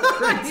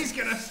 He's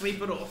gonna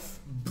sleep it off.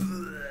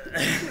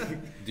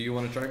 Do you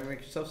want to try and make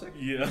yourself sick?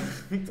 Yeah.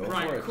 Go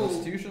Right, for it. cool.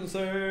 Constitution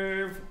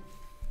save.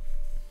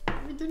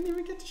 We didn't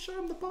even get to show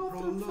him the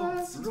bathroom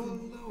first. Roll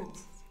low.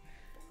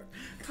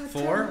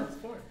 4.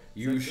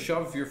 You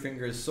shove your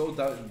fingers so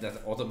down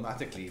that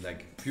automatically,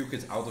 like, puke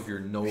is out of your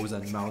nose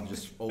and mouth,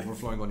 just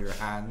overflowing on your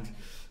hand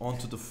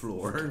onto the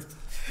floor.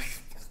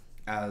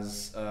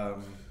 As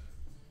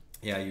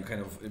you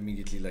kind of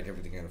immediately, like,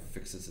 everything kind of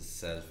fixes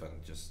itself and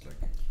just like.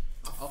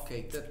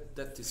 Okay,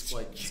 that is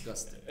quite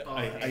disgusting.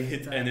 I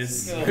hit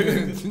Ennis.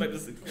 By the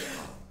stick.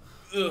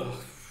 Ugh.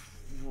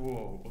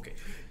 Whoa. Okay.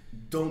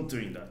 Don't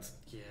drink that.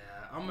 Yeah,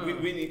 I'm gonna.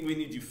 We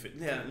need you fit.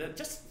 Yeah.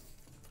 Just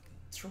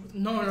throw it.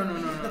 No.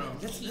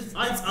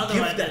 Let's Other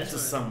give ideas that to for it.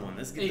 someone.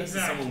 Let's give that to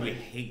someone we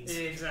hate.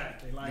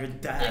 Exactly. Like Your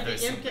dad or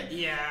something.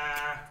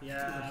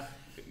 Yeah.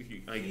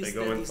 I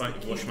go and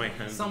wash my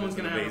hands. Someone's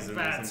in the gonna have a basin or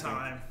bad something.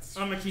 time.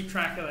 I'm gonna keep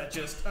track of that.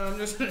 Just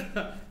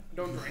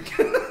don't drink.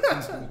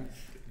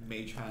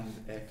 Mage hand,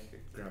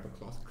 grab a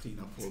cloth, clean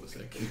up all the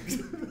sick.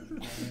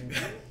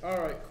 All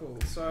right, cool.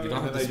 So You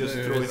don't have I to just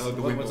spare throw it out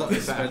the what's window.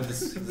 that?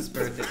 Spend the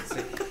spirit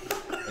thing.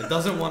 It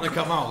doesn't want to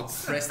come out.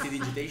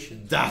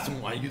 Prestidigitation. That's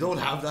why you don't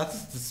have that.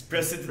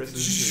 Press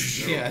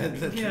it. Yeah.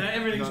 yeah,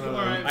 everything's No, no, no.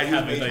 all right. I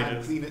have it. Mage I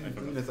hand, do.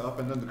 clean it up,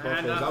 and then the cloth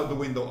And, goes out the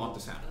window onto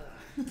Sam.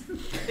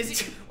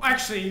 Is it,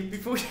 actually,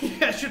 before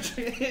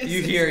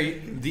You hear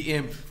the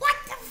imp.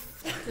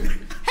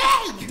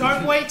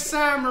 don't wake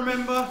Sam.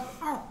 Remember.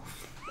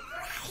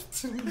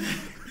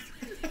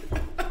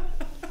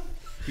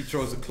 He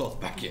throws the cloth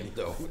back in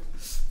though.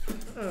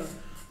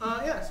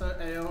 Yeah. So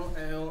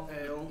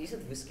ale. You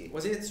said whiskey.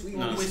 Was it sweet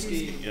No,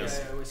 Whiskey.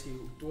 Yes. Yeah, whiskey.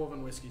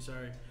 Dwarven whiskey.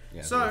 Sorry.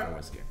 Yeah, So- dwarven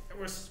whiskey.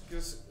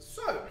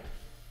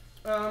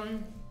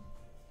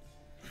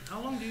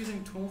 How long do you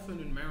think Torfin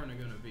and Marin are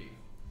gonna be?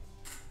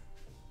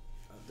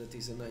 That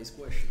is a nice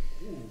question.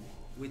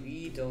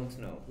 We don't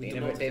know. We They do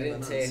never. not They have didn't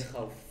an say answer.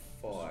 how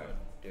far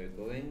they're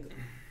going.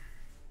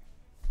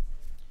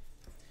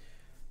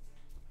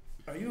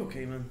 Are you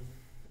okay, man?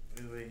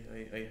 By the way,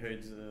 I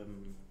heard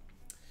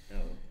No.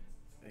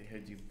 I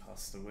heard you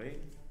passed away.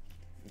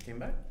 You came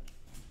back?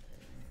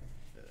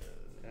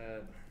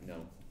 No. No.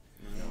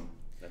 No.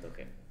 Not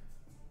okay.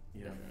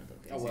 Yeah. Definitely not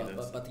okay. Oh well,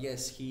 that's- but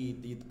yes, he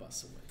did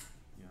pass away.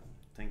 Yeah.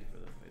 Thank you for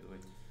that, by the way.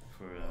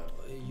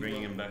 for You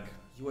bringing are- him back.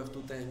 You have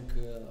to thank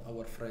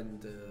our friend.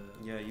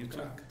 Yeah, you too.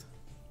 Cracked.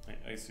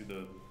 I see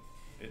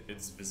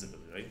it's visible,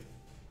 right?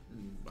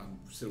 I'm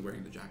still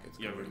wearing the jacket,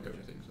 Yeah, covering right.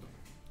 everything. So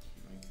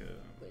Like,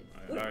 Wait,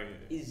 I, what I,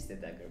 is the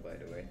dagger, by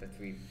the way, that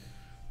we...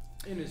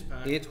 In his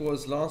pack. It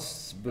was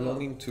last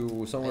belonging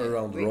to somewhere Oh,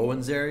 around wait.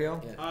 Rowan's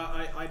area. Yeah.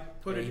 I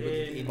put Yeah, it you put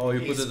it in. Oh, you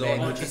put his it on-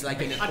 bag, which is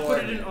like in a I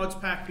corner. put it in Odd's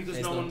pack because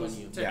It's no not one was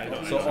on you. Yeah,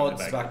 technically so I don't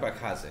Odd's have the backpack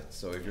has it.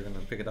 So if you're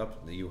gonna pick it up,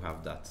 you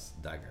have that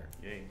dagger.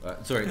 yay.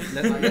 Sorry,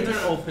 letter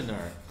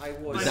opener. I The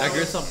was. dagger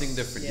is something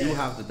different. You Yeah.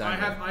 have the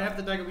dagger. I have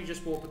the dagger we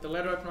just bought, but the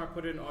letter opener I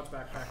put it in Odd's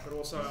backpack. But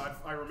also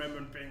I remember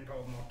being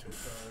told not to,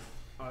 so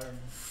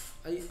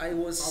I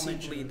was I'll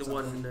mention simply it the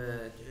at some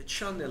one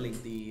channeling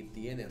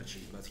the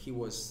energy, but he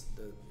was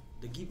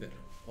the giver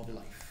of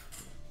life.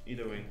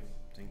 Either way,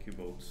 thank you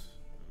both.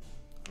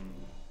 I'm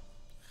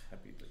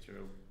happy that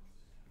you're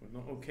well,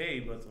 not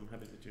okay, but I'm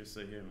happy that you're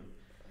still here, man.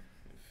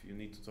 If you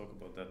need to talk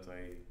about that, I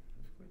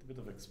have quite a bit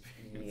of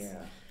experience.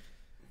 Yeah.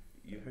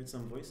 You heard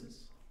some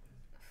voices?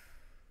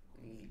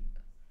 I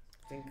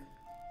think...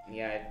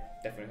 Yeah,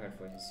 I definitely heard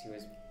voices. He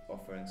was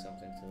offering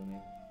something to me.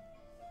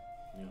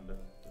 Yeah,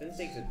 Didn't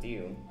take the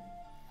deal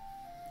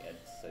yet,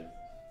 so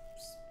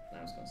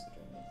I was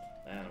considering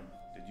it. I don't know.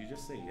 Did you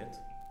just say yet?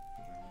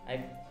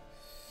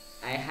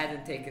 I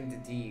hadn't taken the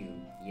deal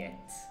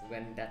yet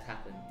when that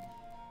happened,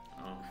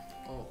 Oh,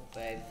 Oh,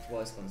 but I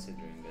was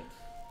considering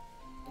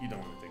it. you don't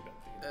want to take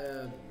that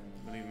deal.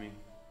 Believe me.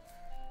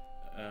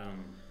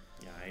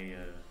 Yeah, I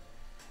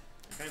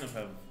kind of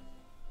have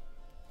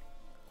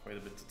quite a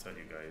bit to tell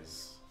you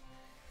guys.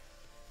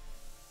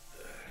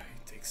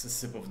 He takes a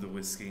sip of the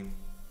whiskey.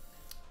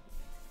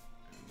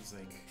 He's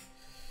like,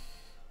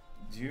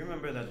 do you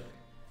remember that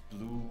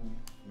blue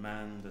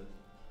man that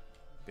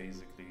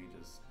basically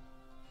just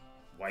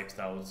wiped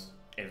out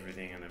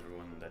everything and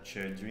everyone in that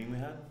shared dream we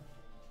had?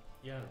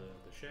 yeah,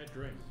 the shared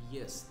dream.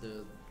 yes,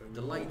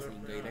 the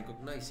lightning. I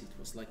recognize it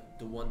was like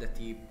the one that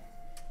he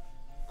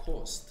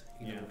caused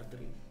in Yeah. our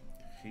dream.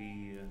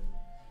 He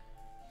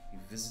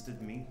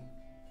visited me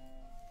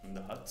in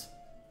the hut.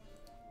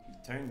 He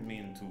turned me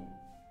into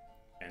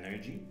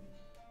energy.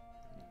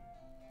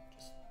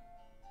 Just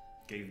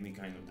gave me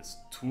kind of this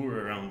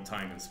tour around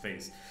time and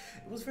space.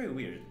 It was very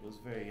weird. It was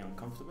very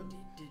uncomfortable.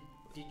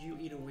 Did you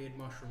eat a weird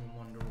mushroom and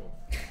wander off?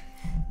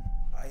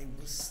 I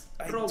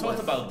Bro, thought what?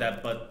 about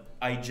that, but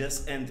I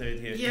just entered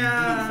here in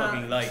Yeah, blue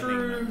fucking lightning.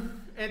 true.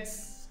 Man.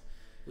 It's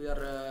We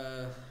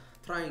are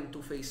trying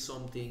to face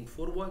something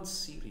for once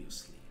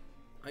seriously.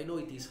 I know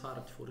it is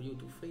hard for you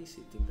to face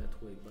it in that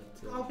way,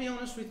 but I'll be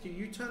honest with you.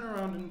 You turn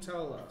around and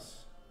tell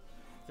us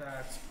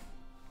that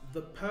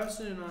the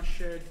person in our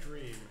shared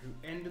dream who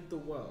ended the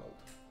world,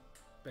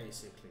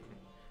 basically,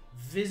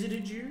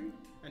 visited you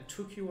and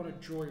took you on a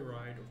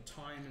joyride of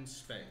time and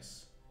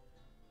space.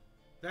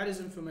 That is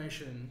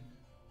information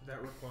that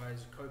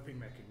requires a coping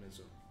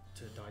mechanism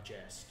to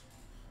digest.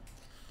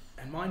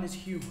 And mine is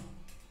humor.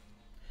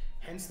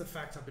 Hence the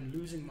fact I've been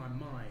losing my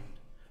mind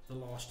the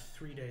last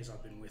 3 days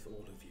I've been with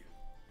all of you.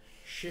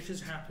 Shit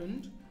has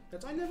happened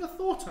that I never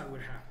thought I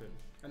would happen.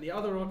 And the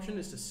other option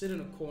is to sit in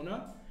a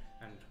corner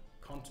and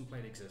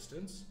contemplate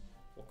existence,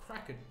 or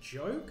crack a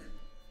joke,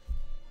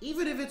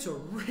 even if it's a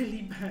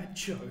really bad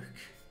joke,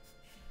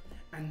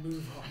 and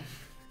move on.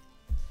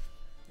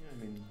 Yeah,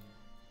 I mean,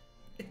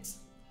 It's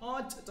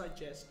hard to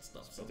digest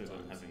stuff it's better than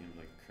sometimes. having him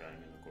like crying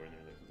in the corner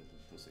like a little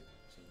pussy.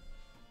 So,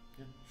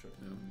 yeah, sure.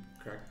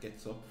 Crack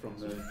gets up from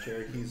the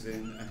chair he's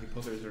in and he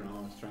putters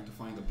around trying to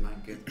find a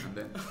blanket, and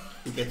then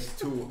he gets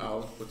two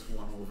out, puts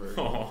one over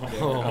there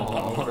and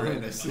one over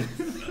Ennis.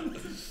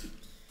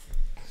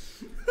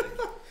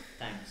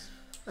 Thanks.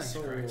 Thanks,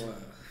 so Craig.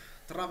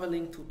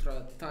 traveling to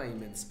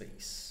time and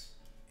space.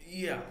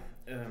 Yeah,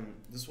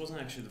 this wasn't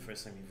actually the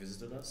first time he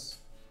visited us.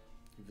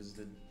 He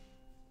visited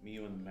me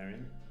and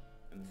Marin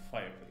in the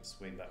fireplace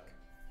way back.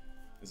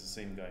 It's the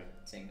same guy.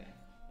 Same guy.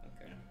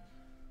 Okay.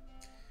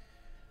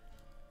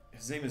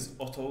 His name is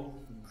Otto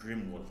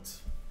Grimwald.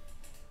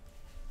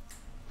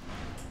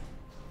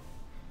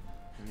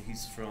 And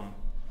he's from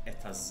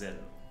Etazel,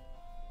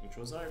 which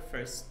was our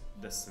first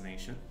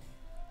destination.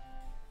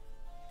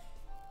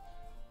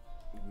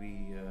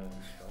 We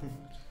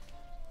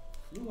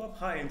flew up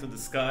high into the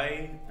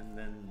sky and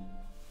then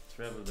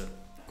traveled at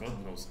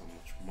God knows how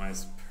much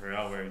miles per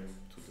hour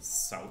to the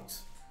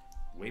south,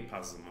 way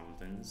past the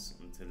mountains,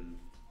 until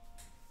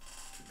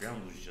the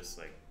ground was just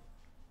like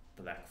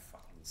black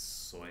fucking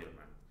soil,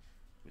 man,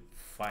 with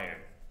fire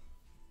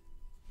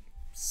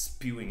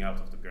spewing out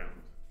of the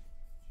ground.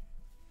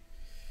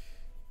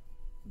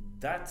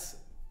 That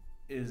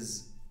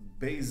is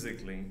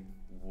basically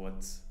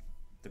what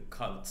the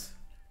cult's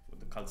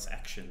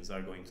actions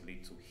are going to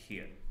lead to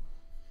here.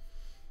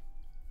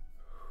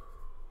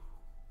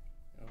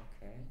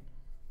 Okay.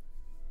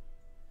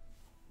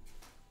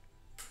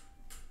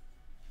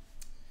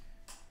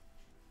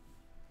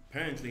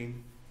 Apparently,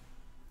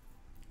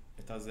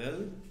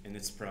 Etazel, in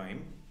its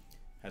prime,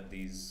 had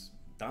these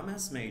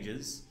dumbass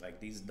mages, like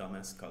these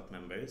dumbass cult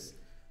members,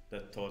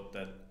 that thought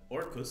that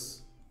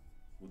Orcus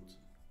would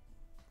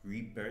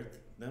rebirth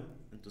them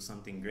into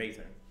something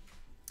greater.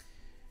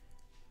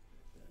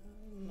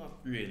 Not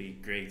really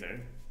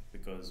greater,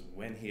 because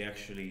when he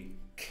actually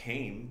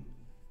came,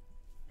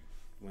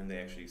 when they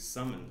actually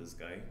summoned this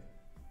guy,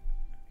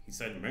 he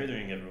started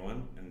murdering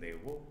everyone, and they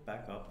woke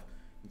back up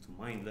into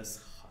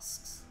mindless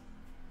husks.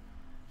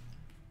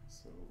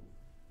 So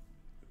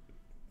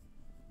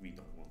we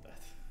don't want that.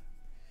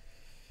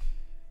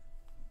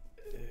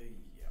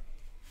 Yeah.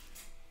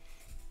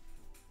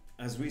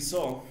 As we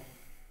saw,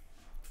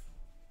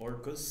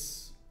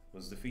 Orcus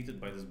was defeated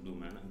by this blue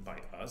man and by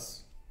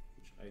us,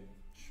 which I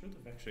should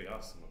have actually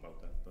asked him about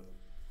that, but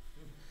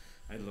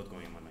I had a lot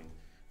going in my mind.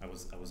 I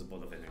was a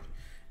ball of energy.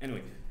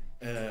 Anyway,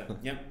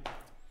 yeah.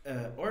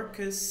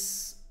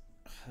 Orcus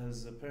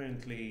has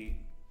apparently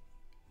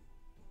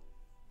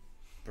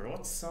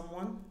brought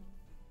someone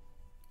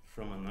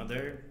from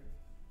another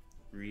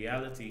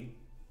reality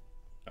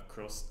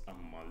across a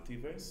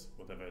multiverse,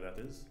 whatever that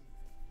is.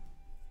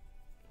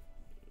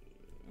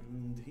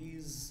 And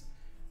he's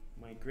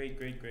my great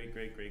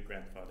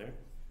grandfather.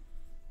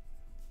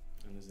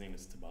 And his name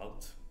is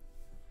Tybalt.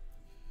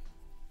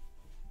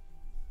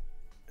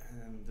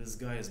 And this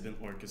guy has been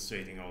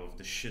orchestrating all of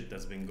the shit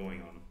that's been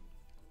going on.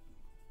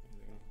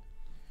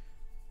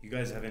 You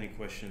guys have any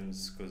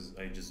questions? Because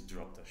I just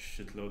dropped a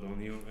shitload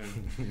on you.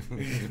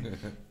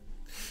 And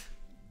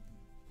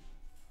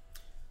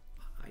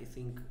I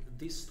think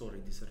this story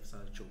deserves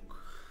a joke.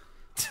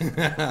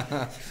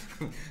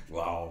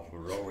 Wow,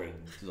 Rowan,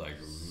 like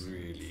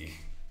really.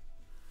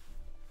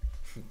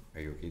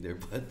 Are you okay there,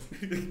 bud?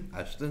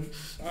 Ashton?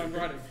 I'm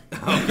writing.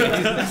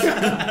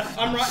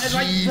 I'm writing. It's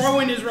like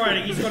Rowan is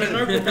writing. He's got a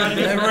notebook out and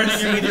he's Never writing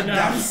seen everything it down.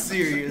 that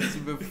serious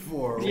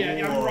before.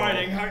 Yeah, I'm Whoa.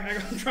 writing.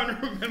 I'm trying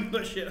to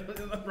remember shit.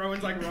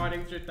 Rowan's like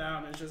writing shit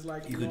down. It's just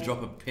like You could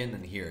drop a pin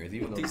in here.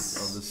 Even What on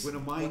is- this. When a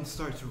mind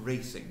starts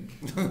racing,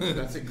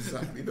 that's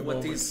exactly the What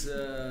moment. is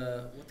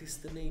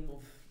the name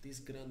of this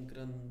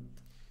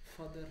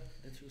grandfather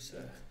that you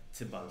said?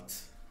 Tybalt.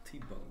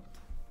 Tybalt.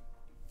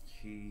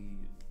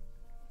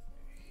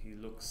 He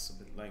looks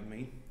a bit like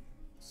me,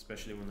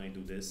 especially when I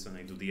do this and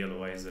I do the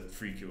yellow eyes that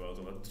freak you out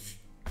a lot.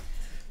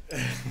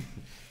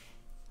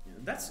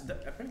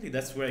 Apparently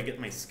that's where I get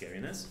my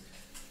scariness.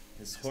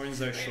 His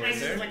horns are And shorter.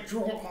 it's like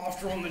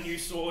drawn the new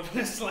sword.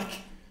 It's like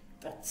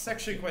That's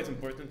actually quite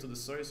important to the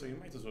story, so you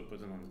might as well put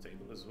it on the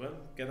table as well.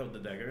 Get out the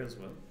dagger as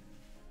well.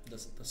 The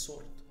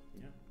sword.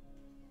 Yeah.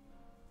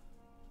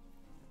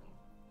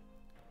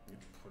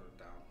 put it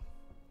down.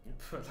 Yeah.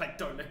 But like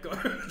don't let go.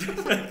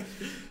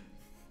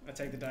 I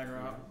take the dagger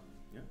out.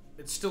 Yeah.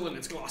 It's still in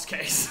its glass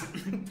case.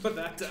 Put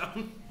that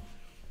down.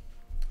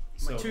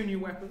 So My two new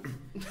weapons.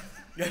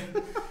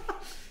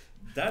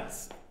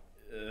 that's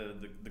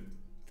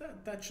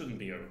that shouldn't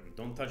be a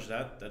don't touch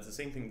that. That's the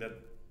same thing that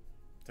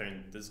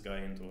turned this guy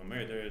into a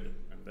murderer,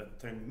 and that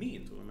turned me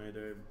into a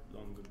murderer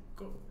long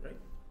ago, right?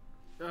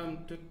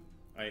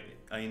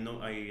 I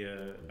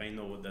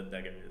know what that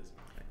dagger is.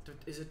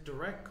 Is it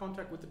direct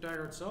contact with the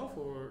dagger itself,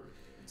 or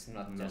It's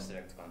not No. just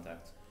direct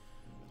contact.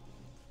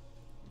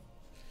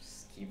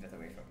 Just keep it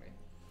away from me.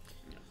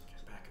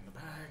 get back in the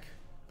bag?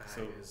 Bag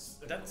So is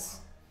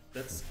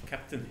that's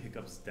Captain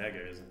Hiccup's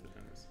dagger, isn't it,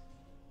 Dennis?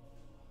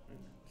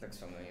 Looks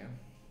familiar.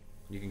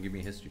 You can give me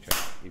a history check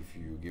if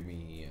you give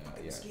me.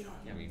 Yeah.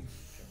 I mean,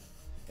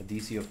 a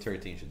DC of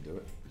 13 should do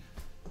it.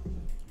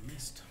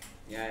 missed.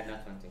 Yeah,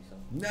 not 20, so.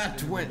 Not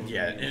 20.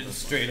 Yeah, it's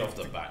straight off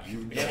the bat.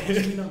 You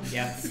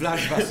Yeah.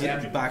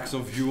 flashbacks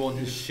of you on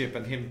his ship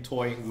and him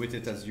toying with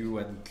it as you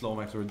and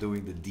Clomax were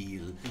doing the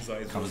deal. His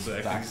eyes Comes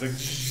roll back.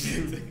 He's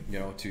like, You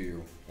know, to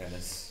you,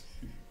 Ennis.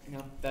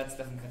 No, that's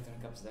definitely Captain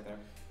Hiccup's dagger.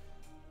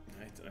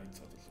 I thought it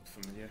looked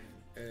familiar.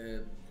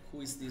 Who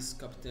is this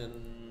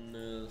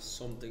Captain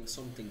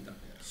something dagger?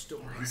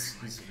 Story.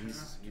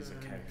 He's a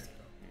character.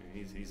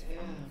 Yeah, he's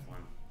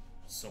fun.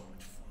 So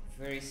much fun.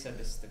 Very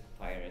sadistic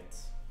pirate.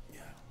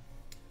 Yeah.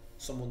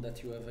 Someone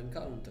that you have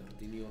encountered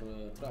in your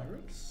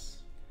travels.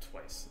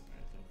 Twice.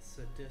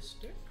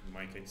 Sadistic. In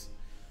my case.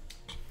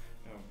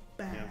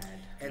 Bad.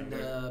 And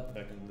Remember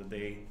back in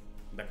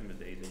the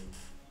day, they,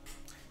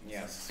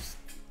 Yes.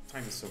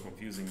 time is so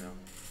confusing now.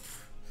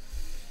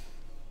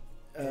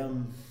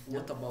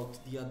 what about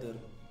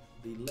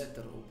the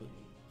letter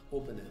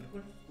opener?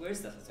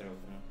 Where's that letter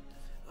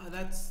opener?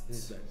 That's.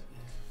 Is that?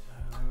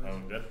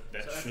 Oh, that So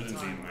at the shouldn't be in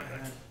time my I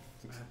bag.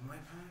 had my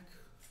pack,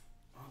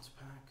 Aunt's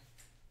pack,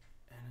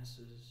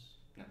 Ennis's,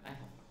 No, I have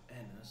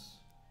Ennis.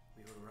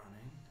 We were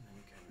running, and then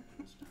we came to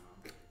Ennis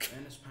down.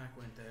 Ennis pack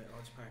went there,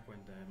 Odd's pack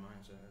went there,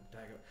 mine's a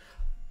dagger.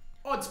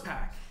 Odd's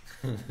pack!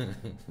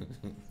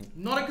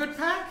 Not a good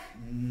pack?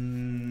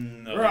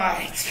 No.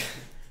 Right!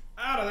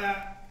 Out of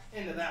that,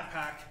 into that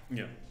pack,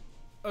 Yeah.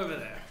 over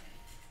there.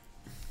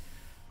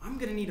 I'm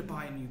gonna need to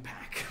buy a new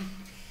pack.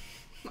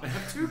 I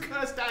have 2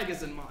 cursed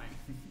daggers in mine.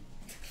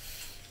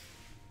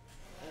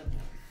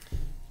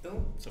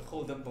 Don't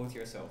hold them both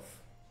yourself.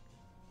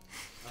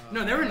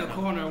 No, they're in the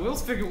corner. We'll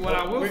figure what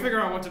out. We'll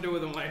figure out what to do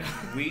with them later.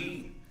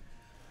 we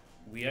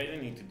either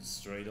need to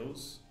destroy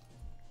those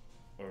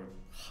or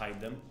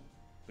hide them,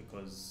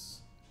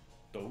 because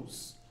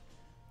those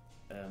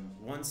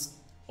Once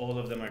all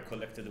of them are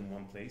collected in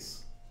one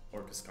place,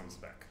 Orcus comes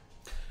back.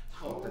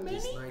 Oh, that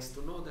is nice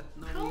to know that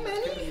now How we are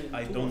many? carrying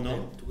I two don't of know.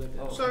 them together.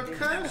 Oh. So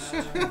curse.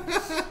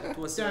 It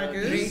was a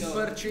Daggers. great So,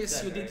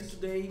 purchase you did daggers.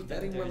 today.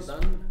 Very well Daggers.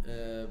 done.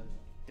 The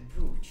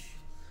brooch.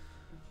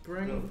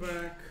 Bring Roach.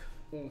 back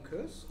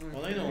Orcus.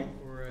 All I know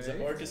is that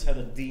Great. Orcus had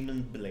a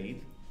demon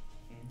blade,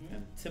 Mm-hmm.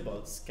 and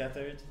Tybalt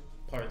scattered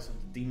parts of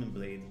the demon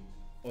blade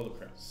all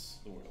across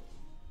the world.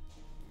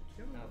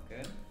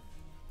 Okay.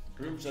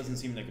 Rouge doesn't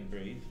seem like a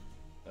blade.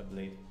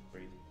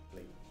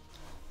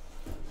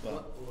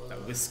 Well, a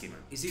whiskey man.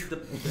 Is it the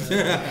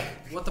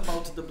what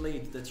about the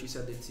blade that you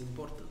said it's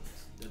important?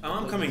 The I'm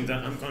blade- coming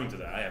down. I'm coming to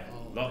that. I have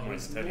Oh, a lot more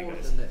there's to tell you more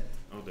guys. than that.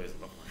 Oh, there's a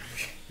lot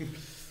more.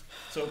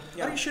 So Are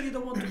yeah, you sure you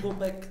don't want to go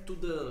back to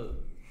the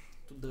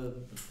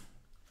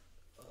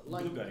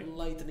Blue guy.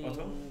 lightning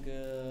Otto?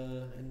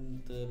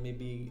 and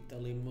maybe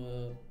tell him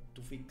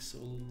to fix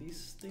all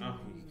these things? Ah,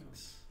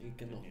 He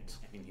cannot.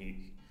 I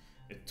mean,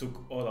 it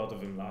took all out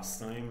of him last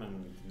time,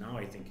 and now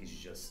I think he's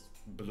just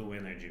blue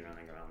energy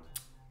running around.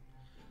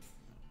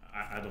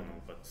 I don't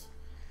know, but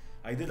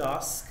I did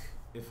ask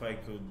if I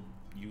could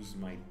use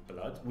my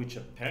blood, which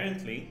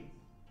apparently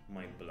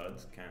my blood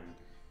can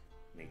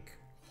make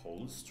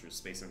holes through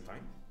space and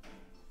time.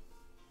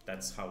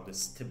 That's how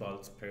this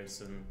Tybalt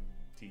person,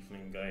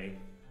 tiefling guy,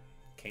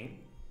 came.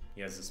 He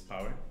has this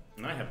power,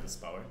 and I have this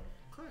power.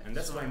 And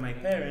that's why my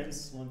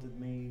parents wanted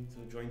me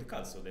to join the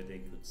cult, so that they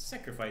could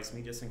sacrifice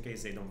me just in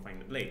case they don't find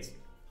the blades.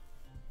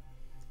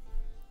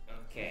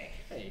 Okay.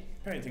 Hey.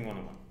 Parenting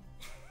 101.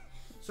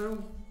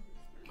 So,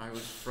 I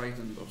was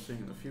frightened of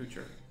seeing the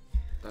future.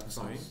 That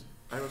Sorry? sounds.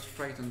 I was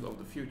frightened of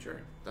the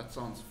future. That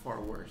sounds far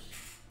worse.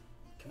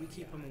 can we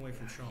keep him away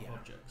from sharp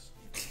objects?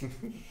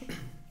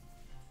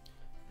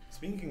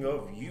 Speaking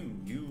of you.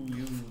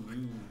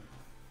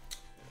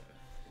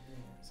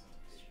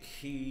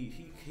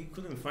 He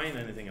couldn't find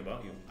anything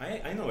about you.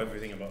 I know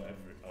everything about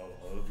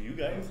all of you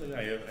guys.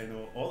 I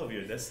know all of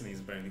your destinies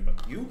apparently,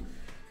 but you,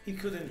 he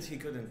couldn't.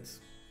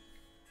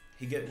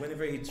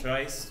 Whenever he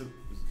tries to.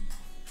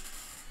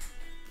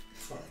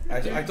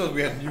 I thought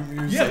we had new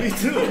music. Yeah, me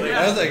too.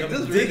 I was like, this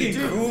is really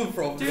digging. cool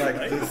from Dude.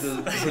 like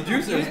the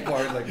producer's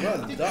part. Like,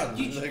 well Did- done.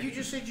 You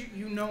just said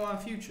you know our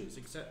futures,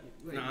 except.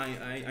 Wait, No,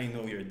 I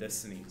know your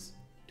destinies.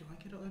 do I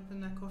get to open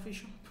that coffee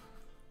shop?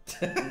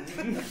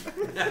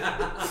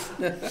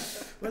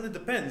 Well, it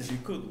depends. You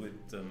could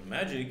with the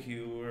magic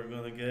you were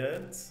gonna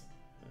get.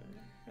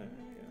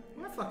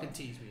 Why fucking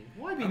tease me?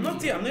 Why be I'm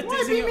not, mean? I'm not Why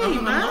teasing be you. mean,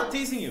 I'm man? not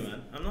teasing you,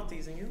 man. I'm not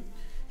teasing you.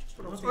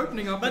 But I was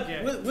opening up But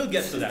again. we'll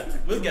get to that.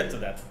 We'll get to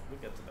that.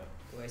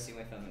 Do I see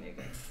my family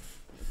again?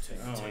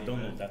 Oh, I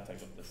don't know that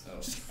type of this.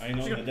 Oh. I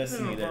know the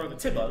destiny borrow that the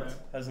teddy Tybalt bear.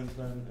 has in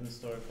plan in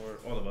store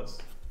for all of us.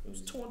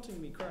 It's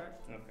taunting me, crack.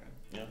 Okay.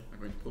 Yeah, I'm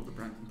going to pull the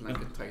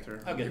blanket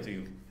tighter. I'll get to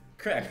you.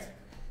 Correct.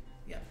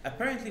 Yeah.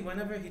 Apparently,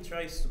 whenever he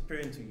tries to peer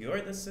into your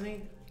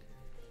destiny,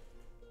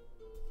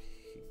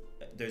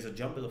 there's a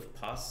jumble of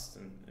past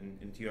and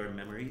into your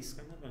memories,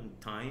 kind of, and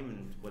time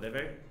and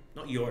whatever.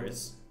 Not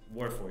yours,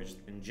 Warforged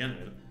in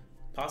general.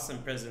 Past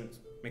and present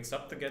mix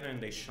up together,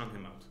 and they shun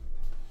him out.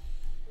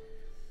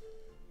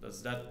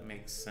 Does that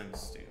make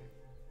sense to you?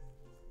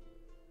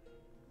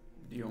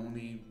 The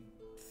only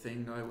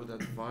thing I would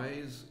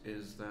advise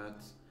is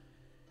that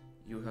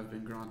you have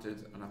been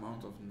granted an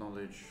amount of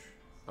knowledge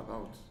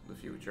about the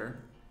future.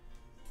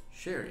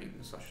 Sharing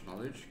such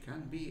knowledge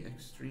can be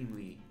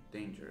extremely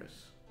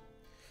dangerous.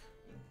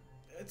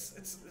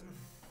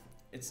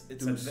 It's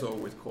Do so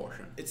with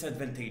caution. It's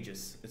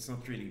advantageous. It's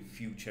not really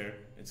future.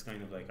 It's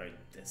kind of like our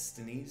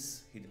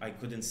destinies. I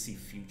couldn't see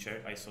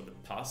future. I saw the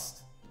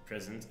past, the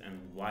present, and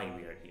why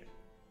we are here.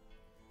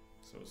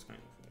 So it's kind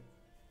of like,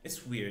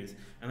 it's weird,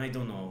 and I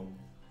don't know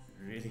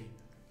really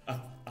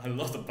a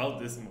lot about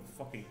this. I'm a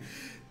fucking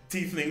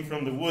tiefling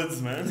from the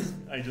woods, man.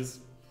 I just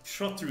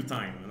shot through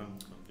time, and I'm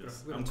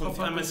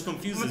as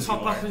confused I'm as gonna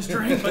you top up are. his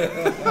drink.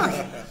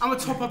 I'm gonna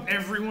top up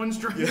everyone's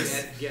drink.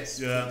 Yes.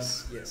 Yeah.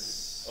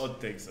 Yes. Odd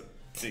takes a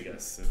big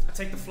ass sip. I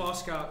take the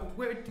flask out.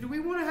 Wait, do we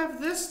want to have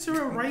this to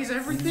erase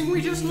everything we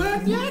just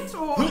learned yet?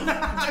 Or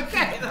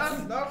okay,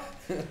 no.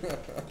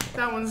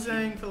 That one's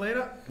saying for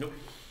later.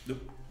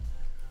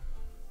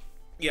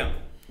 Yeah,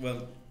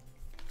 well,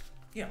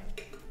 yeah.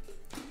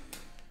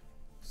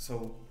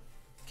 So,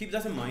 keep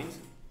that in mind.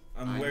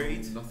 I'm I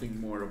worried. know nothing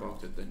more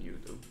about it than you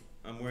do.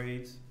 I'm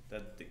worried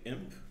that the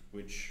imp,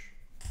 which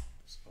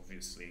is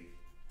obviously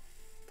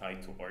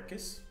tied to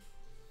Orcus,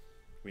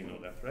 we know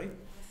that, right?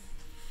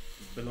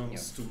 It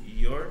belongs to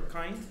your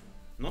kind,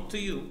 not to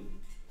you,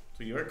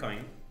 to your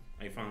kind.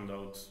 I found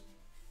out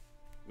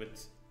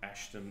with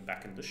Ashton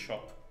back in the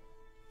shop.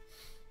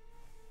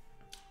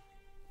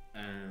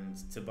 And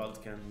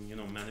Tybalt can,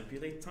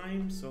 manipulate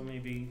time, so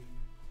maybe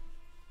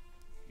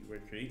you were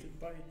created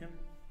by him.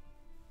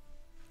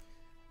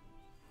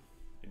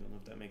 I don't know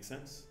if that makes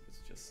sense. It's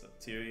just a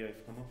theory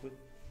I've come up with.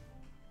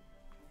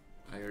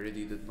 I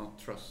already did not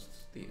trust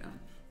the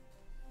amp.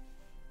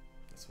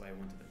 That's why I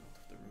wanted him out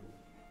of the room.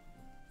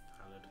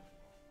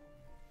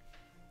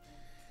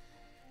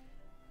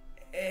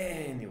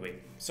 Anyway,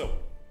 so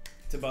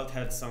Tybalt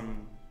had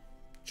some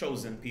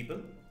chosen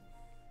people.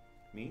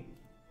 Me,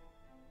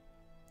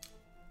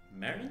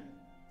 Marin,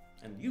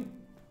 and you,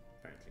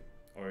 apparently.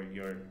 Or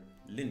your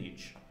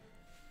lineage.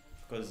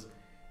 Because,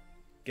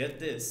 get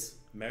this,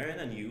 Marin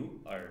and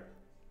you are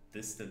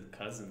distant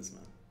cousins,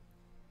 man.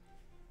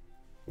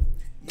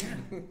 Yeah.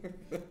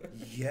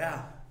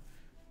 Yeah.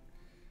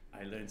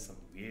 I learned some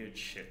weird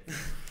shit.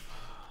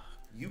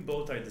 You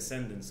both are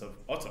descendants of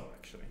Otto,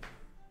 actually.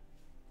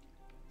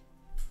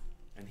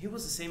 And he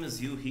was the same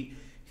as you. He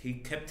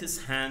kept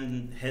his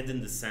head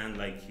in the sand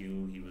like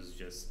you. He was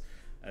just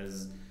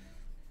as...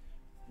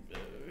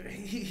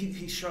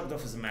 he shrugged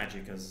off his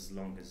magic as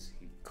long as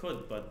he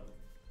could, but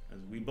as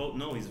we both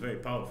know, he's very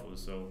powerful,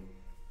 so...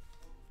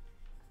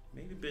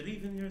 Maybe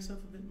believe in yourself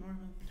a bit more,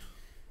 man.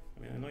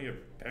 I mean, I know your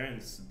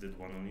parents did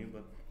one on you,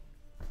 but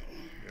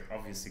you're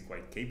obviously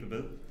quite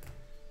capable.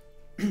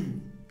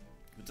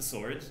 With the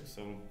sword,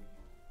 so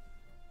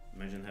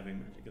imagine having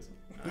magic as well.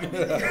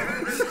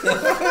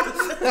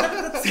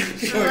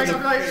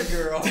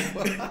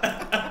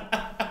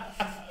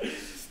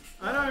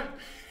 I don't.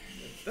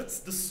 That's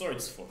the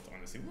sword's fault,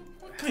 honestly.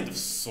 What kind of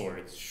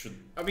sword should...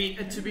 I mean,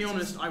 to be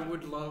honest, I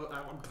would love...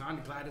 I'm kind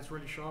of glad it's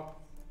really sharp,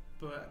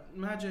 but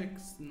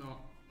magic's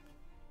not...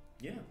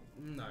 Yeah.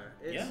 No,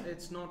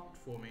 it's not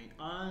for me.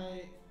 Nah.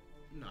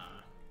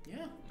 Yeah.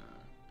 No.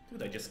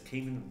 Dude, I just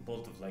came in a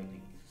bolt of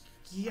lightning.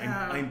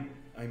 Yeah.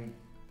 I'm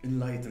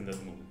enlightened at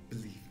the moment,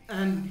 believe me.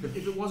 And if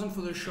it wasn't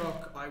for the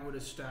shock, I would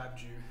have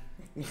stabbed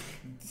you.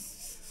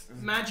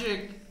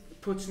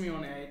 Magic puts me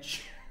on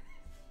edge.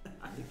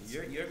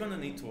 You're gonna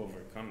need to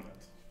overcome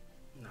that.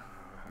 Nah.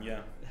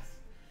 Yeah.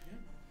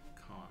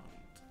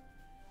 Can't.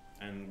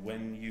 And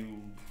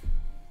when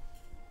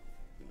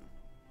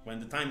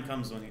the time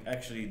comes when you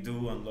actually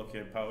do unlock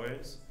your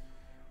powers,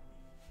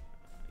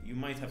 you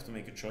might have to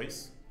make a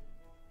choice.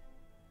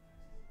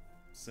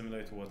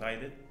 Similar to what I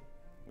did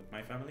with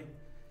my family.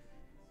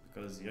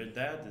 Because your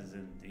dad is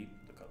in deep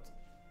the cut.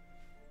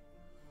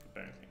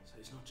 Apparently. So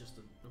it's not just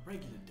a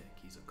regular deck,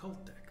 he's a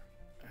cult deck.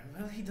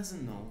 Well, he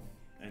doesn't know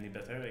any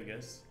better, I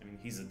guess. I mean,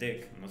 he's a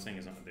dick. I'm not saying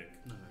he's not a dick.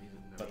 No, he's a,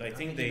 But I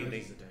think they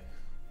he's a dick.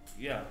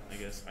 yeah, I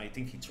guess. I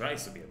think he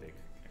tries to be a dick,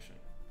 actually.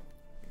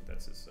 I think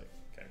that's his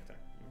character.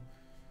 You know?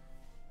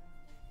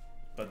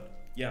 But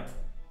yeah.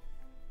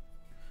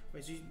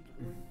 Wait, so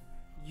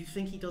you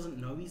think he doesn't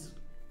know he's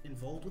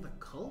involved with a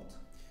cult?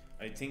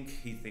 I think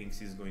he thinks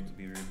he's going to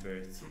be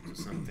rebirthed into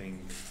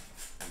something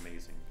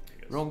amazing, I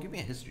guess. Ron, give me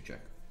a history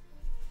check.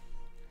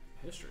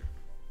 History.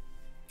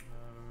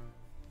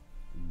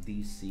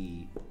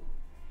 DC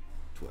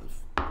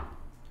 12.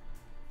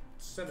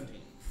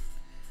 17.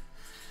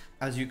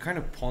 As you kind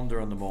of ponder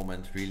on the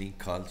moment, really,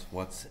 cult,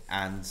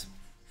 and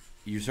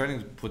you're starting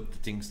to put the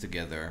things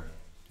together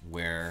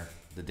where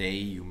the day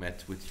you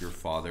met with your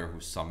father who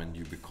summoned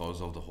you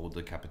because of the whole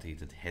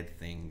decapitated head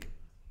thing,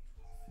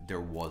 there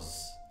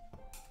was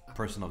a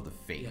person of the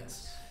faith.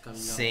 Yes, coming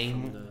out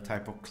Same from the-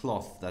 type of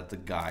cloth that the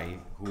guy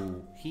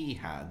who he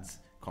had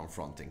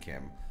confronting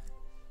him.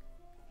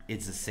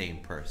 It's the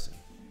same person.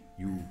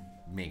 You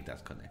make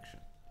that connection.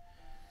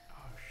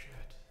 Oh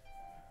shit.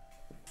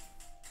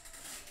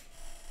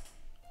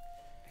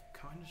 It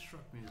kind of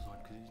struck me as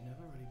odd because he's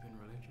never really been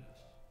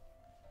religious.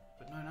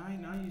 But no,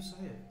 now you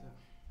say it.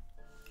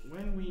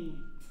 When we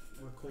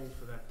were called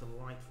for that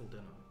delightful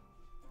dinner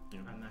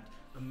and that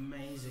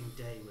amazing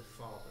day with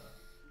father,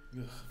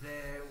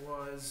 there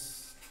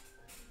was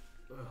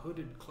a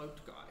hooded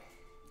cloaked guy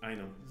I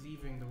know.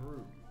 leaving the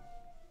room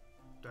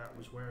that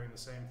was wearing the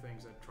same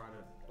things that try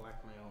to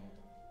blackmail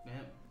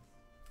him.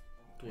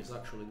 It was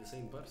actually the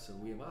same person.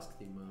 We have asked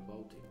him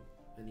about him,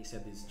 and he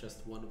said it's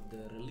just one of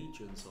the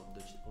religions of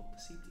the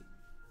city.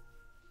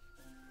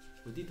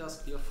 We did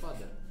ask your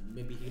father.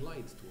 Maybe he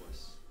lied to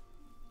us.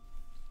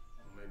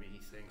 Or maybe he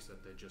thinks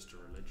that they're just a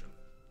religion.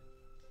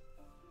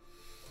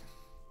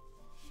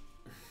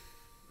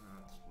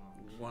 That's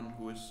not... One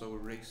who is so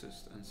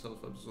racist and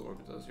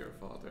self-absorbed as your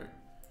father,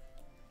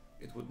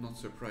 it would not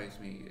surprise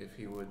me if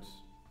he would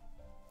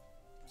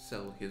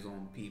sell his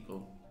own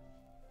people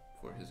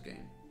for his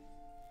gain.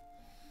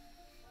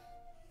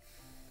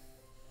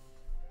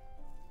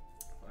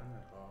 I find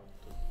that hard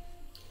to...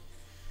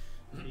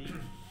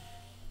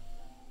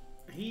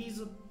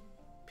 He's a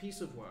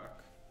piece of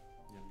work.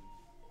 Yeah.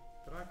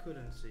 But I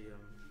couldn't see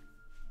him.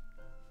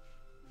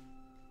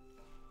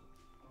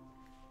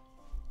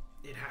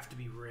 It'd have to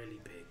be really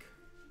big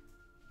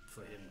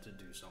for him to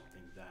do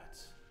something that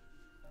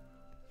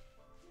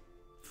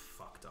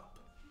fucked up.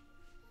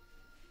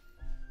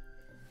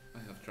 I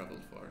have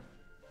traveled far.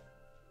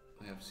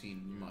 I have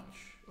seen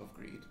much of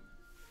greed.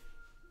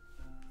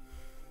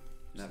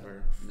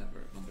 Never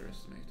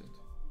underestimate it.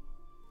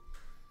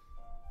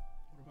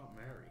 What about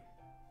Mary?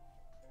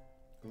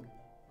 Who?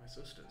 My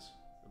sisters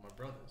and my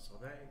brothers, are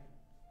they?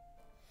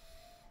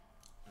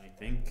 I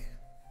think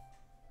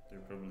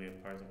they're probably a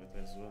part of it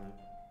as well.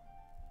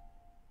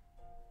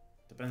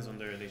 Depends on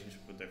their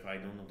relationship with their... I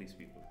don't know these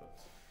people,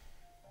 but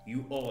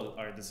you all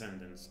are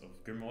descendants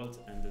of Grimwald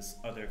and this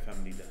other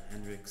family, the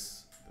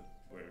Henriks, that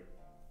were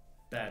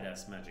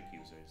badass magic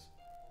users.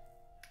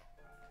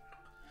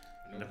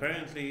 And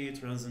apparently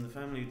it runs in the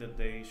family that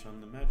they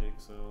shun the magic,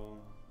 so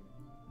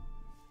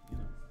you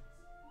know,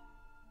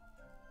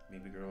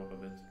 maybe grow up a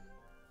bit.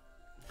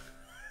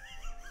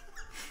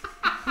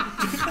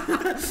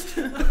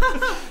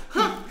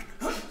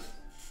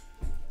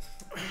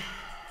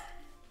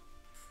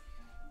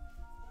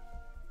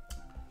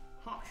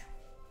 Harsh.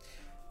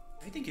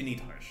 I think you need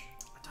harsh.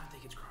 I don't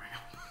think it's growing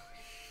up.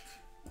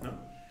 No?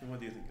 Then what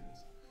do you think it is?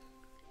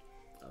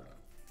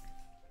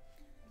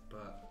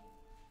 But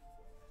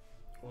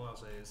all I'll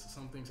say is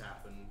something's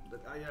happened.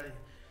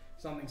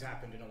 Something's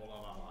happened in all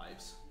of our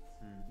lives,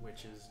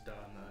 which has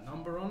done a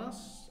number on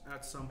us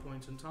at some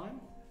point in time.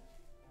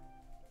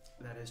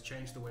 That has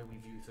changed the way we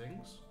view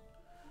things.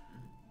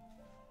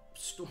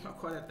 Still not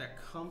quite at that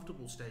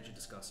comfortable stage of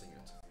discussing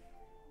it,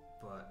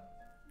 but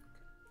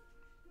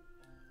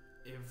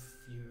if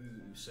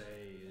you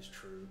say is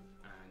true,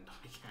 and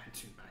I can't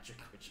do magic,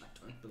 which I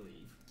don't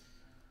believe.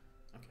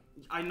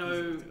 Okay. I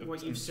know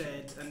what you've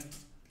said, and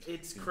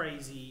it's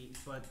crazy,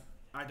 but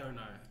I don't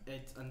know.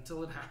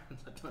 Until it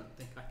happens, I don't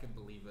think I can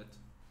believe it,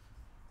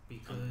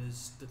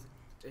 because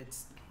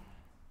it's.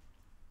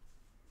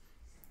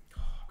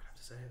 Oh, I'm gonna have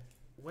to say it.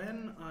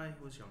 When I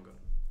was younger,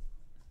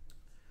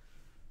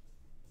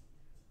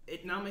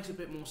 it now makes a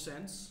bit more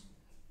sense,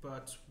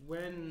 but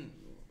when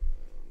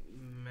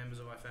members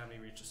of my family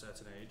reach a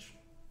certain age,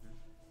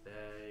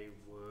 they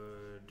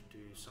would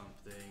do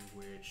something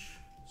which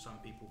some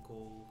people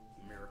call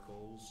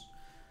miracles,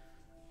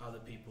 other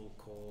people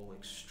call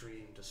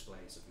extreme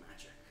displays of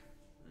magic.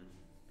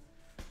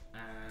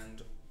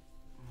 And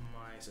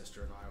my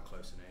sister and I are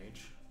close in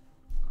age,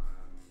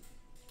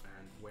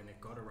 and when it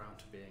got around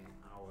to being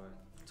our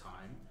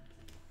time,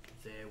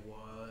 there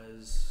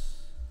was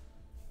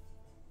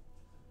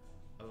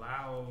a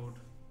loud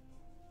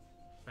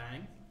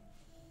bang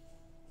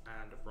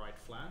and a bright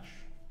flash,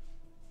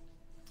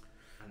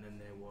 and then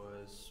there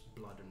was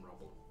blood and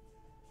rubble.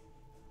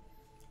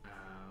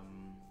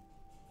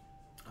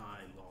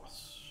 I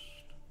lost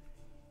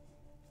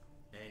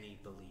any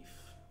belief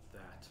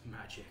that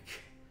magic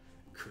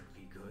could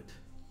be good,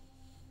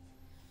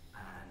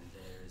 and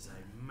there is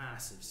a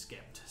massive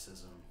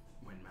skepticism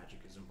when magic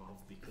is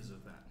involved because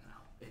of that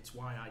now. It's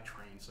why I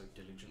train so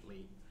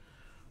diligently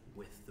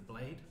with the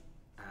blade,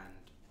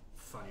 and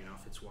funny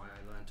enough, it's why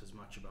I learnt as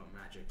much about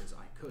magic as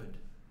I could,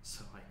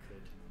 so I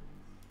could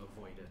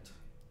avoid it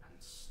and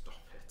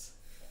stop it.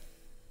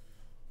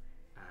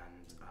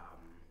 And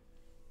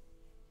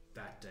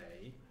that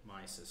day,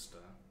 my sister,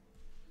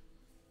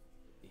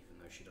 even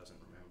though she doesn't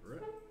remember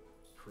it,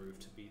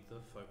 proved to be the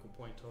focal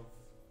point of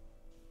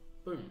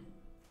Boom.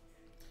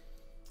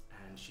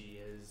 And she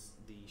is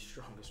the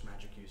strongest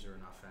magic user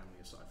in our family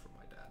aside from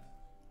my dad.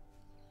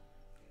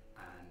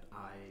 And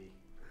I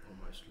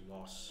almost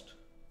lost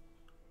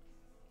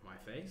my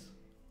faith.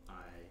 I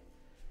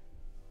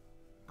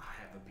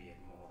have a beard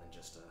more than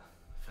just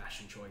a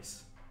fashion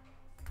choice.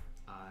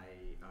 I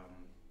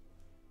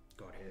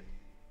got hit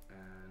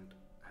and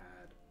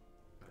had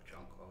a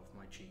chunk of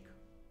my cheek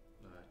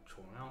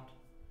torn out,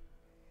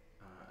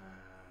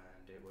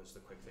 and it was the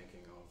quick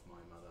thinking of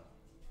my mother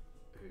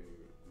who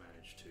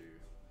managed to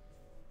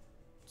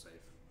save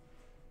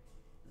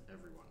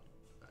everyone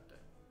that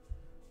day.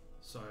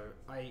 So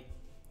I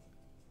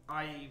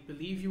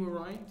believe you were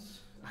right,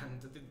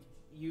 and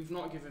you've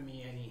not given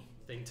me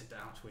anything to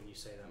doubt when you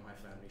say that my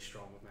family's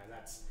strong with me.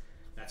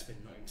 That's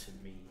been known to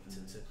me,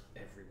 to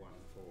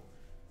everyone for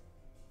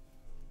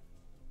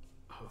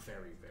a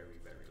very, very,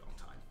 very long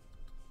time.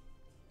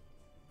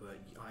 But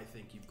I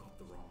think you've got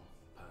the wrong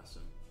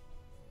person.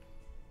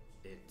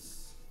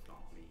 It's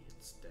not me.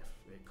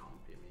 It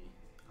can't be me.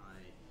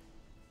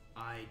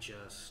 I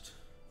just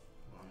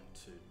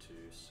wanted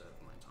to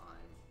serve my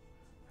time,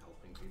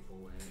 helping people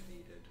when it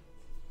needed,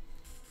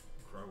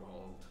 grow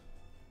old,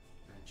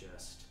 and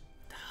just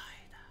die.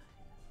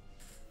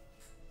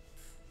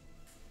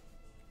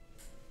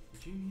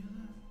 Did you hear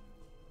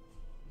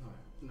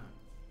that? No.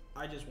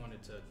 I just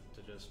wanted to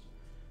just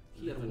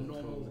live a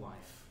normal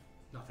life.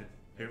 Nothing.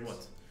 Hear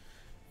what?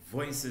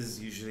 Voices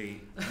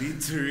usually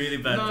lead to really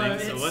bad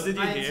things. So what did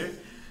you hear?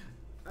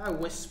 A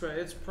whisper.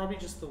 It's probably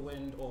just the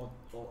wind or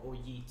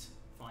Yeet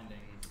finding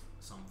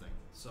something.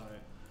 So,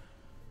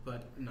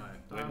 but no.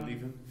 I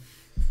believe him.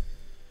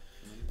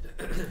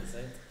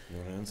 You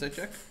want an insight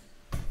check?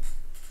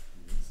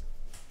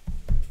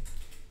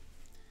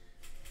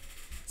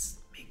 Let's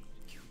make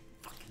you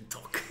fucking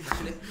talk.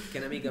 Actually,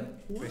 can I make a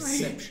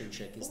perception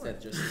check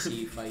instead, just to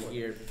see if I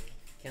hear?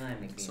 Can I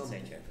make the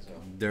insight check as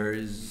well?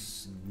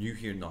 You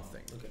hear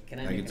nothing. Okay. Can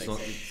I Like make it's an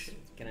not- insight?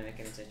 Can I make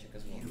an insight check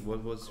as well?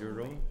 What was your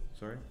roll?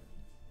 Sorry?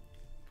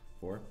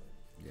 4?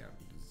 Yeah.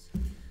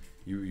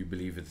 You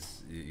believe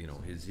it's,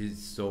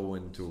 he's so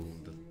into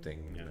the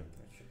thing. Yeah.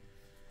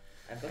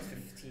 I've got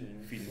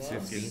 15. Feeling plus- so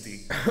guilty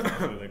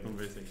for the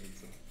conversation.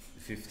 So.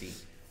 15.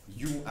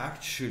 You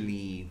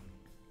actually,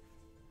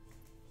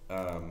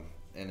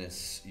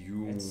 Ennis,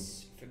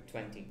 It's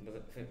 20.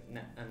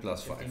 And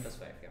Plus 15 5. plus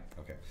 5, yeah.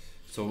 Okay.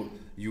 So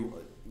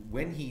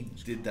when he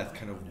did that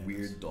kind of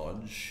weird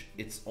dodge,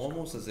 it's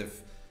almost as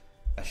if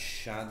a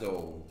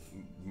shadow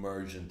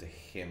merged into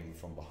him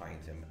from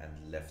behind him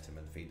and left him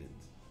and faded.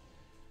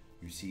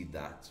 You see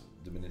that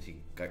the minute he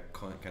got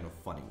kind of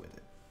funny with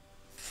it.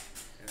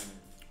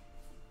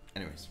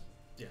 Anyways.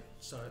 Yeah,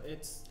 so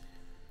it's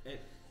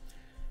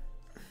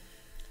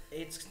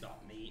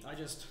not me. I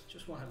just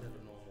want to live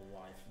a normal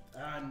life,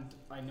 and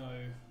I know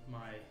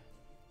my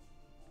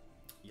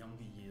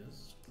younger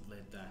years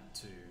led that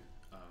to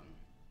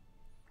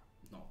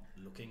not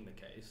looking the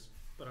case.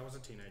 But I was a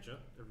teenager.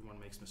 Everyone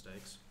makes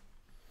mistakes,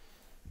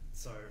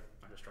 so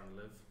I'm just trying to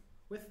live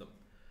with them.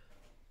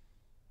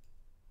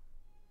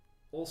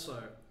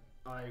 Also,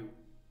 I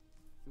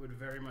would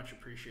very much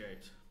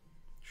appreciate,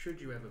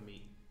 should you ever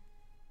meet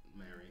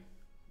Mary,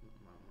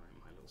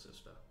 my little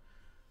sister,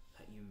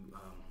 that you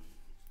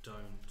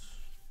don't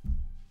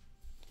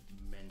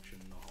mention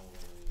the whole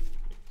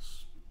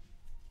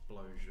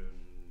explosion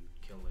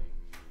killing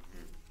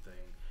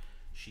thing.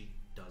 She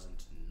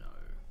doesn't know,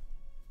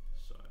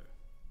 so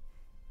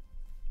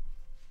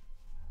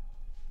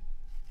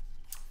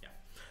yeah.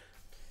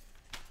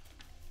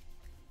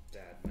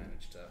 Dad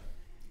managed to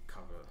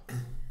cover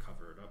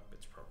it up.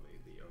 It's probably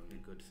the only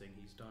good thing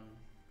he's done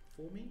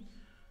for me.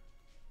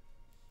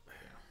 Yeah.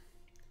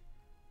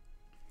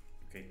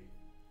 Okay.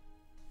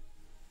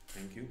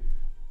 Thank you.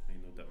 I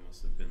know that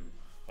must have been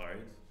hard.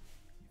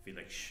 You feel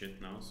like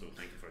shit now, so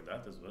thank you for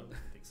that as well.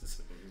 Takes a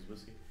sip of this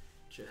whiskey.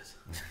 Cheers.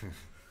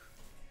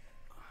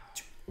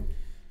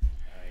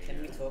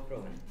 Can we talk,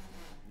 Rowan?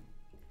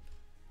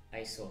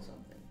 I saw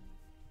something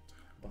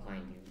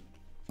behind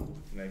you,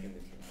 merging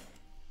with you.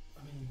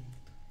 I mean,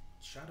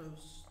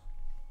 shadows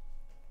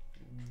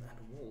and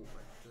a wall.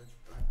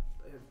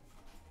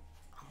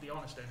 I'll be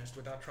honest, Ernest,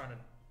 without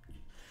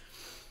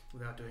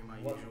doing my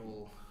What?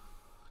 usual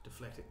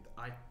deflecting,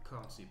 I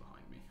can't see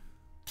behind me.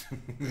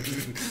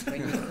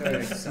 When you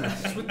heard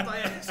something, With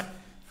my eyes.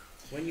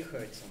 when you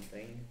heard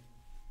something,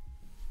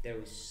 there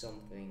was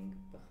something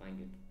behind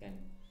you that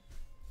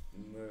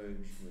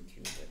merged with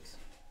you.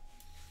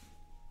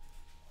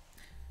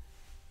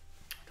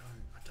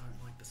 I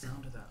don't like the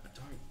sound of that.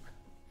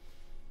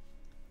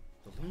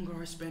 The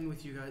longer I spend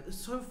with you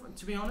guys,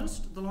 to be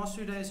honest, the last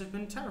 2 days have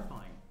been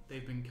terrifying.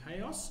 They've been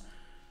chaos,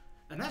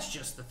 and that's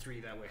just the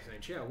 3 that we're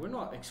in jail. We're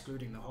not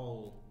excluding the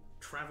whole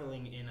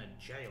traveling in a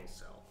jail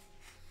cell.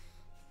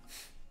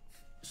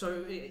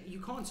 So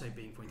you can't say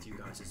being with you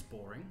guys is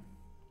boring,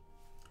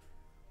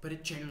 but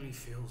it generally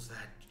feels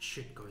that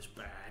shit goes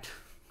bad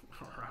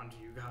around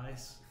you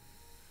guys.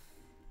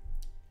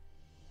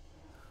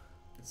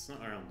 It's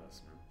not around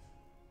us, man.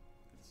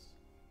 It's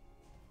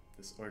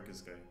this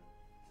Orcus guy.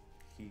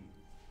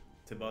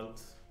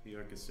 Tybalt, he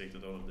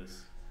orchestrated all of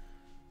this.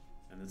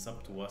 And it's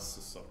up to us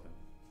to stop him.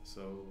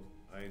 So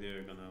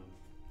either gonna...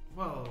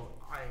 Well,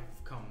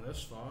 I've come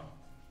this far.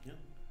 Yeah.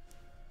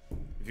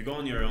 If you go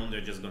on your own,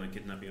 they're just gonna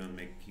kidnap you and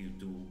make you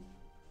do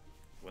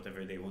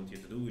whatever they want you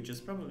to do, which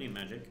is probably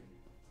magic.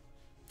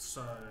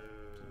 So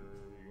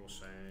you're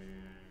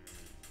saying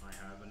I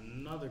have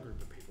another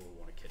group of people who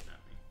want to kidnap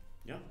me?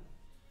 Yeah.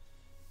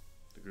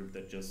 The group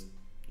that just,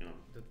 you know,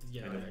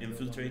 Yeah, kind of yeah,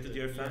 infiltrated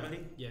your family.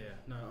 Yeah,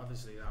 no,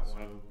 obviously that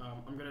one.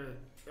 So- I'm gonna,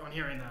 on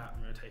hearing that,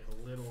 I'm gonna take a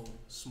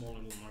small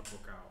little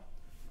notebook out.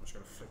 I'm just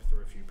gonna flip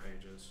through a few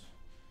pages.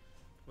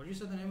 What did you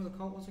say the name of the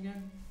cult was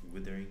again?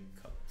 Withering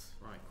Cult.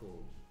 Right,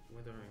 cool.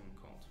 Withering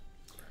Cult.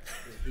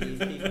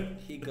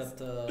 He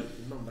got a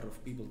number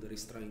of people that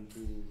is trying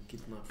to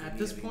kidnap At him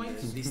this here point,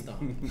 in this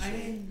town.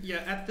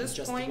 At this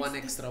Just point, one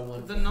extra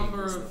one. the for him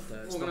number is of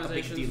not, it's not a big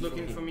organizations deal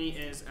looking him. for me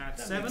is at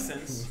That 7. makes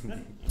sense. Yeah, I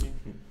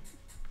mean,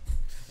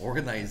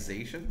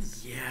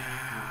 Organizations?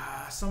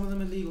 Yeah, some of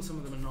them are legal, some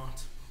of them are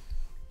not.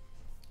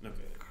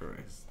 okay.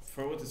 Christ.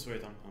 For what it's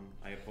worth,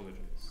 I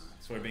apologize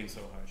for being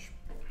so harsh.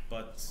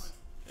 But, That's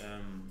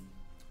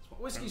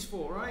what whiskey's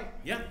for, right?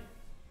 yeah.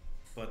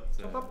 But,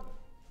 Top up.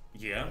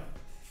 yeah.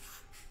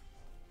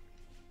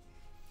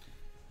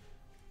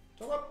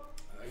 Top up.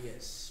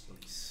 Yes,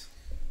 please.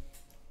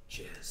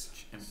 Cheers.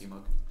 Empty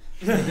mug.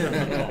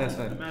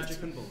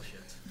 Magic and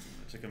bullshit.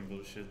 Chicken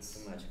bullshit.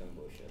 The magic and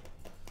bullshit.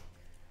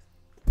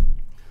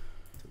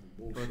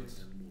 Bullshit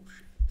But- and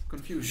bullshit.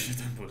 Confusion.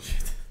 Shit and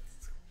bullshit.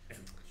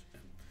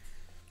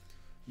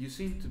 You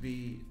seem to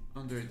be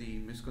under the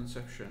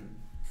misconception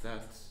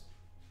that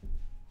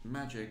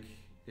magic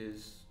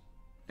is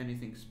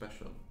anything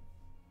special.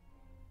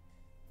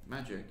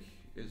 Magic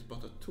is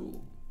but a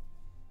tool,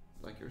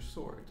 like your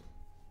sword.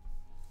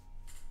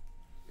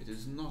 It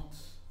is not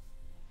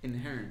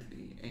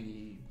inherently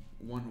any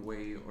one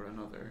way or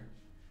another.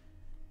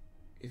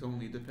 It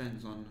only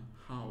depends on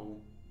how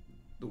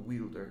the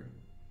wielder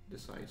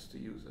decides to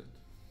use it.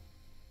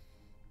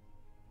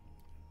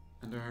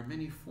 And there are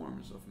many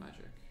forms of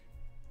magic.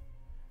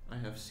 I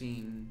have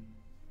seen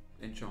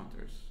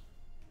enchanters.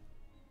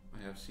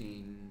 I have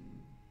seen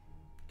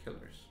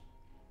killers.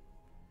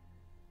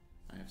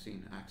 I have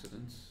seen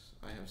accidents.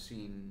 I have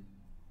seen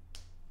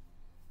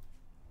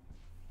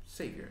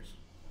saviors.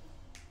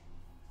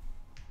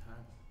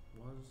 That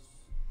was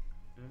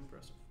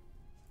impressive.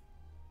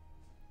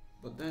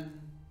 But then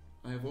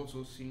I have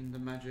also seen the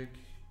magic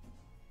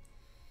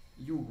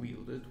you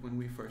wielded when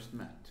we first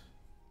met.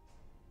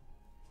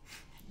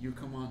 You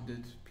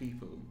commanded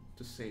people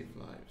to save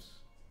lives.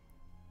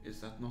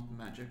 Is that not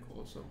magic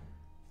also?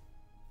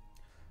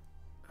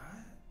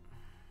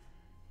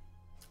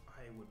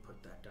 I would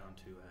put that down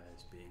to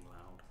as being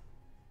loud.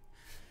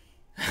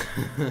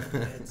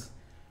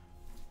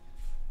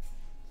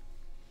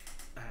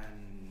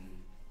 And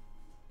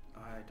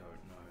I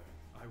don't know.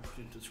 I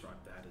wouldn't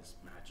describe that as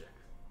magic.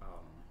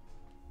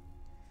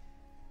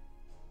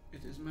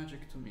 It is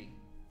magic to me.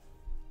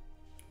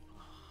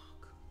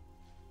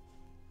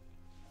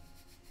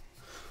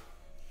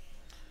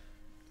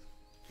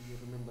 Do you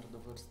remember the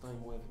first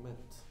time we've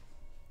met?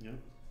 Yeah.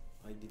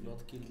 I did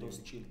not kill those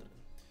children.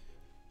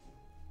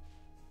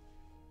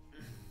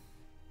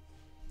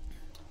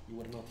 You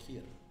were not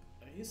here.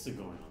 I used to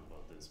go on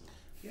about this, man.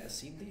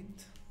 Yes, indeed.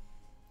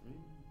 I mean,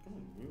 come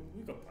on,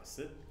 we got past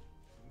it.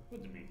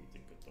 What do you mean you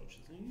think I touched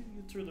it?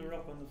 You threw the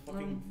rock on the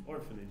fucking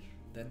orphanage.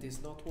 That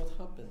is not what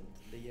happened.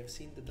 They have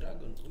seen the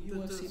dragon.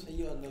 You have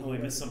seen. Oh, I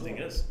missed something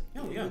else.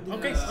 Oh, yeah. You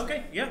Okay, did.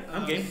 okay, yeah,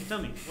 I'm game.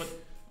 Tell me, what?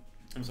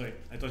 I'm sorry,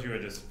 I thought you were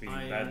just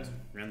feeling bad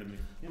randomly.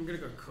 I'm gonna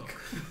go cook.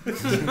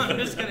 I'm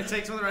just gonna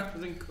take some of the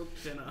rations and cook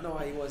dinner. No,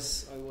 I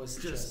was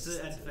Just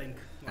sit and think.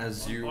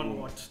 As on, you- on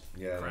what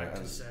Yeah, Craig and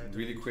has said.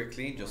 really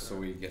quickly, just so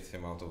we get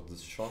him out of this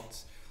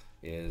shot,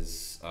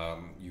 is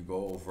you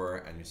go over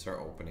and you start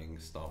opening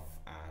stuff,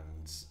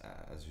 and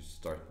as you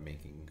start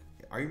making,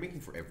 are you making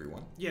for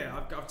everyone? Yeah,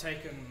 I've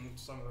taken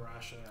some of the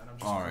ration and I'm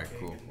just All right, cooking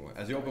cool, and cool.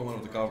 As you open one of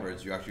the making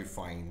cupboards, you actually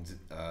find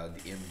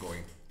the imp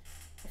going.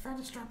 I found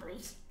the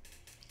strawberries.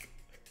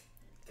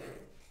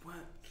 What?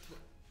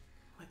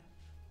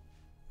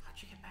 How'd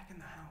you get back in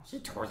the house? He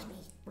told me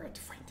where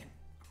to find them.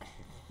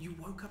 You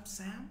woke up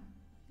Sam?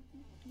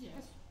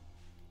 Yes.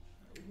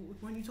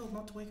 Weren't you told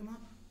not to wake him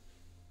up?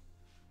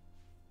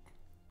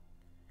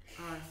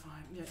 Alright,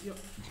 fine. Yeah,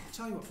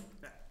 tell you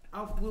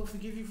what, we'll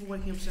forgive you for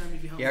waking up Sam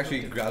if you help He me actually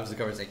cook dinner. grabs the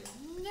cover and is like,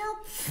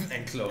 Nope.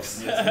 and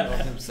closes it on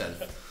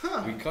himself.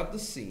 We cut the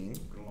scene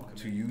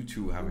to you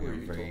two having Who a are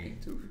you very talking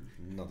to?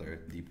 another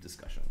deep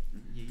discussion.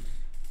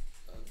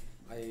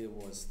 I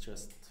was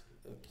just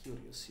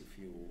curious if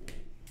you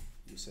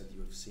said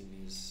you have seen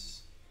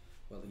his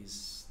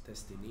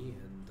destiny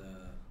and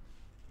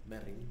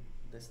marrying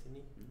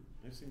destiny.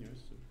 I've seen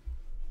yours too.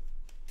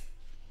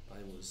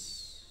 I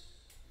was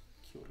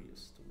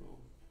curious to know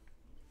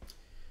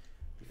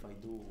if I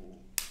do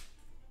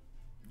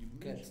You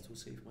get to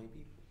save my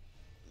people.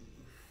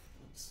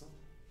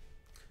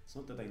 It's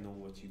not that I know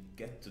what you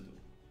get to do.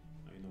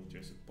 I know what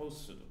you're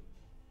supposed to do.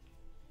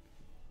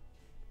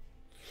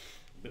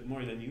 A bit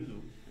more than you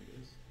do, I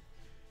guess.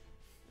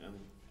 And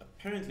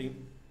apparently,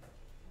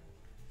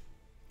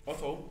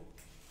 Otto,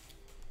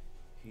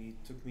 he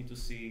took me to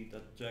see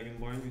that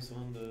Dragonborn we saw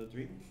in the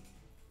dream.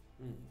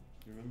 Mm.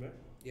 You remember?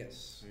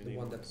 Yes, Her the name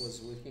one that was-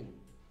 was with him.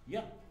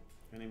 Yeah.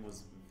 Her name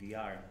was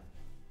Viara.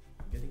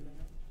 Getting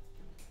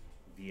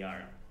that?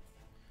 Viara.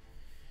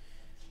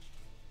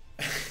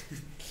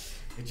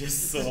 I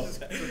just saw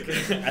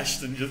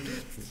Ashton just.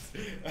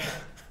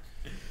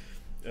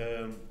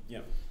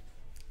 Yeah.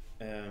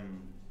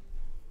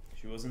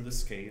 She was in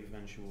this cave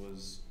and she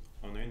was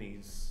on her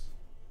knees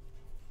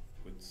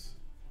with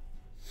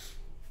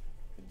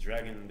a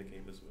dragon in the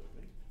cave as well,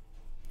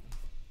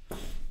 right?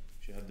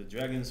 She had the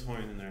dragon's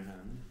horn in her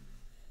hand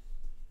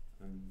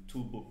and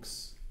 2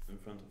 books in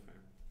front of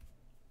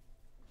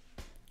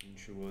her. And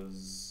she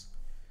was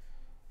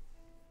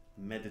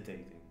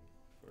meditating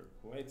for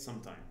quite some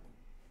time.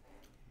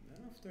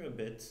 Then after a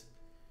bit,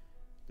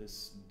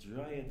 this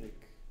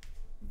Dryadic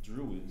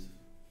druid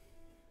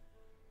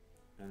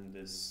and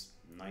this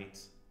knight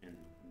in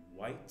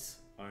white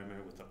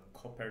armor with a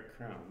copper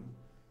crown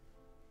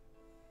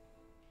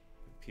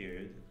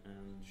appeared,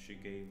 and she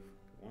gave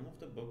one of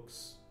the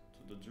books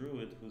to the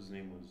druid whose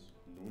name was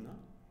Luna,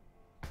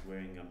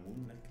 wearing a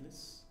moon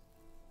necklace.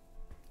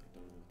 I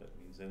don't know if that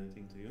means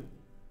anything to you.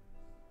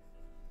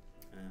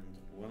 And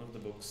one of the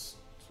books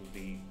to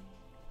the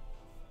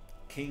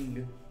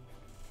king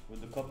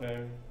with the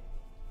copper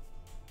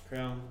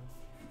crown.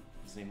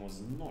 His name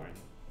was Norn.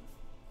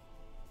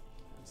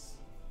 Yes.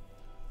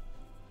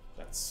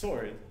 That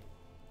sword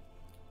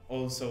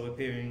also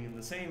appearing in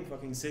the same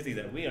fucking city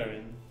that we are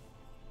in.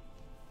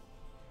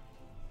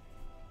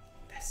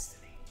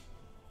 Destiny.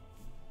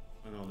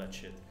 And all that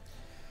shit.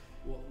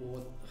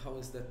 How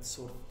is that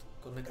sword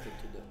connected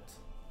to that?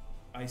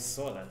 I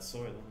saw that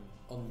sword.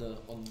 On the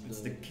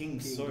It's the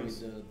king's king sword. with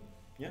the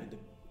Yeah. with the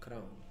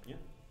crown.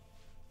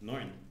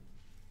 Norn.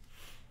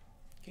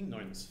 King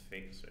Norn is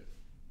famous, right?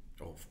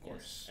 Oh, of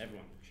course.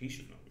 Everyone. He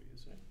should know who he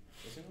is, right?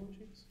 Does he know who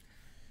she is?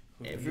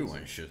 Who he is?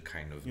 Everyone should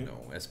kind of Yeah.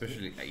 know,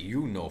 especially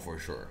you know for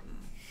sure.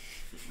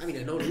 I mean,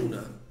 I know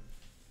Luna.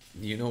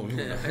 You know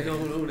Luna. I know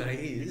who Luna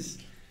is.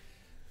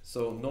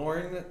 So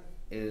Norn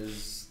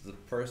is the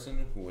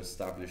person who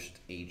established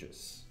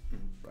Aegis,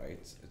 right?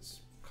 It's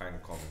kind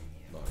of common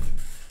knowledge.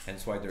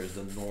 Hence why there's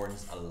the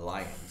Norn's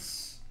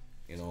Alliance,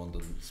 on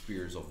the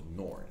Spears of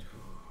Norn.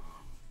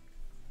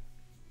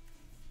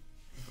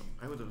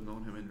 I would have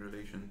known him in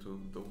relation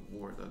to the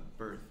war that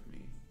birthed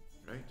me.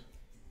 right?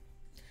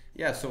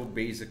 Yeah, so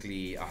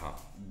basically,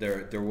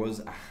 there was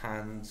a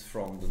hand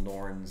from the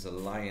Norns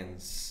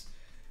Alliance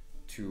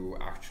to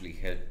actually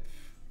help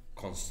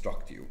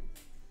construct you.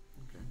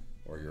 Okay.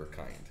 Or your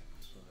kind.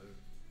 So,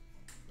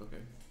 Okay.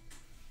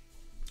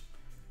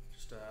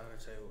 Just I'll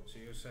tell you what. So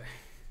you're saying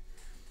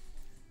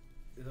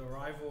the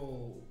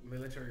rival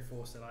military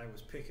force that I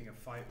was picking a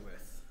fight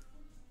with,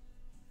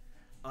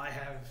 I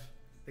have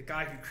the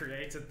guy who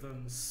created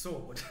them's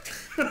sword.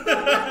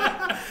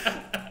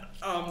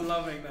 I'm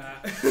loving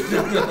that.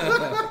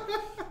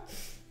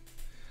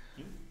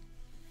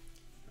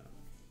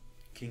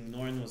 King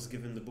Norn was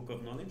given the Book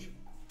of Knowledge,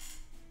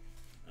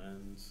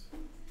 and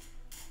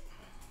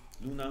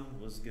Luna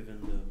was given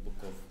the Book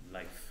of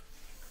Life.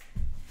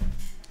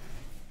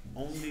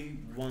 Only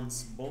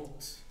once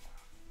both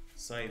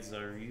sides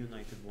are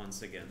reunited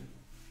once again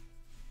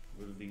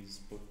will these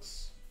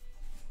books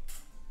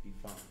be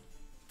found.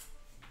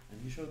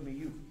 And he showed me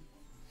you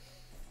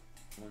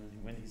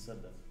when he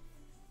said that.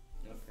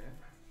 Okay.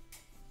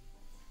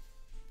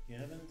 You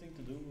have anything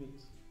to do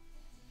with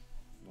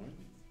Norn?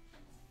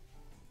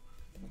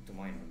 Not to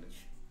my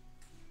knowledge.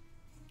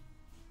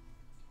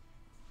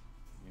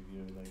 Maybe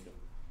you're like a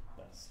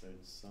bastard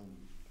son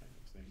kind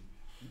of thing.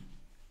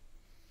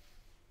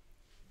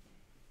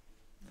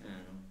 I don't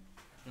know.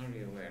 Not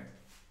really aware.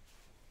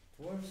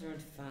 Dwarves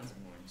aren't fans of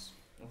Norns.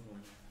 Of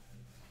Norn.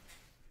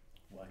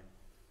 Why?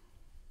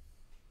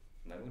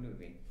 Why would we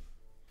be?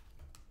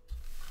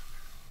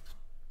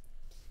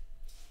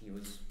 He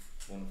was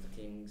one of the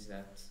kings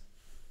that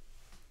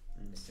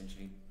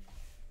essentially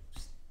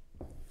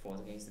fought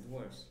against the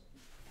dwarves.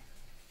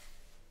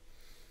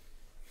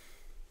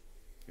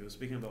 You were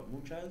speaking about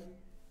Moonchild?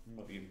 What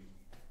about you?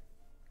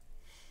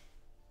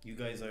 You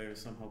guys are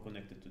somehow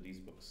connected to these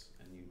books,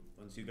 and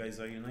once you guys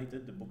are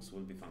united, the books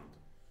will be found.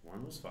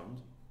 One was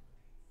found,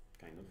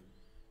 kind of.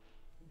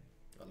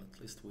 Well,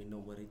 at least we know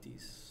where it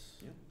is.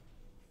 Yeah.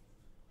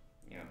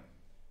 Yeah.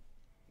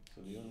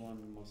 So the other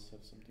one must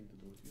have something to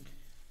do with you.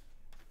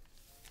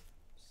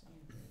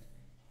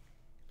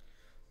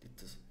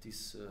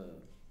 This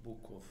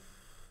book of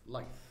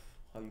life,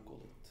 how you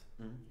call it?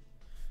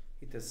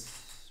 It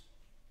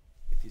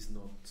is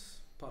not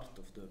part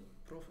of the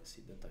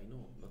prophecy that I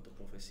know, not the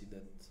prophecy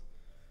that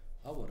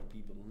our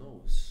people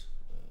knows.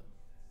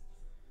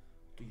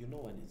 Do you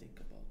know anything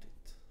about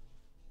it?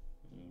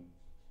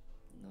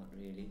 Not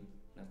really.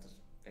 Not as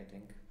I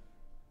think.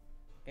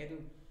 Can I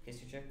do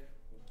history check?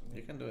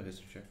 You can do a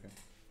history check. Yeah.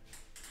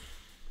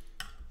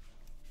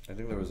 I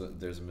think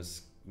there's a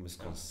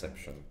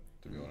misconception,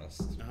 to be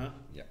honest.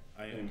 Yeah.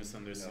 I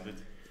misunderstood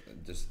it.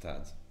 Just a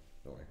tad.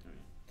 Don't worry.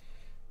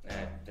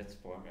 That's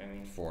 4. I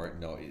mean. 4?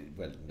 No.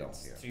 No.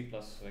 It's Yeah. 3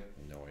 plus like.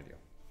 No idea.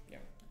 Yeah.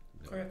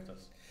 No. Correct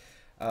us.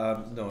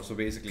 No. So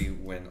basically,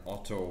 when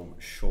Otto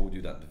showed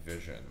you that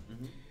vision,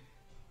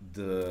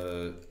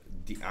 the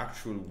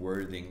actual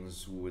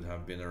wordings would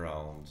have been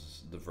around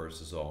the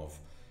verses of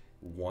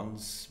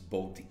once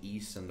both the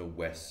east and the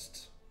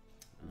west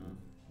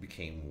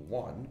became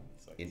one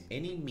in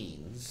any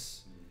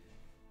means,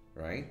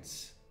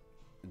 right?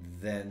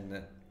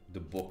 Then the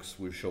books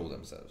will show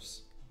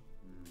themselves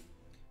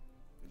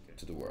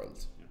to the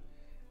world. Yeah.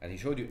 And he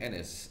showed you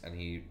Ennis, and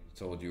he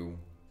told you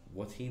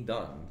what he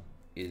done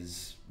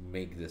is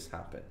make this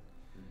happen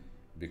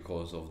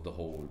because of the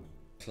whole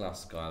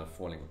classical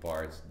falling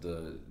apart,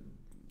 the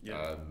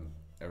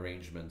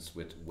arrangements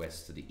with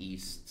west to the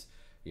east,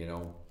 you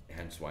know,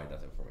 hence why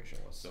that information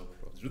was So,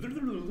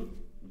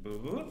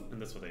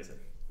 and that's what I said.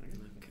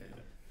 Okay.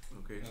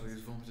 Okay, so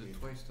he's vomited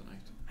twice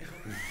tonight.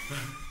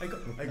 I got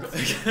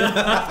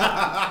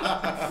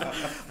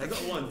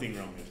one thing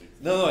wrong with it.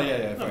 No,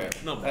 yeah, fair.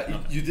 No,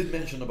 you did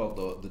mention about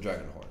the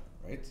dragon horn,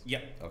 right? Yeah.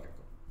 Okay,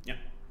 cool.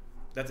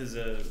 That is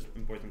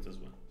important as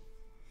well.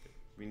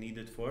 We need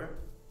it for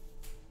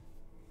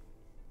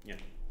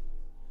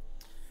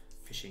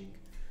fishing.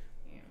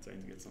 Yeah.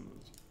 trying to get some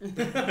knowledge.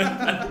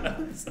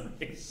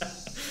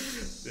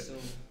 So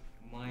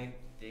my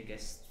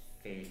biggest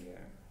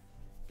failure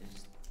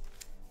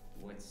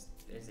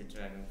is the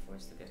driving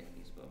force to getting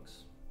these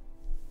books.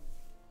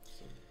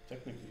 So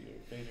technically your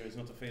failure is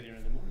not a failure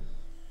anymore,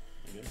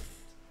 I guess.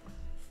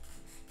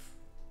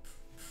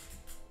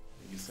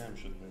 Maybe Sam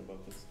should hear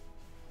about this.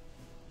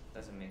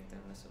 Doesn't make them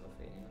less of a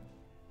failure.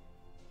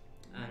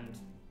 And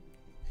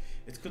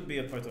It could be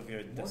a part of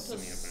your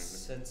destiny, Mortos apparently.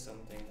 said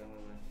something that when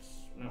we met,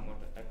 not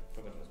Mortos, I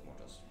forgot it was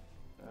Mortos.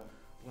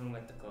 When we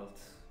met the cult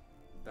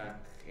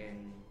back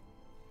in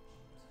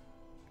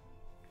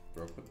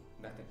Brokewood?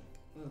 back in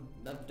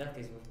that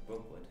case with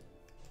Brokewood.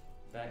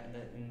 Back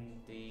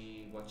in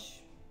the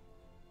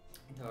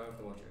Tower of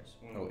the Watchers.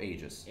 Oh,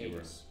 Aegis. you were-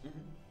 Aegis.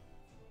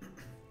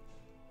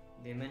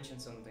 They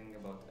mentioned something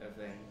about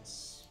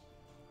events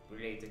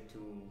related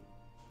to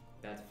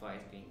that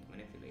fight being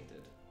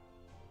manipulated.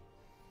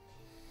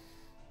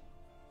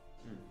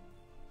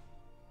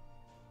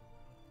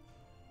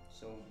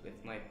 So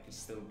it might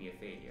still be a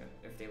failure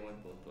if they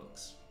want both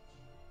books.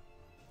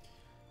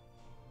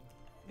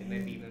 It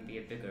may even be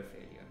a bigger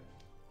failure.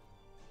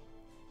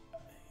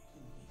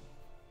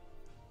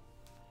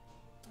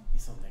 Don't be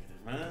so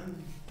negative,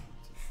 man.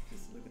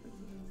 Just look at it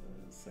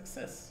as a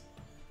success.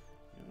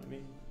 You know what I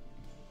mean?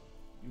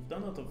 You've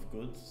done a lot of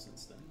good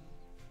since then.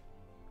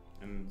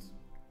 And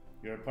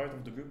you're a part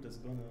of the group that's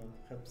gonna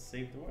help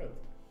save the world.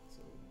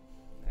 So,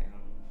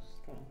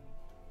 come on.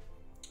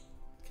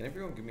 Can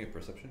everyone give me a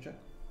perception check?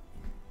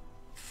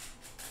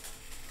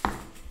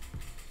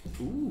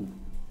 Ooh.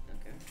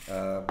 Okay.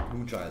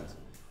 Moonchild,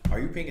 are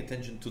you paying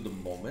attention to the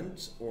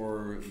moment,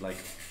 or like,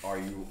 are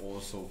you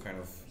also kind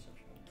of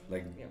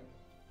like Yeah.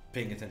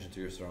 paying attention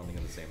to your surrounding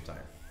at the same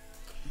time?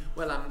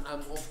 Well, I'm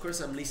of course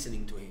I'm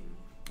listening to him,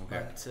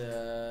 Okay. but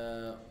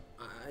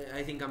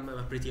I think I'm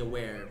pretty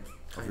aware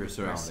kind your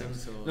person,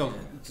 surroundings. so No,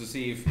 yeah. to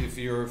see if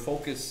your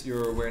focus,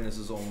 your awareness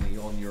is only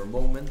on your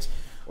moment,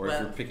 or if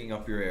Well- you're picking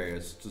up your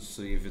areas to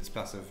see if it's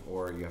passive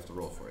or you have to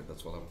roll for it.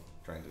 That's what I'm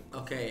trying to.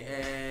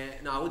 Okay,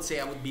 no, I would say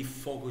I would be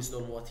focused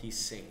on what he's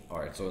saying.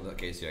 Alright, so in that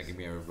case, yeah, give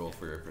me a roll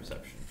for your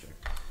perception check.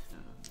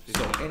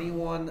 So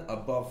anyone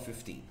above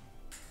 15?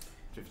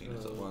 15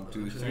 is up. 1,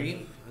 2,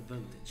 3.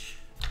 Advantage.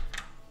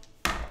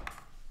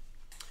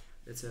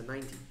 It's a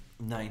 19.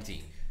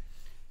 19.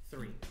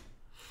 3.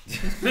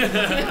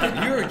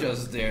 You're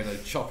just there to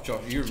chop.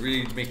 You're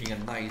really making a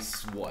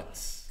nice what?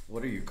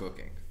 What are you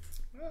cooking?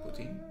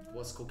 Poutine?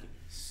 What's cooking?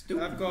 Stew.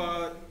 I've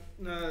got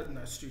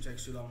no stew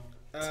takes too long.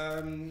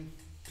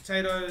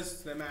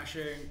 Potatoes, they're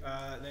mashing,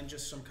 then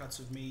just some cuts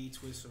of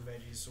meat with some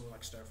veggies, sort of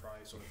like stir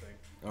fry sort of thing.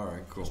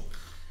 Alright, cool.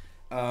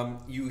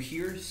 You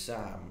hear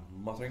Sam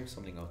muttering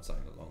something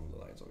outside along the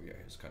lines of, yeah,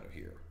 he's kind of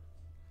here.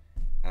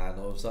 And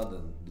all of a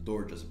sudden, the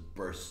door just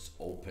bursts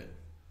open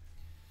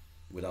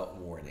without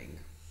warning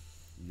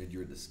mid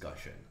your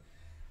discussion.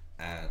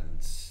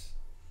 And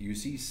you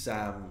see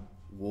Sam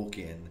walk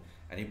in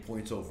and he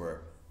points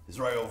over, he's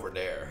right over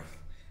there,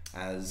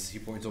 as he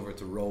points over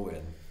to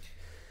Rowan.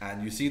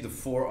 And you see the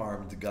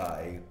four-armed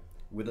guy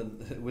with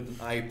an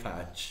eye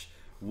patch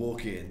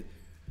walk in.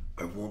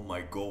 I want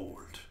my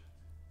gold.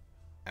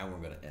 And we're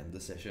gonna end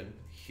the session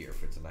here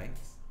for tonight.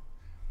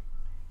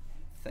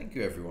 Thank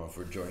you everyone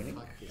for joining.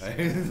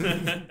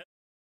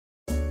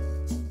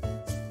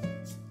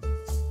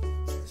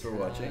 Thanks for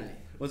watching.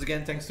 Once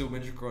again, thanks to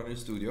Winter Corner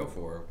Studio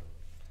for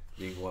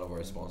being one of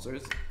our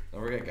sponsors.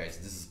 Don't forget guys,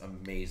 this is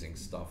amazing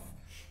stuff.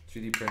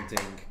 3D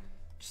printing,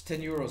 just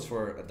 €10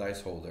 for a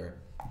dice holder.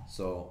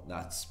 So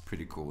that's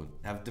pretty cool.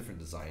 Have different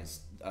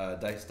designs,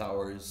 dice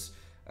towers,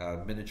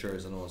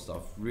 miniatures and all that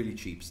stuff. Really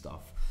cheap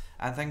stuff.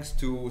 And thanks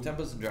to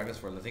Temples and Dragons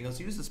for letting us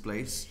use this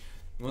place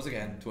once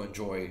again to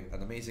enjoy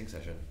an amazing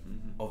session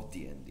of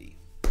D&D.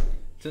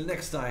 Till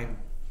next time,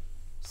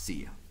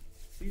 see ya.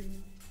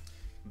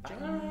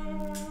 Bye.